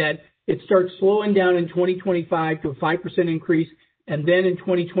see that it starts slowing down in 2025 to a 5% increase, and then in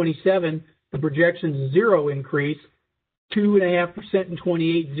 2027, the projection is 0 increase, 2.5% in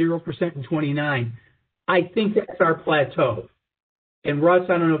 28, 0% in 29. I think that's our plateau. And Russ,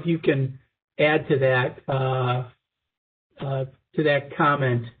 I don't know if you can add to that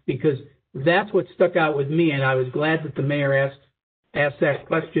comment, because that's what stuck out with me, and I was glad that the mayor asked that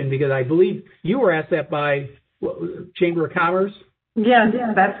question, because I believe you were asked that by Chamber of Commerce. Yes,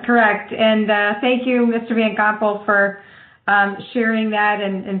 that's correct. And thank you, Mr. Van Gompel, for sharing that,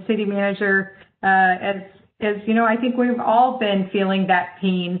 and City Manager. As you know, I think we've all been feeling that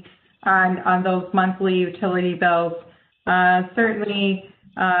pain on those monthly utility bills. Certainly,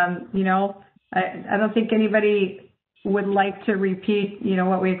 I don't think anybody would like to repeat,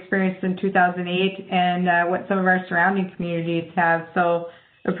 what we experienced in 2008 and what some of our surrounding communities have. So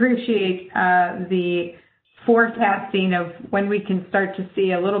appreciate the forecasting of when we can start to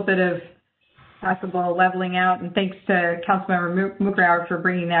see a little bit of possible leveling out. And thanks to Councilmember Mugrauer for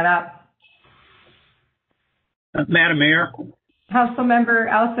bringing that up. Madam Mayor. Councilmember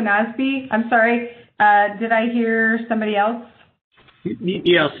Allison Osby. I'm sorry. Did I hear somebody else?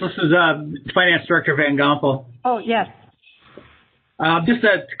 Yes, this is Finance Director Van Gompel. Oh, yes. Just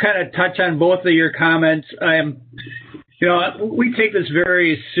to kind of touch on both of your comments, we take this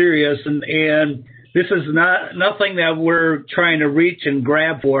very serious, and this is nothing that we're trying to reach and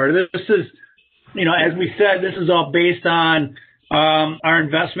grab for. This is, as we said, this is all based on our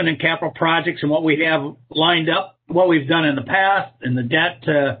investment in capital projects and what we have lined up, what we've done in the past, and the debt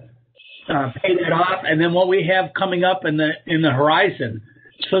to pay that off, and then what we have coming up in the horizon.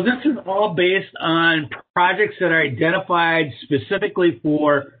 So this is all based on projects that are identified specifically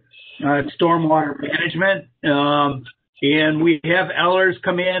for stormwater management. And we have Ellers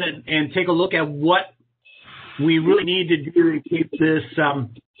come in and take a look at what we really need to do to keep this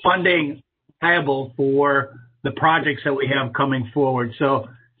funding viable for the projects that we have coming forward. So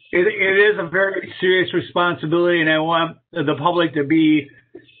it is a very serious responsibility, and I want the public to be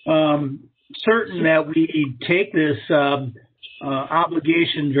certain that we take this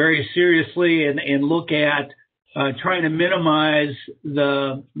obligation very seriously and look at trying to minimize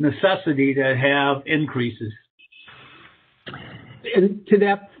the necessity to have increases. And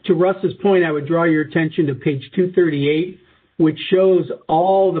to Russ's point, I would draw your attention to page 238, which shows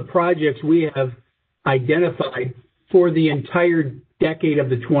all the projects we have identified for the entire decade of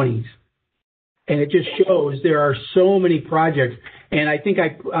the 20s. And it just shows there are so many projects. And I think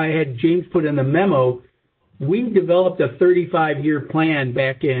I had James put in the memo, we developed a 35-year plan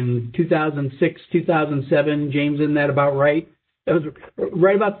back in 2006, 2007. James, isn't that about right? That was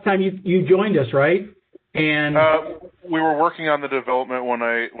right about the time you joined us, right? And we were working on the development when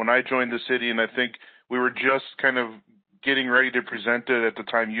I joined the city, and I think we were just kind of getting ready to present it at the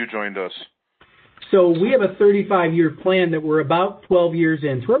time you joined us. So we have a 35-year plan that we're about 12 years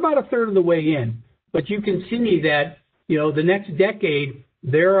in. So we're about a third of the way in. But you can see that, the next decade,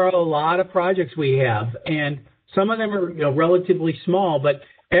 there are a lot of projects we have. And some of them are, relatively small. But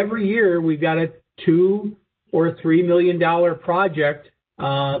every year we've got a $2 or $3 million project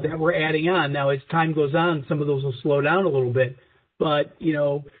that we're adding on. Now, as time goes on, some of those will slow down a little bit. But,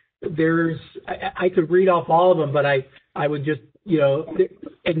 I could read off all of them, but I would just,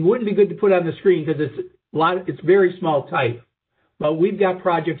 it wouldn't be good to put on the screen because it's very small type. But we've got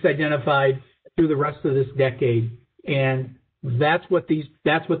projects identified through the rest of this decade. And That's what these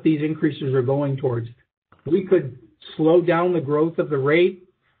increases are going towards. We could slow down the growth of the rate.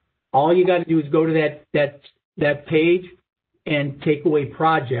 All you got to do is go to that page and take away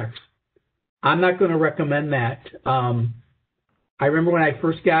projects. I'm not going to recommend that. I remember when I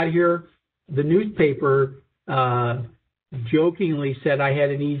first got here, the newspaper jokingly said I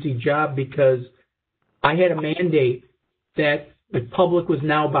had an easy job because I had a mandate that the public was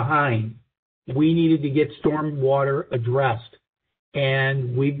now behind. We needed to get stormwater addressed,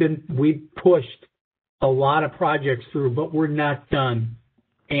 and we've pushed a lot of projects through, but we're not done.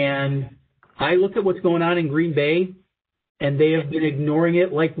 And I look at what's going on in Green Bay, and they have been ignoring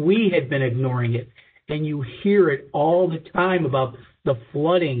it like we had been ignoring it. And you hear it all the time about the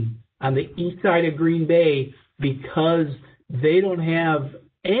flooding on the east side of Green Bay because they don't have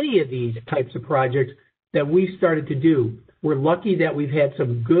any of these types of projects that we've started to do. We're lucky that we've had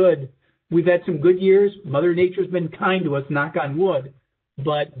some good years. Mother Nature's been kind to us, knock on wood,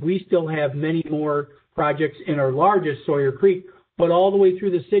 but we still have many more projects in our largest, Sawyer Creek, but all the way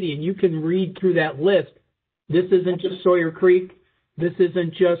through the city. And you can read through that list. This isn't just Sawyer Creek. This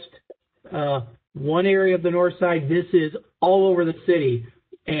isn't just one area of the north side. This is all over the city.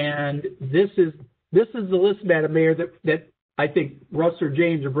 And this is the list, Madam Mayor, that I think Russ or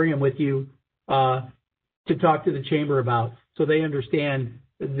James are bringing with you to talk to the chamber about, so they understand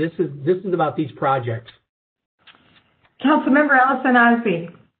this is about these projects. Councilmember Allison Osby.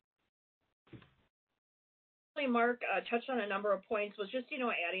 Mark touched on a number of points, was just,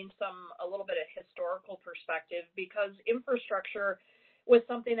 adding a little bit of historical perspective, because infrastructure was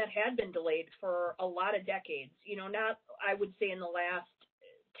something that had been delayed for a lot of decades, not, I would say, in the last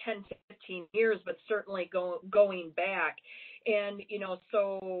 10 to 15 years, but certainly going back. And,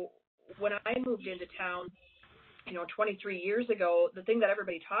 so when I moved into town, 23 years ago, the thing that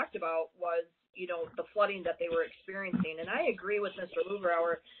everybody talked about was, the flooding that they were experiencing. And I agree with Mr.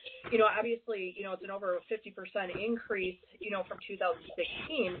 Lubauer. Obviously, it's an over 50% increase, from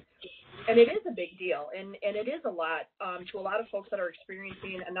 2016. And it is a big deal. And it is a lot to a lot of folks that are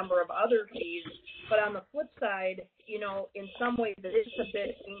experiencing a number of other fees. But on the flip side, in some ways it is a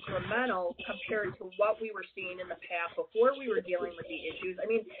bit incremental compared to what we were seeing in the past before we were dealing with the issues. I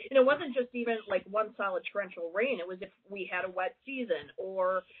mean, it wasn't just even like one solid torrential rain. It was if we had a wet season,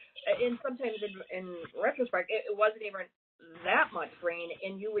 or and sometimes in retrospect, it wasn't even that much rain.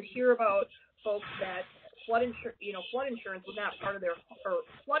 And you would hear about folks that flood insurance was not part of their, or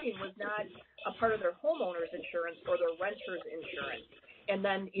flooding was not a part of their homeowner's insurance or their renter's insurance. And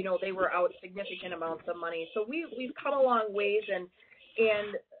then, they were out significant amounts of money. So we've come a long ways, and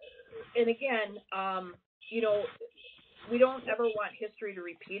again, we don't ever want history to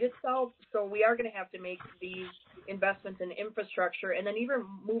repeat itself. So we are going to have to make these investments in infrastructure, and then even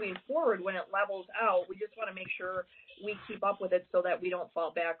moving forward when it levels out, we just want to make sure we keep up with it so that we don't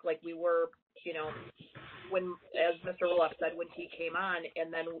fall back like we were, when, as Mr. Roloff said, when he came on,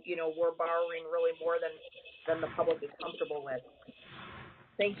 and then, we're borrowing really more than the public is comfortable with.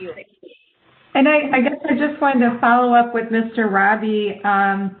 Thank you. And I guess I just wanted to follow up with Mr. Robbie.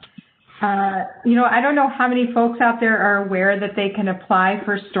 I don't know how many folks out there are aware that they can apply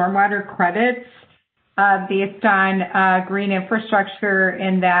for stormwater credits based on green infrastructure,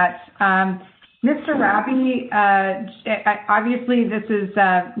 and that Mr. Robbie, obviously this is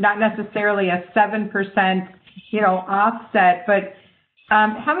not necessarily a 7%, offset, but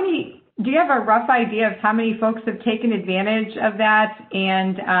do you have a rough idea of how many folks have taken advantage of that?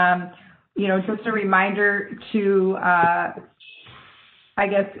 And, just a reminder to,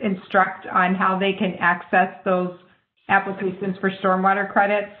 instruct on how they can access those applications for stormwater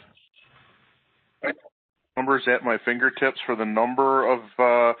credits? Numbers at my fingertips for the number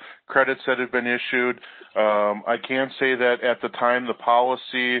of credits that have been issued. I can say that at the time the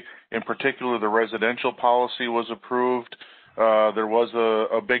policy, in particular the residential policy, was approved, there was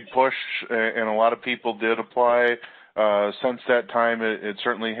a big push, and a lot of people did apply. Since that time, it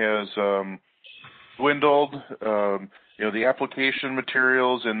certainly has dwindled. The application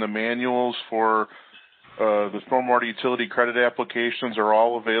materials and the manuals for the stormwater utility credit applications are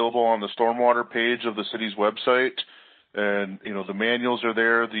all available on the stormwater page of the city's website. And, the manuals are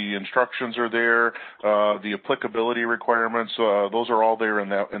there, the instructions are there, the applicability requirements, those are all there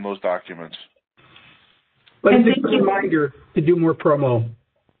in those documents. But it's a reminder to do more promo.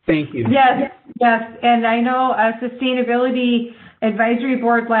 Thank you. Yes. And I know Sustainability Advisory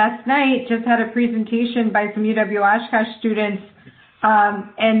Board last night just had a presentation by some UW Oshkosh students,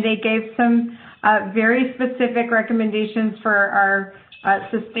 and they gave some very specific recommendations for our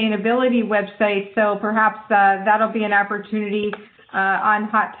sustainability website. So perhaps that'll be an opportunity on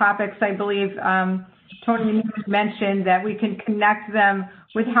Hot Topics, I believe, Tony mentioned that we can connect them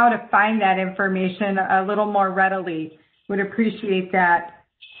with how to find that information a little more readily. Would appreciate that.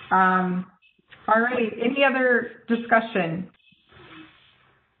 All right, any other discussion?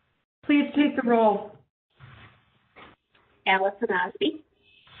 Please take the roll. Allison Osby.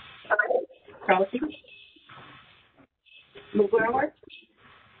 Rousey. Mugrower.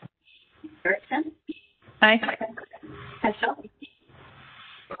 Erickson. Aye. Heschel.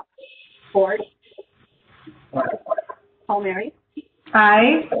 Ford. Palmieri.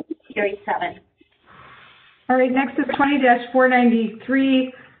 Aye. Carried 7. All right, next is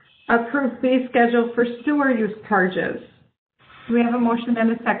 20-493, approved fee schedule for sewer use charges. Do we have a motion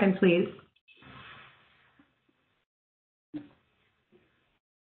and a second, please?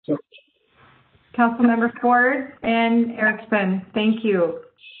 Councilmember Ford and Erickson, thank you.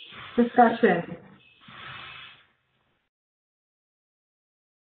 Discussion.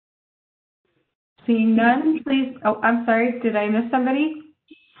 Seeing none, please. Oh, I'm sorry. Did I miss somebody?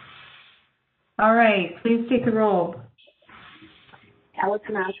 All right. Please take the roll.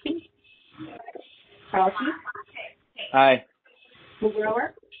 Allison Osby. Rousey. Aye.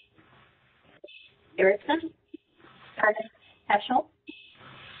 Mugrower. Erickson. Heschel.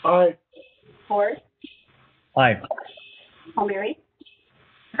 Aye. Ford. Aye. Palmieri.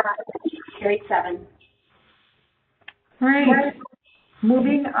 Carried 7. All right.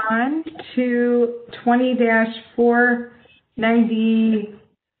 Moving on to 20-494.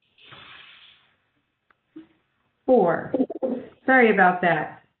 Sorry about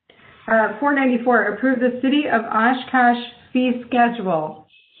that. 494, approve the City of Oshkosh fee schedule.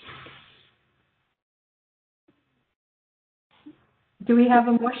 Do we have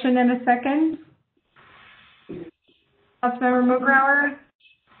a motion and a second? Councilmember Mugrower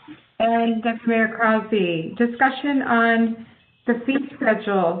and Deputy Mayor Krause. Discussion on the fee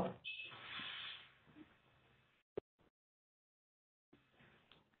schedule.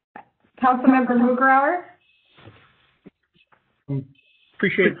 Councilmember Mugrower.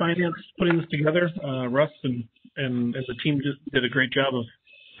 Appreciate finance putting this together. Russ and the team just did a great job of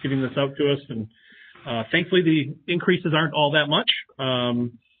getting this out to us. And thankfully, the increases aren't all that much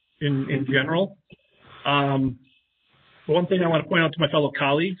in general. One thing I want to point out to my fellow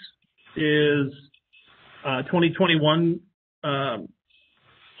colleagues is 2021,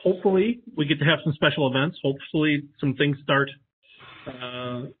 hopefully we get to have some special events. Hopefully some things start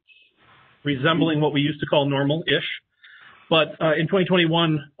resembling what we used to call normal-ish. But in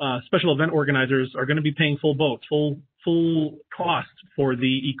 2021, special event organizers are going to be paying full cost for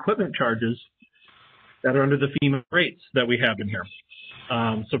the equipment charges that are under the FEMA rates that we have in here.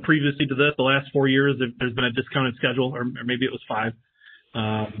 So previously to this, the last 4 years, there's been a discounted schedule, or maybe it was 5.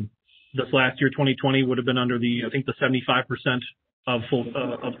 This last year, 2020, would have been under the, I think, the 75% of full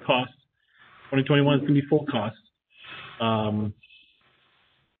of cost. 2021 is going to be full cost.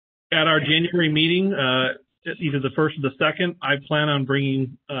 At our January meeting, either the first or the second, I plan on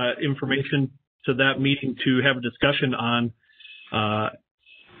bringing information to that meeting to have a discussion on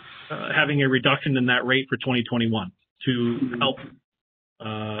having a reduction in that rate for 2021 to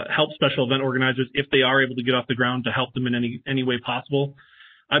help special event organizers, if they are able to get off the ground, to help them in any way possible.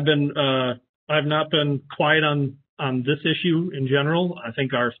 I've not been quiet on this issue in general. I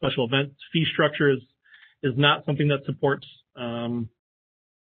think our special event fee structure is not something that supports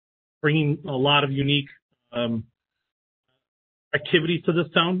bringing a lot of unique activities to this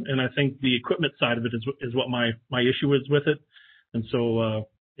town, and I think the equipment side of it is what my issue is with it. And so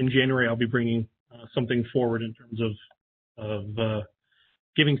in January, I'll be bringing something forward in terms of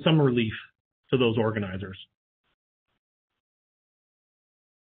giving some relief to those organizers.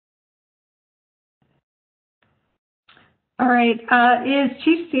 All right. Is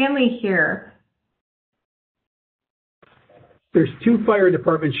Chief Stanley here? There's 2 fire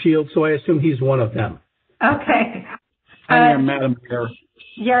department shields, so I assume he's one of them. Okay. I am, Madam Mayor.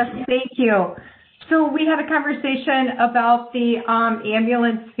 Yes, thank you. So we had a conversation about the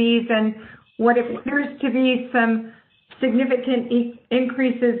ambulance fees and what appears to be some significant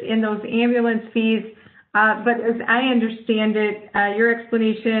increases in those ambulance fees. But as I understand it, your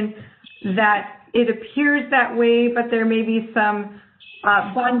explanation that it appears that way, but there may be some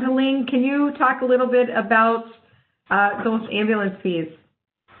bundling. Can you talk a little bit about those ambulance fees?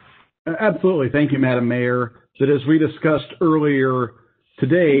 Absolutely. Thank you, Madam Mayor. That as we discussed earlier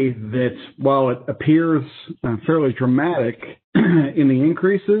today, that while it appears fairly dramatic in the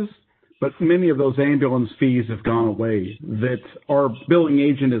increases, but many of those ambulance fees have gone away. That our billing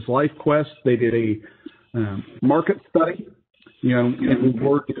agent is LifeQuest. They did a market study, and we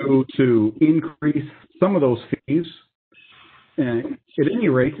were to increase some of those fees at any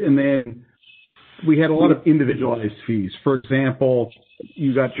rate, and then we had a lot of individualized fees. For example,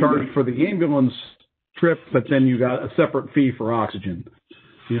 you got charged for the ambulance trip, but then you got a separate fee for oxygen.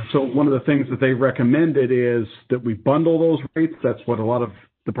 So one of the things that they recommended is that we bundle those rates. That's what a lot of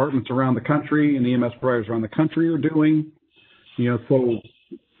departments around the country and EMS providers around the country are doing. So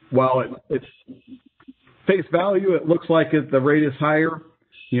while it's face value, it looks like the rate is higher.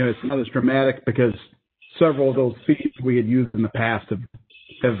 It's not as dramatic because several of those fees we had used in the past have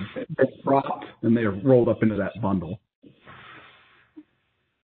been dropped and they are rolled up into that bundle.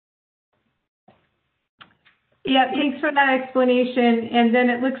 Yeah, thanks for that explanation. And then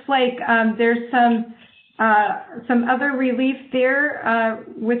it looks like there's some other relief there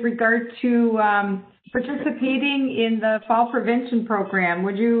with regard to participating in the fall prevention program.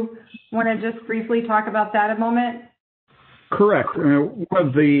 Would you want to just briefly talk about that a moment? Correct. One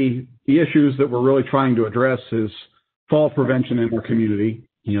of the issues that we're really trying to address is fall prevention in our community.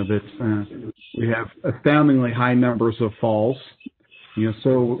 That we have astoundingly high numbers of falls.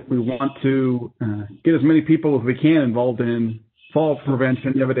 So we want to get as many people as we can involved in fall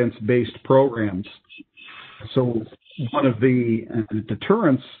prevention evidence-based programs. So one of the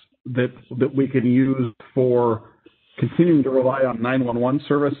deterrents that we can use for continuing to rely on 911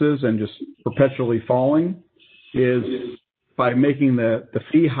 services and just perpetually falling is by making the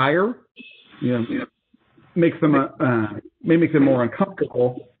fee higher. Makes them may make them more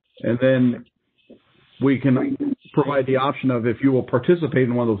uncomfortable, and then we can provide the option of if you will participate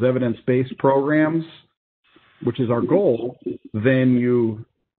in one of those evidence-based programs, which is our goal, then you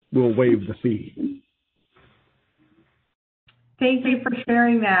will waive the fee. Thank you for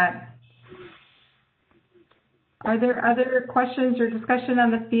sharing that. Are there other questions or discussion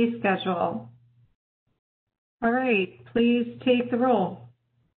on the fee schedule? All right, please take the roll.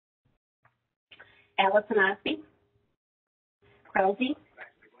 Allison Osby. Krause.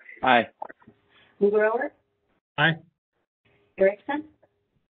 Aye. Mugrower. Aye. Erickson.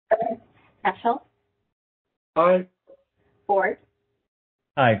 Eschel. Aye. Ford.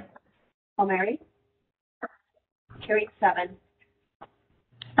 Aye. O'Mary. Carried 7.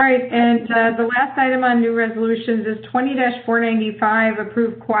 All right, and the last item on new resolutions is 20-495,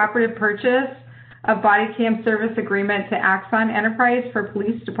 approved cooperative purchase of body cam service agreement to Axon Enterprise for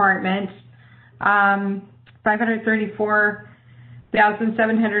Police Department,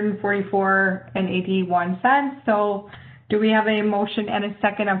 $534,744.81. So do we have a motion and a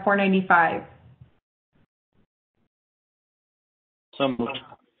second on 495? So moved.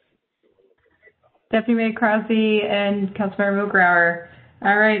 Deputy Mayor Krause and Councilmember Mugrower.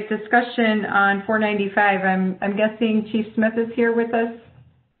 All right, discussion on 495. I'm guessing Chief Smith is here with us.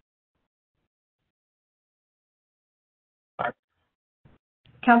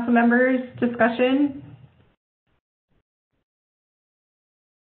 Council members, discussion?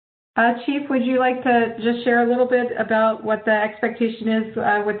 Chief, would you like to just share a little bit about what the expectation is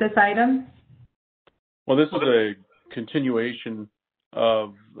with this item? Well, this is a continuation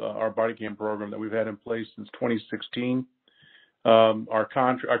of our body cam program that we've had in place since 2016. Our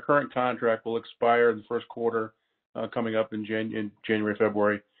current contract will expire in the first quarter, coming up in January,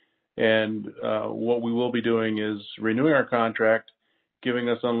 February. And what we will be doing is renewing our contract, giving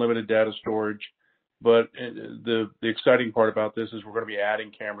us unlimited data storage. But the exciting part about this is we're going to be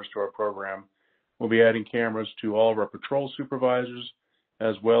adding cameras to our program. We'll be adding cameras to all of our patrol supervisors,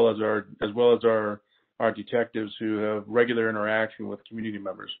 as well as our detectives who have regular interaction with community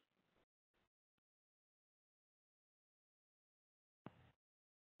members.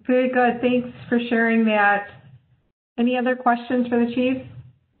 Very good. Thanks for sharing that. Any other questions for the chief?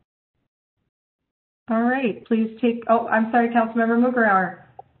 All right, please take, oh, I'm sorry, Councilmember Mugrower.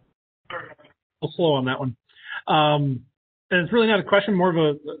 I'll slow on that one. And it's really not a question, more of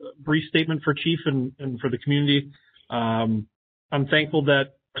a brief statement for Chief and for the community. I'm thankful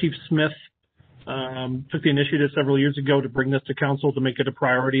that Chief Smith took the initiative several years ago to bring this to council to make it a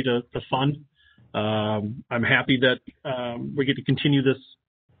priority to fund. I'm happy that we get to continue this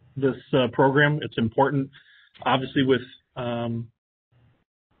program. It's important, obviously, with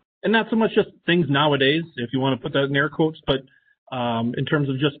and not so much just things nowadays, if you want to put that in air quotes, but in terms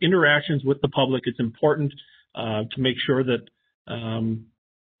of just interactions with the public, it's important to make sure that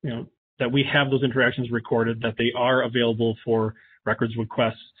that we have those interactions recorded, that they are available for records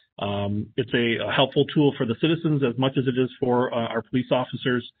requests. It's a helpful tool for the citizens as much as it is for our police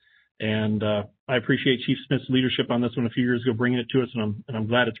officers. And I appreciate Chief Smith's leadership on this one a few years ago, bringing it to us, and I'm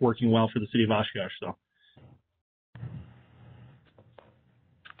glad it's working well for the city of Oshkosh. So.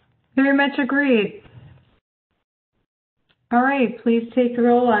 Very much agreed. All right, please take the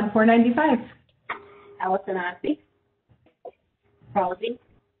roll on 495. Allison Osby. Krause.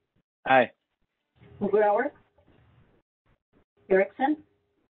 Aye. Grauer, Erickson,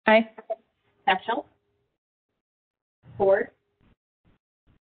 Aye. Hatchell, Ford,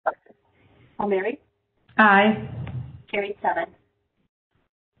 O'Meara, Aye. carried 7.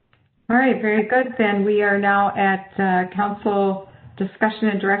 All right, very good. Then we are now at council discussion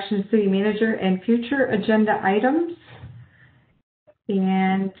and direction, city manager, and future agenda items.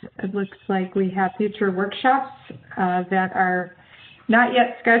 And it looks like we have future workshops that are not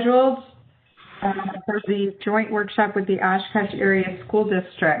yet scheduled for the joint workshop with the Oshkosh Area School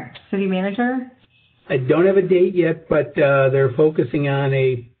District. City manager? I don't have a date yet, but they're focusing on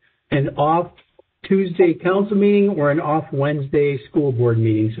an off Tuesday council meeting or an off Wednesday school board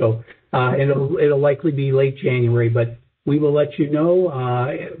meeting. So it'll likely be late January, but we will let you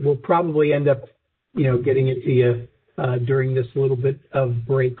know. We'll probably end up, getting it to you during this little bit of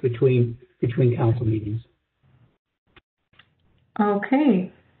break between council meetings.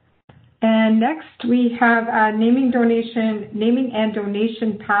 Okay. And next we have naming and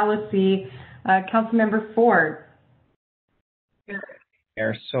donation policy. Councilmember Ford.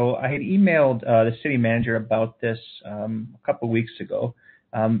 So I had emailed the city manager about this a couple of weeks ago.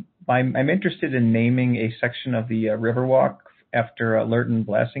 I'm interested in naming a section of the Riverwalk after Lurton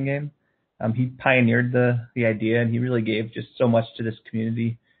Blasingame. He pioneered the idea, and he really gave just so much to this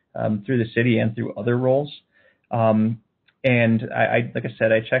community through the city and through other roles. And like I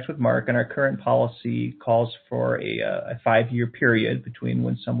said, I checked with Mark, and our current policy calls for a 5-year period between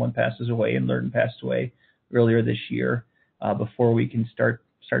when someone passes away and Lurton passed away earlier this year before we can start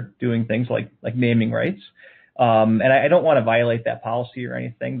doing things like naming rights. And I don't want to violate that policy or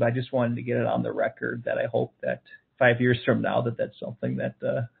anything, but I just wanted to get it on the record that I hope that 5 years from now that's something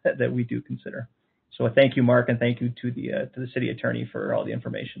that we do consider. So thank you, Mark, and thank you to the city attorney for all the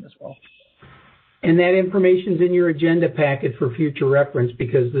information as well. And that information's in your agenda packet for future reference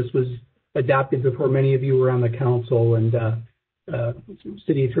because this was adopted before many of you were on the council, and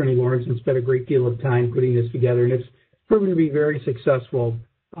City Attorney Lawrence spent a great deal of time putting this together, and it's proven to be very successful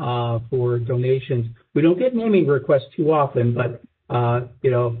for donations. We don't get naming requests too often, but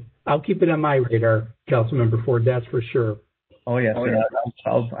I'll keep it on my radar, Councilmember Ford, that's for sure. Oh, yes.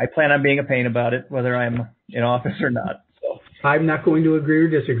 I plan on being a pain about it, whether I'm in office or not. So I'm not going to agree or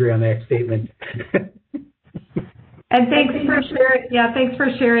disagree on that statement. And thanks for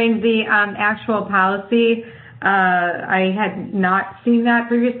sharing the actual policy. I had not seen that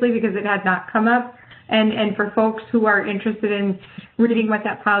previously because it had not come up. And for folks who are interested in reading what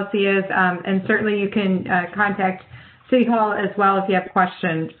that policy is, and certainly you can contact City Hall as well if you have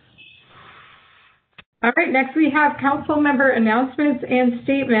questions. All right, next we have council member announcements and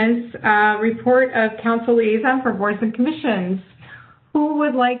statements, report of council liaison for boards and commissions. Who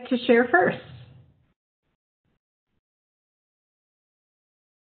would like to share first?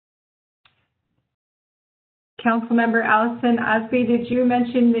 Councilmember Allison Osby, did you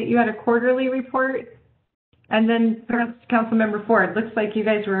mention that you had a quarterly report? And then perhaps Councilmember Ford. Looks like you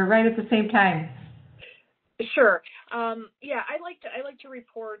guys were right at the same time. Sure. Yeah, I like to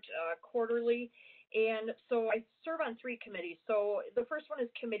report quarterly. And so I serve on 3 committees. So the first one is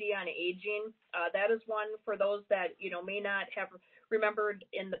Committee on Aging. That is one for those that, may not have remembered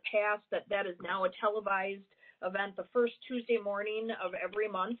in the past that is now a televised event the first Tuesday morning of every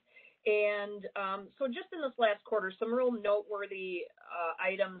month. And so just in this last quarter, some real noteworthy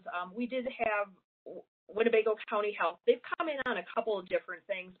items. We did have Winnebago County Health. They've come in on a couple of different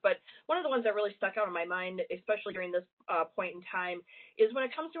things, but one of the ones that really stuck out in my mind, especially during this point in time, is when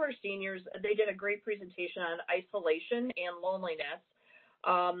it comes to our seniors, they did a great presentation on isolation and loneliness.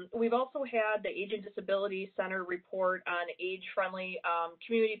 We've also had the Age and Disability Center report on age-friendly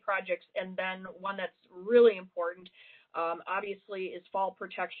community projects, and then one that's really important, obviously, is fall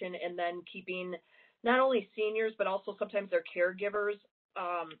protection, and then keeping not only seniors, but also sometimes their caregivers,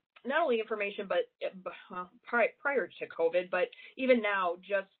 not only information, but prior to COVID, but even now,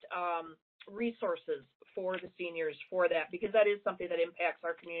 just resources for the seniors for that, because that is something that impacts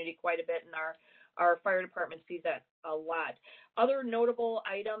our community quite a bit, and our fire department sees that a lot. Other notable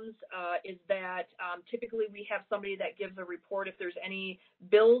items is that typically we have somebody that gives a report if there's any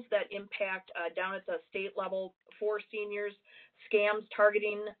bills that impact down at the state level for seniors, scams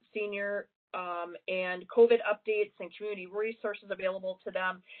targeting senior and COVID updates and community resources available to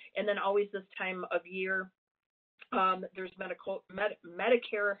them. And then always this time of year, there's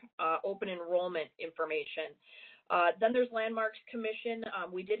Medicare open enrollment information. Then there's Landmarks Commission.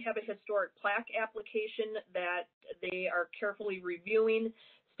 We did have a historic plaque application that they are carefully reviewing,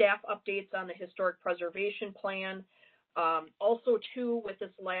 staff updates on the historic preservation plan. Also, too, with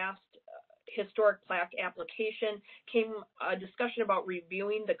this last historic plaque application came a discussion about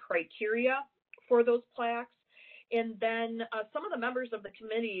reviewing the criteria for those plaques. And then some of the members of the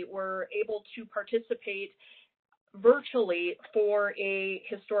committee were able to participate virtually for a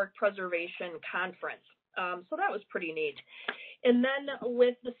historic preservation conference. So that was pretty neat. And then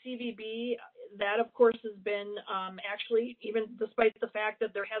with the CVB, that of course has been actually, even despite the fact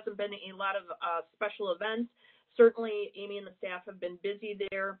that there hasn't been a lot of special events, certainly Amy and the staff have been busy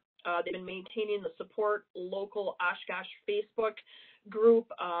there. They've been maintaining the support local Oshkosh Facebook group.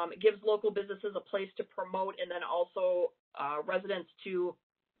 It gives local businesses a place to promote, and then also residents to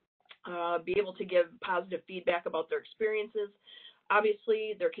be able to give positive feedback about their experiences.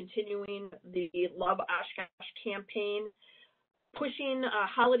 Obviously, they're continuing the Love Oshkosh campaign, pushing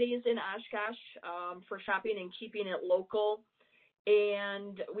holidays in Oshkosh for shopping and keeping it local.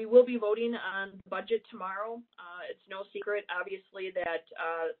 And we will be voting on the budget tomorrow. It's no secret, obviously, that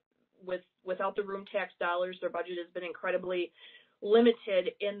without the room tax dollars, their budget has been incredibly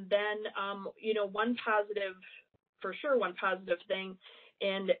limited. And then, one positive thing,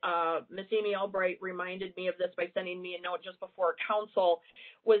 and Miss Amy Albright reminded me of this by sending me a note just before council,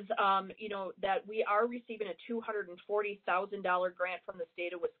 was, that we are receiving a $240,000 grant from the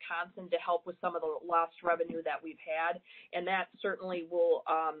state of Wisconsin to help with some of the lost revenue that we've had. And that certainly will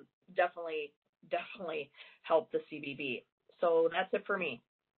definitely help the CBB. So that's it for me.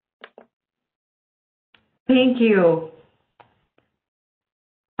 Thank you.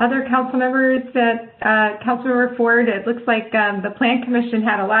 Other council members, Councilmember Ford, it looks like the Plan Commission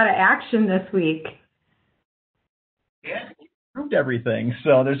had a lot of action this week. Yeah, approved everything,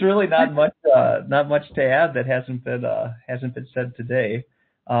 so there's really not much to add that hasn't been said today.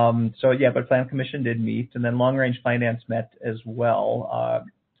 But Plan Commission did meet, and then Long Range Finance met as well.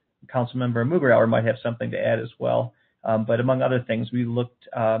 Councilmember Mugrauer might have something to add as well. But among other things, we looked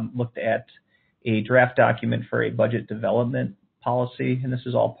at a draft document for a budget development policy, and this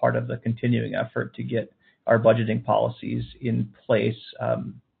is all part of the continuing effort to get our budgeting policies in place.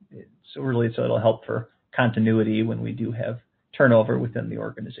 So it'll help for continuity when we do have turnover within the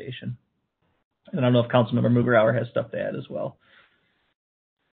organization. And I don't know if Councilmember Mugrauer has stuff to add as well.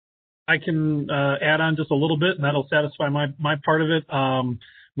 I can add on just a little bit, and that'll satisfy my part of it.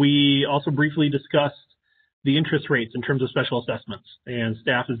 We also briefly discussed the interest rates in terms of special assessments, and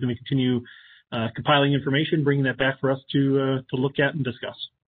staff is going to continue compiling information, bringing that back for us to look at and discuss.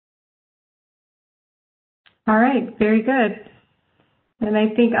 All right, very good. And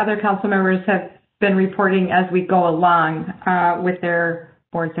I think other council members have been reporting as we go along with their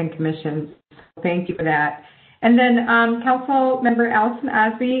boards and commissions. Thank you for that. And then Council Member Allison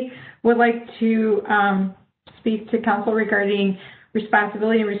Osby would like to speak to council regarding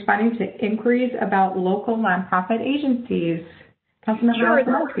responsibility in responding to inquiries about local nonprofit agencies. Councilmember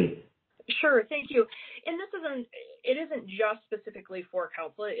Allison Osby. Sure, thank you. And it isn't just specifically for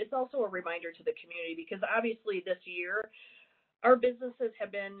council. It's also a reminder to the community, because obviously this year our businesses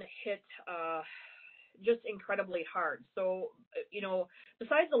have been hit just incredibly hard. So,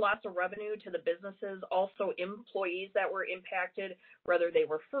 besides the loss of revenue to the businesses, also employees that were impacted, whether they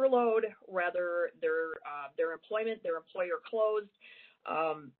were furloughed, whether their employer closed,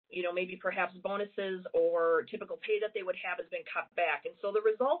 maybe perhaps bonuses or typical pay that they would have has been cut back. And so the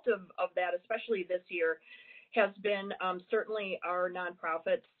result of that, especially this year, has been certainly our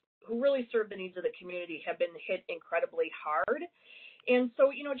nonprofits who really serve the needs of the community have been hit incredibly hard. And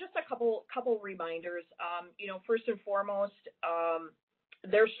so, just a couple reminders. First and foremost,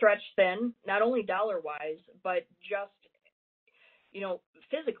 they're stretched thin, not only dollar-wise, but just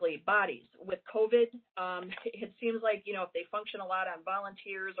physically, bodies. With COVID, it seems like, if they function a lot on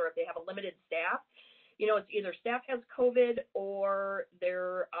volunteers or if they have a limited staff, it's either staff has COVID or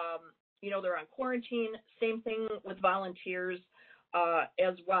they're on quarantine. Same thing with volunteers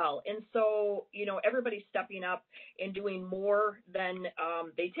as well. And so, everybody's stepping up and doing more than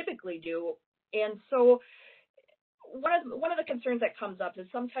they typically do. And so one of the concerns that comes up is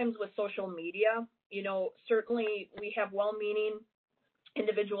sometimes with social media, certainly we have well-meaning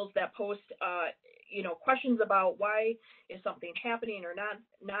individuals that post, questions about why is something happening or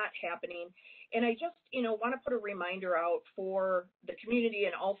not happening. And I just, want to put a reminder out for the community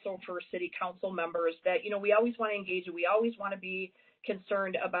and also for city council members that, we always want to engage and we always want to be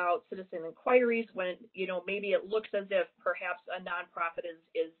concerned about citizen inquiries when, maybe it looks as if perhaps a nonprofit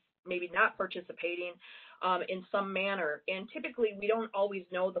is maybe not participating in some manner. And typically we don't always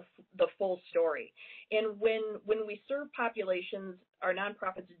know the full story. And when we serve populations, our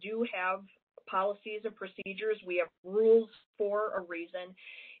nonprofits do have policies and procedures. We have rules for a reason.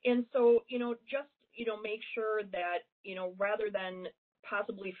 And so, just, make sure that, rather than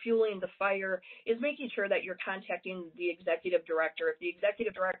possibly fueling the fire is making sure that you're contacting the executive director. If the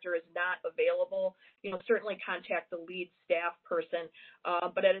executive director is not available, certainly contact the lead staff person.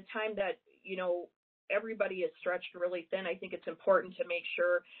 But at a time that, everybody is stretched really thin, I think it's important to make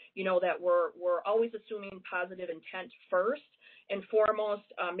sure, that we're always assuming positive intent first and foremost,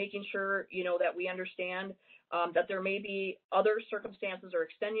 making sure, that we understand that there may be other circumstances or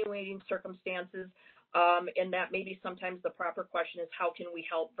extenuating circumstances, and that maybe sometimes the proper question is how can we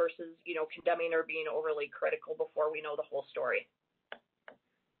help versus, condemning or being overly critical before we know the whole story.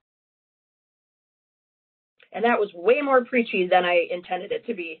 And that was way more preachy than I intended it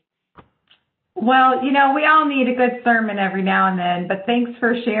to be. Well, we all need a good sermon every now and then, but thanks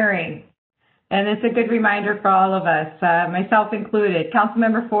for sharing. And it's a good reminder for all of us, myself included.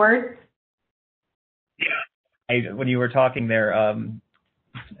 Councilmember Ford? When you were talking there,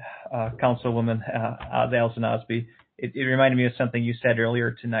 Councilwoman Allison Osby, it reminded me of something you said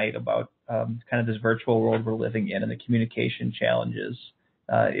earlier tonight about kind of this virtual world we're living in and the communication challenges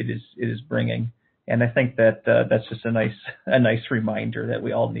it is bringing. And I think that that's just a nice reminder that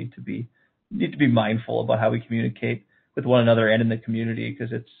we all need to be mindful about how we communicate with one another and in the community,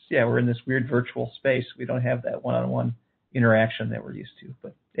 because we're in this weird virtual space. We don't have that one-on-one interaction that we're used to.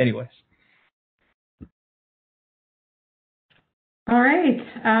 But anyways. All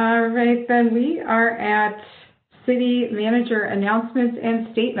right, then we are at city manager announcements and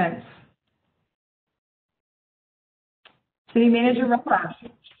statements. City Manager Rolla.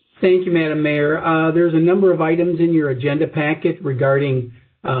 Thank you, Madam Mayor. There's a number of items in your agenda packet regarding,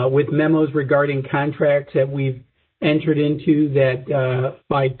 with memos regarding contracts that we've entered into that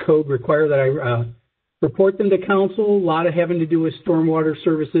by code require that I report them to council. A lot of having to do with stormwater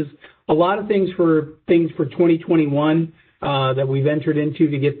services. A lot of things for 2021 that we've entered into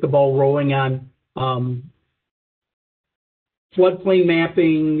to get the ball rolling on floodplain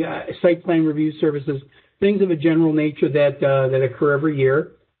mapping, site plan review services, things of a general nature that occur every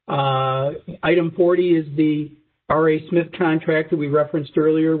year. Item 40 is the R.A. Smith contract that we referenced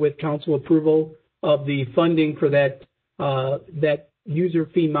earlier with council approval of the funding for that user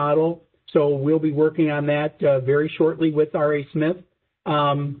fee model. So we'll be working on that very shortly with R.A. Smith.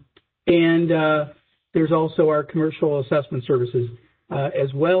 There's also our commercial assessment services,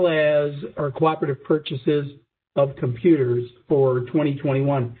 as well as our cooperative purchases of computers for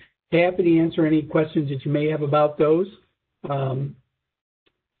 2021. Happy to answer any questions that you may have about those.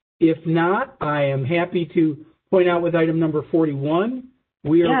 If not, I am happy to point out with item number 41,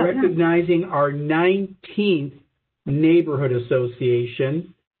 we are recognizing our 19th neighborhood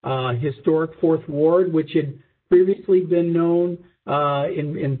association, historic Fourth Ward, which had previously been known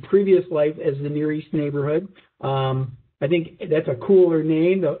in previous life as the Near East neighborhood. I think that's a cooler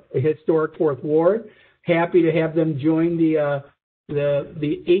name, the historic Fourth Ward. Happy to have them join the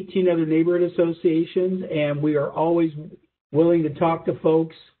 18 other neighborhood associations, and we are always willing to talk to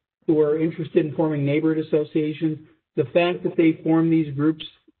folks who are interested in forming neighborhood associations. The fact that they form these groups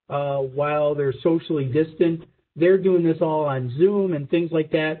while they're socially distant, they're doing this all on Zoom and things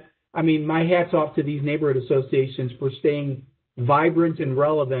like that. I mean, my hat's off to these neighborhood associations for staying vibrant and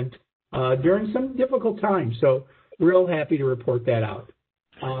relevant during some difficult times. So real happy to report that out.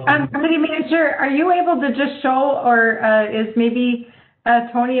 City Manager, are you able to just show, or is maybe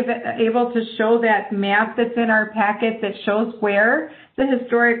Tony able to show that map that's in our packet that shows where the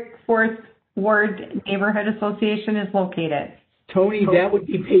historic Fourth Ward Neighborhood Association is located? Tony, that would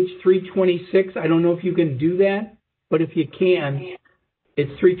be page 326. I don't know if you can do that, but if you can,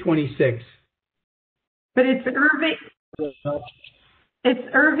 it's 326. But it's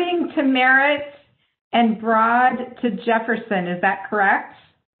Irving to Merritt and Broad to Jefferson. Is that correct?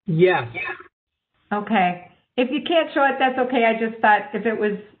 Yes. Okay. If you can't show it, that's okay. I just thought if it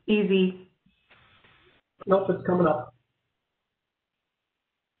was easy. Nope, it's coming up.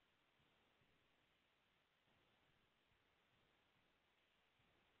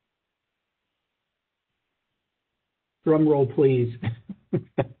 Drum roll, please.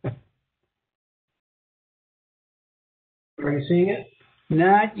 Are you seeing it?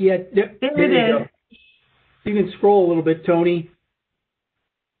 Not yet. There it is. You can scroll a little bit, Tony. Is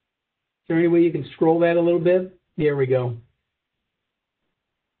there any way you can scroll that a little bit? There we go.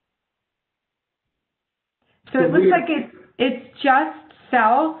 So it looks like it's just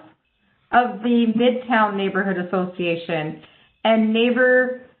south of the Midtown Neighborhood Association and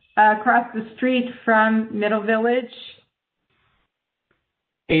neighbor across the street from Middle Village.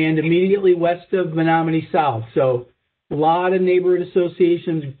 And immediately west of Menominee South. So a lot of neighborhood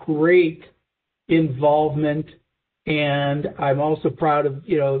associations, great involvement. And I'm also proud of,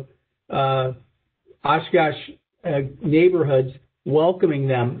 Oshkosh neighborhoods welcoming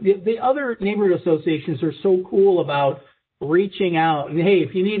them. The other neighborhood associations are so cool about reaching out and, hey,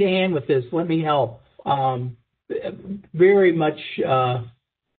 if you need a hand with this, let me help. Very much, a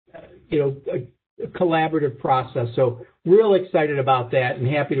collaborative process. So real excited about that and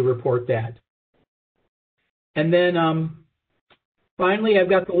happy to report that. And then finally, I've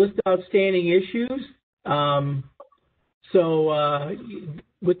got the list of outstanding issues.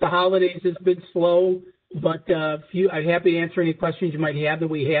 With the holidays, it's been slow, but I'm happy to answer any questions you might have that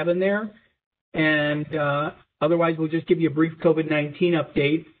we have in there. And otherwise, we'll just give you a brief COVID-19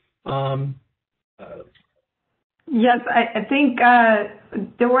 update. Yes, I think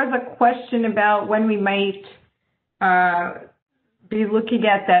there was a question about when we might be looking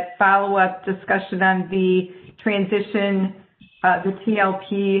at that follow-up discussion on the transition, the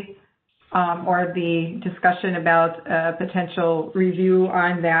TLP, or the discussion about potential review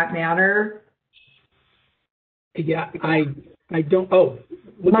on that matter. Yeah, I don't. Oh,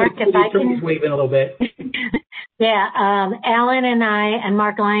 Mark, if I can waving a little bit. Yeah, Alan and I and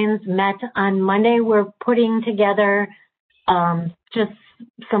Mark Lyons met on Monday. We're putting together just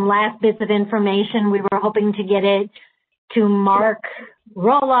some last bits of information. We were hoping to get it to Mark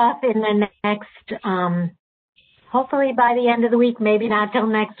Roloff in the next, hopefully by the end of the week, maybe not till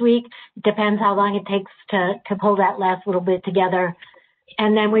next week. Depends how long it takes to pull that last little bit together.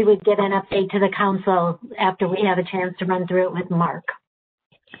 And then we would get an update to the council after we have a chance to run through it with Mark.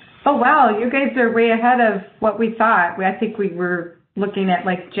 Oh, wow. You guys are way ahead of what we thought. I think we were looking at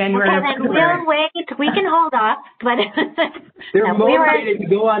like January. Okay, then we'll wait. We can hold off. But they're motivated to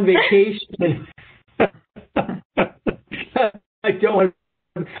go on vacation. I don't.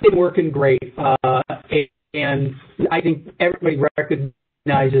 It's working great. And I think everybody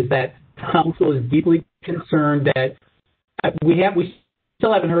recognizes that council is deeply concerned that we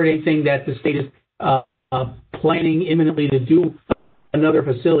still haven't heard anything that the state is planning imminently to do another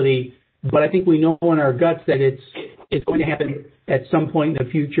facility, but I think we know in our guts that it's going to happen at some point in the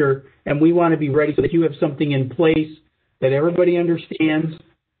future, and we want to be ready so that you have something in place that everybody understands,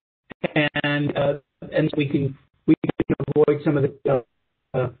 and we can avoid some of the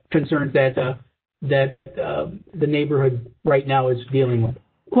concerns that the neighborhood right now is dealing with.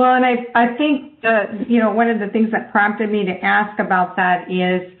 Well, and I think one of the things that prompted me to ask about that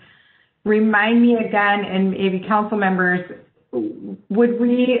is remind me again, and maybe council members, would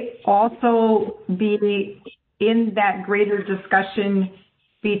we also be in that greater discussion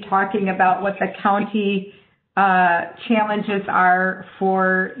be talking about what the county challenges are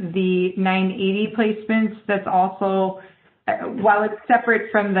for the 980 placements? That's also, while it's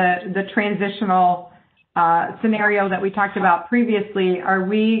separate from the transitional scenario that we talked about previously, are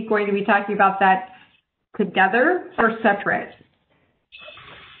we going to be talking about that together or separate?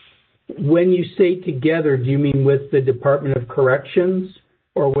 When you say together, do you mean with the Department of Corrections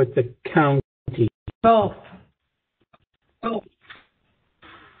or with the county? Both. Oh.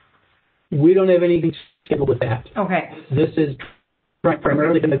 We don't have anything scheduled with that. Okay. This is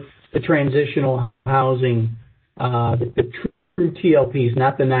primarily the transitional housing, the true TLPs,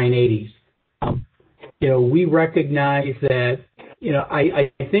 not the 980s. We recognize that,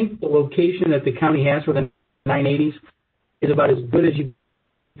 I think the location that the county has for the 980s is about as good as you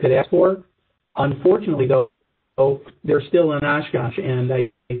could ask for. Unfortunately, though, they're still in Oshkosh, and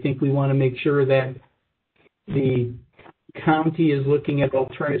I think we want to make sure that the county is looking at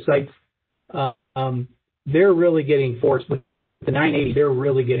alternative sites. They're really getting forced. With the 980, they're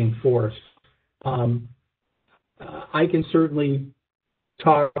really getting forced. I can certainly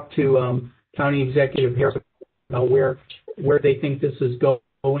talk to County Executive Harris about where they think this is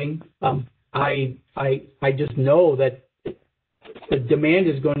going. I just know that the demand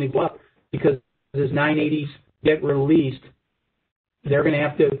is going to go up because as 980s get released, they're going to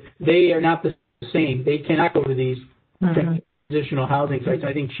have to. They are not the same. They cannot go to these transitional housing sites.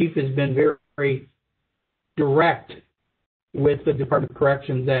 I think Chief has been very, very direct with the Department of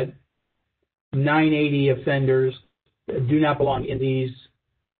Corrections that 980 offenders do not belong in these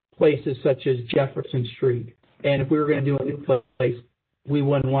places such as Jefferson Street. And if we were going to do a new place, we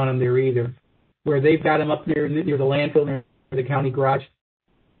wouldn't want them there either. Where they've got them up near the landfill, near the county garage,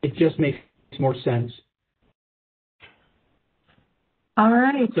 it just makes more sense. All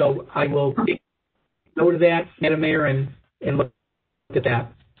right. So I will take note of that, Madam Mayor, and look at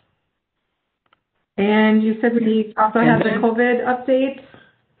that. And you said we also have the COVID update?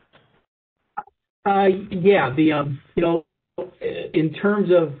 Yeah, in terms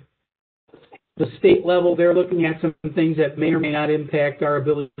of the state level, they're looking at some things that may or may not impact our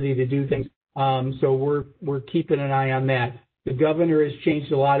ability to do things. So we're keeping an eye on that. The governor has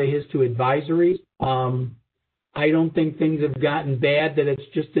changed a lot of his to advisories. I don't think things have gotten bad, that it's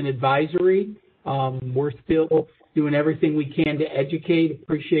just an advisory. We're still doing everything we can to educate.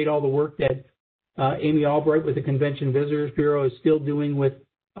 Appreciate all the work that Amy Albright with the Convention Visitors Bureau is still doing with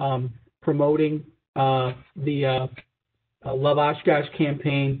promoting the Love Oshkosh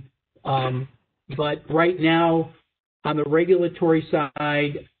campaign. But right now, on the regulatory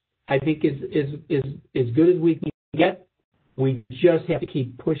side, I think is as good as we can get. We just have to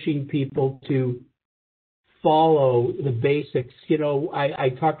keep pushing people to follow the basics. You know, I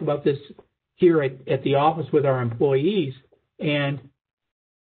talked about this here at the office with our employees, and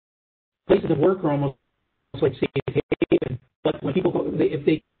places of work are almost like safe haven. But when people go, if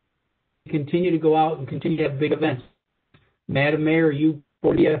they continue to go out and continue to have big events, Madam Mayor, you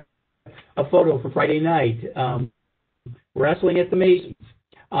forwarded a photo for Friday night, wrestling at the Masons.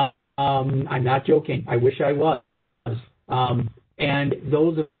 I'm not joking. I wish I was. And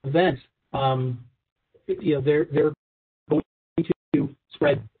those events, you know, they're going to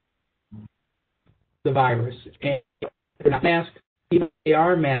spread the virus. And they're not masked, even if they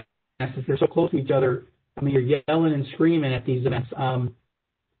are masked, if they're so close to each other. I mean, you're yelling and screaming at these events.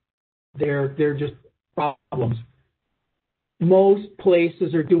 They're just problems. Most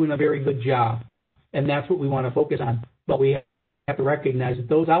places are doing a very good job, and that's what we want to focus on. But we have to recognize that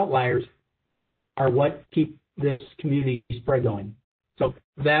those outliers are what keep this community spread going. So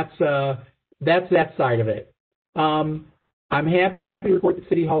that's that side of it. I'm happy to report that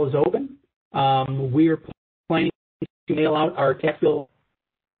City Hall is open. We are planning to mail out our tax bills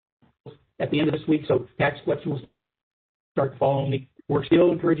at the end of this week, so tax collection will start following me. We're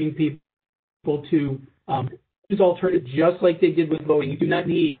still encouraging people to use alternatives just like they did with voting. You do not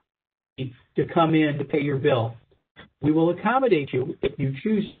need to come in to pay your bill. We will accommodate you if you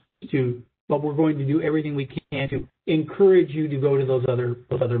choose to, but we're going to do everything we can to encourage you to go to those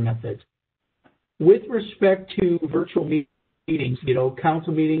other methods. With respect to virtual meetings, you know,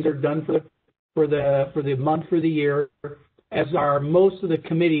 council meetings are done for the month, for the year, as are most of the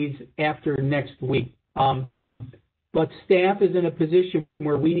committees after next week. But staff is in a position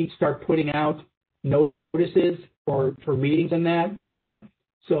where we need to start putting out notices for meetings and that.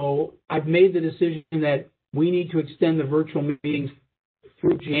 So I've made the decision that we need to extend the virtual meetings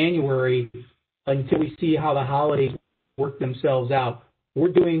through January until we see how the holidays work themselves out. We're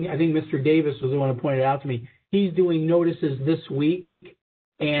doing, I think Mr. Davis was the one who pointed out to me, he's doing notices this week,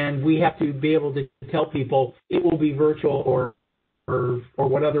 and we have to be able to tell people it will be virtual or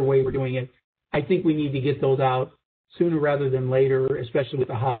what other way we're doing it. I think we need to get those out sooner rather than later, especially with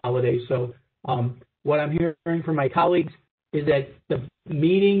the holidays. So what I'm hearing from my colleagues is that the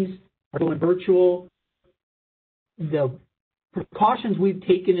meetings are going virtual. The precautions we've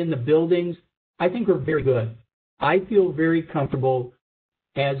taken in the buildings, I think, are very good. I feel very comfortable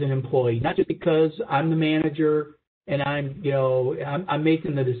as an employee, not just because I'm the manager and I'm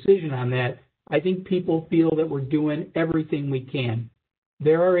making the decision on that. I think people feel that we're doing everything we can.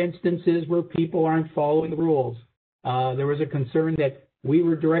 There are instances where people aren't following the rules. There was a concern that we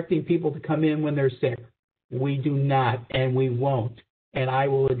were directing people to come in when they're sick. We do not, and we won't. And I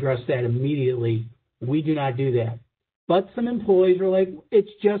will address that immediately. We do not do that. But some employees are like,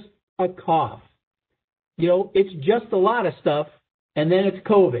 it's just a cough. You know, it's just a lot of stuff, and then it's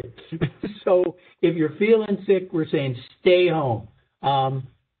COVID. So if you're feeling sick, we're saying stay home.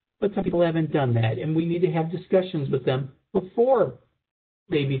 But some people haven't done that, and we need to have discussions with them before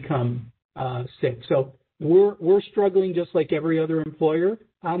they become sick. So we're struggling just like every other employer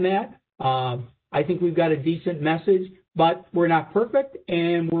on that. I think we've got a decent message, but we're not perfect,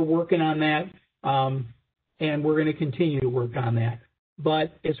 and we're working on that, and we're going to continue to work on that.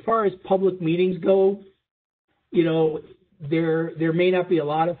 But as far as public meetings go, you know, there may not be a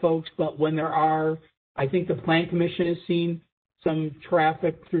lot of folks, but when there are, I think the Plan Commission has seen some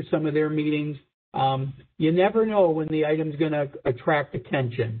traffic through some of their meetings. You never know when the item's going to attract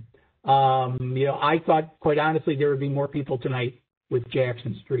attention. You know, I thought, quite honestly, there would be more people tonight with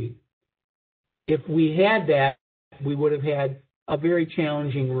Jackson Street. If we had that, we would have had a very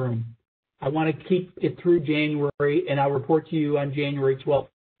challenging room. I want to keep it through January, and I'll report to you on January 12th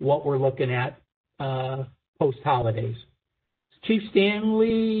what we're looking at post-holidays. Chief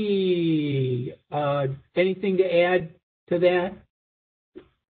Stanley, anything to add to that?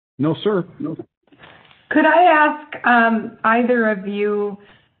 No, sir. No. Could I ask either of you,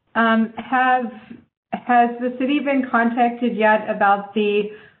 has the city been contacted yet about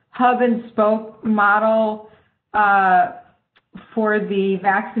the hub and spoke model for the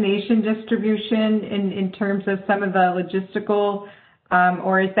vaccination distribution in terms of some of the logistical,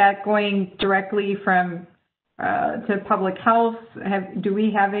 or is that going directly from to public health? Do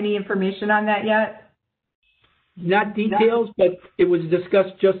we have any information on that yet? not details, but it was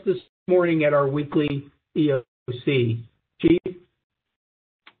discussed just this morning at our weekly EOC. Chief?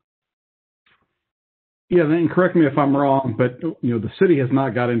 Yeah, and correct me if I'm wrong, but the city has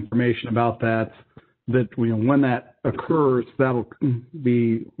not got information about that. That when that occurs, that'll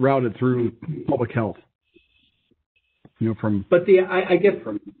be routed through public health. But I guess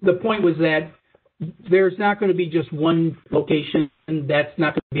the point was that there's not going to be just one location that's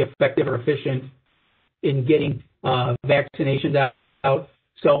not going to be effective or efficient in getting vaccinations out.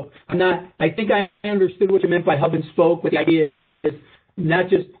 So I think I understood what you meant by hub and spoke, but the idea is not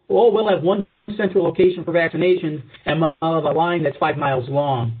just, we'll have one central location for vaccinations and we'll have a line that's 5 miles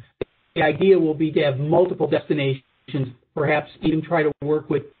long. The idea will be to have multiple destinations, perhaps even try to work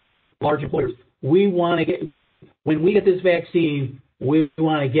with large employers. When we get this vaccine, we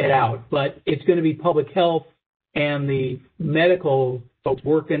want to get out, but it's going to be public health and the medical folks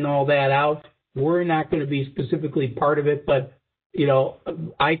working all that out. We're not going to be specifically part of it, but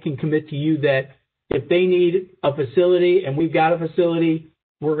I can commit to you that if they need a facility and we've got a facility,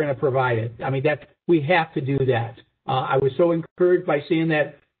 we're going to provide it. I mean, we have to do that. I was so encouraged by seeing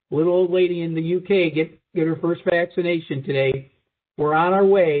that little old lady in the UK get her first vaccination today. We're on our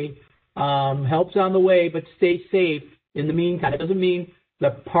way. Help's on the way, but stay safe in the meantime. It doesn't mean the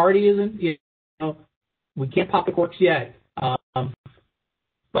party isn't, we can't pop the corks yet.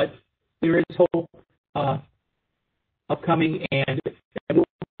 But there is hope upcoming, and we'll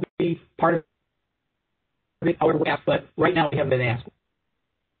be part of it however we ask, but right now we haven't been asked.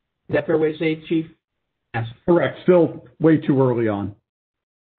 Is that a fair way to say it, Chief? Yes. Correct. Still way too early on.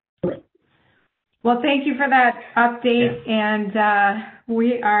 Well, thank you for that update, and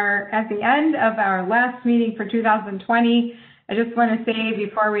we are at the end of our last meeting for 2020. I just want to say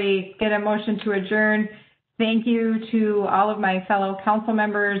before we get a motion to adjourn, thank you to all of my fellow council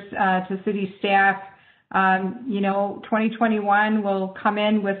members, to city staff. 2021 will come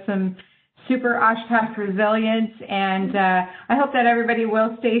in with some super Oshkosh resilience, and I hope that everybody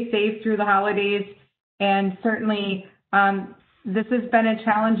will stay safe through the holidays, and certainly this has been a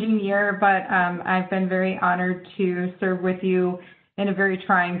challenging year, but I've been very honored to serve with you in a very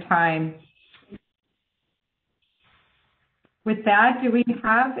trying time. With that, do we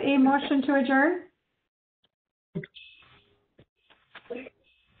have a motion to adjourn?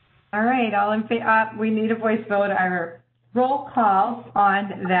 All right, all in favor, we need a voice vote. Our roll call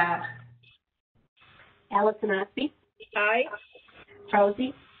on that. Allison Osby. Aye.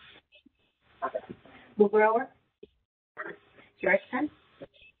 Rosie. Mugrower. Jerickson.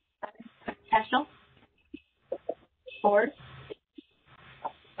 Heschel. Ford.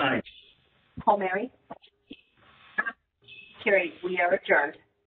 Aye. Palmieri. Carried. We are adjourned.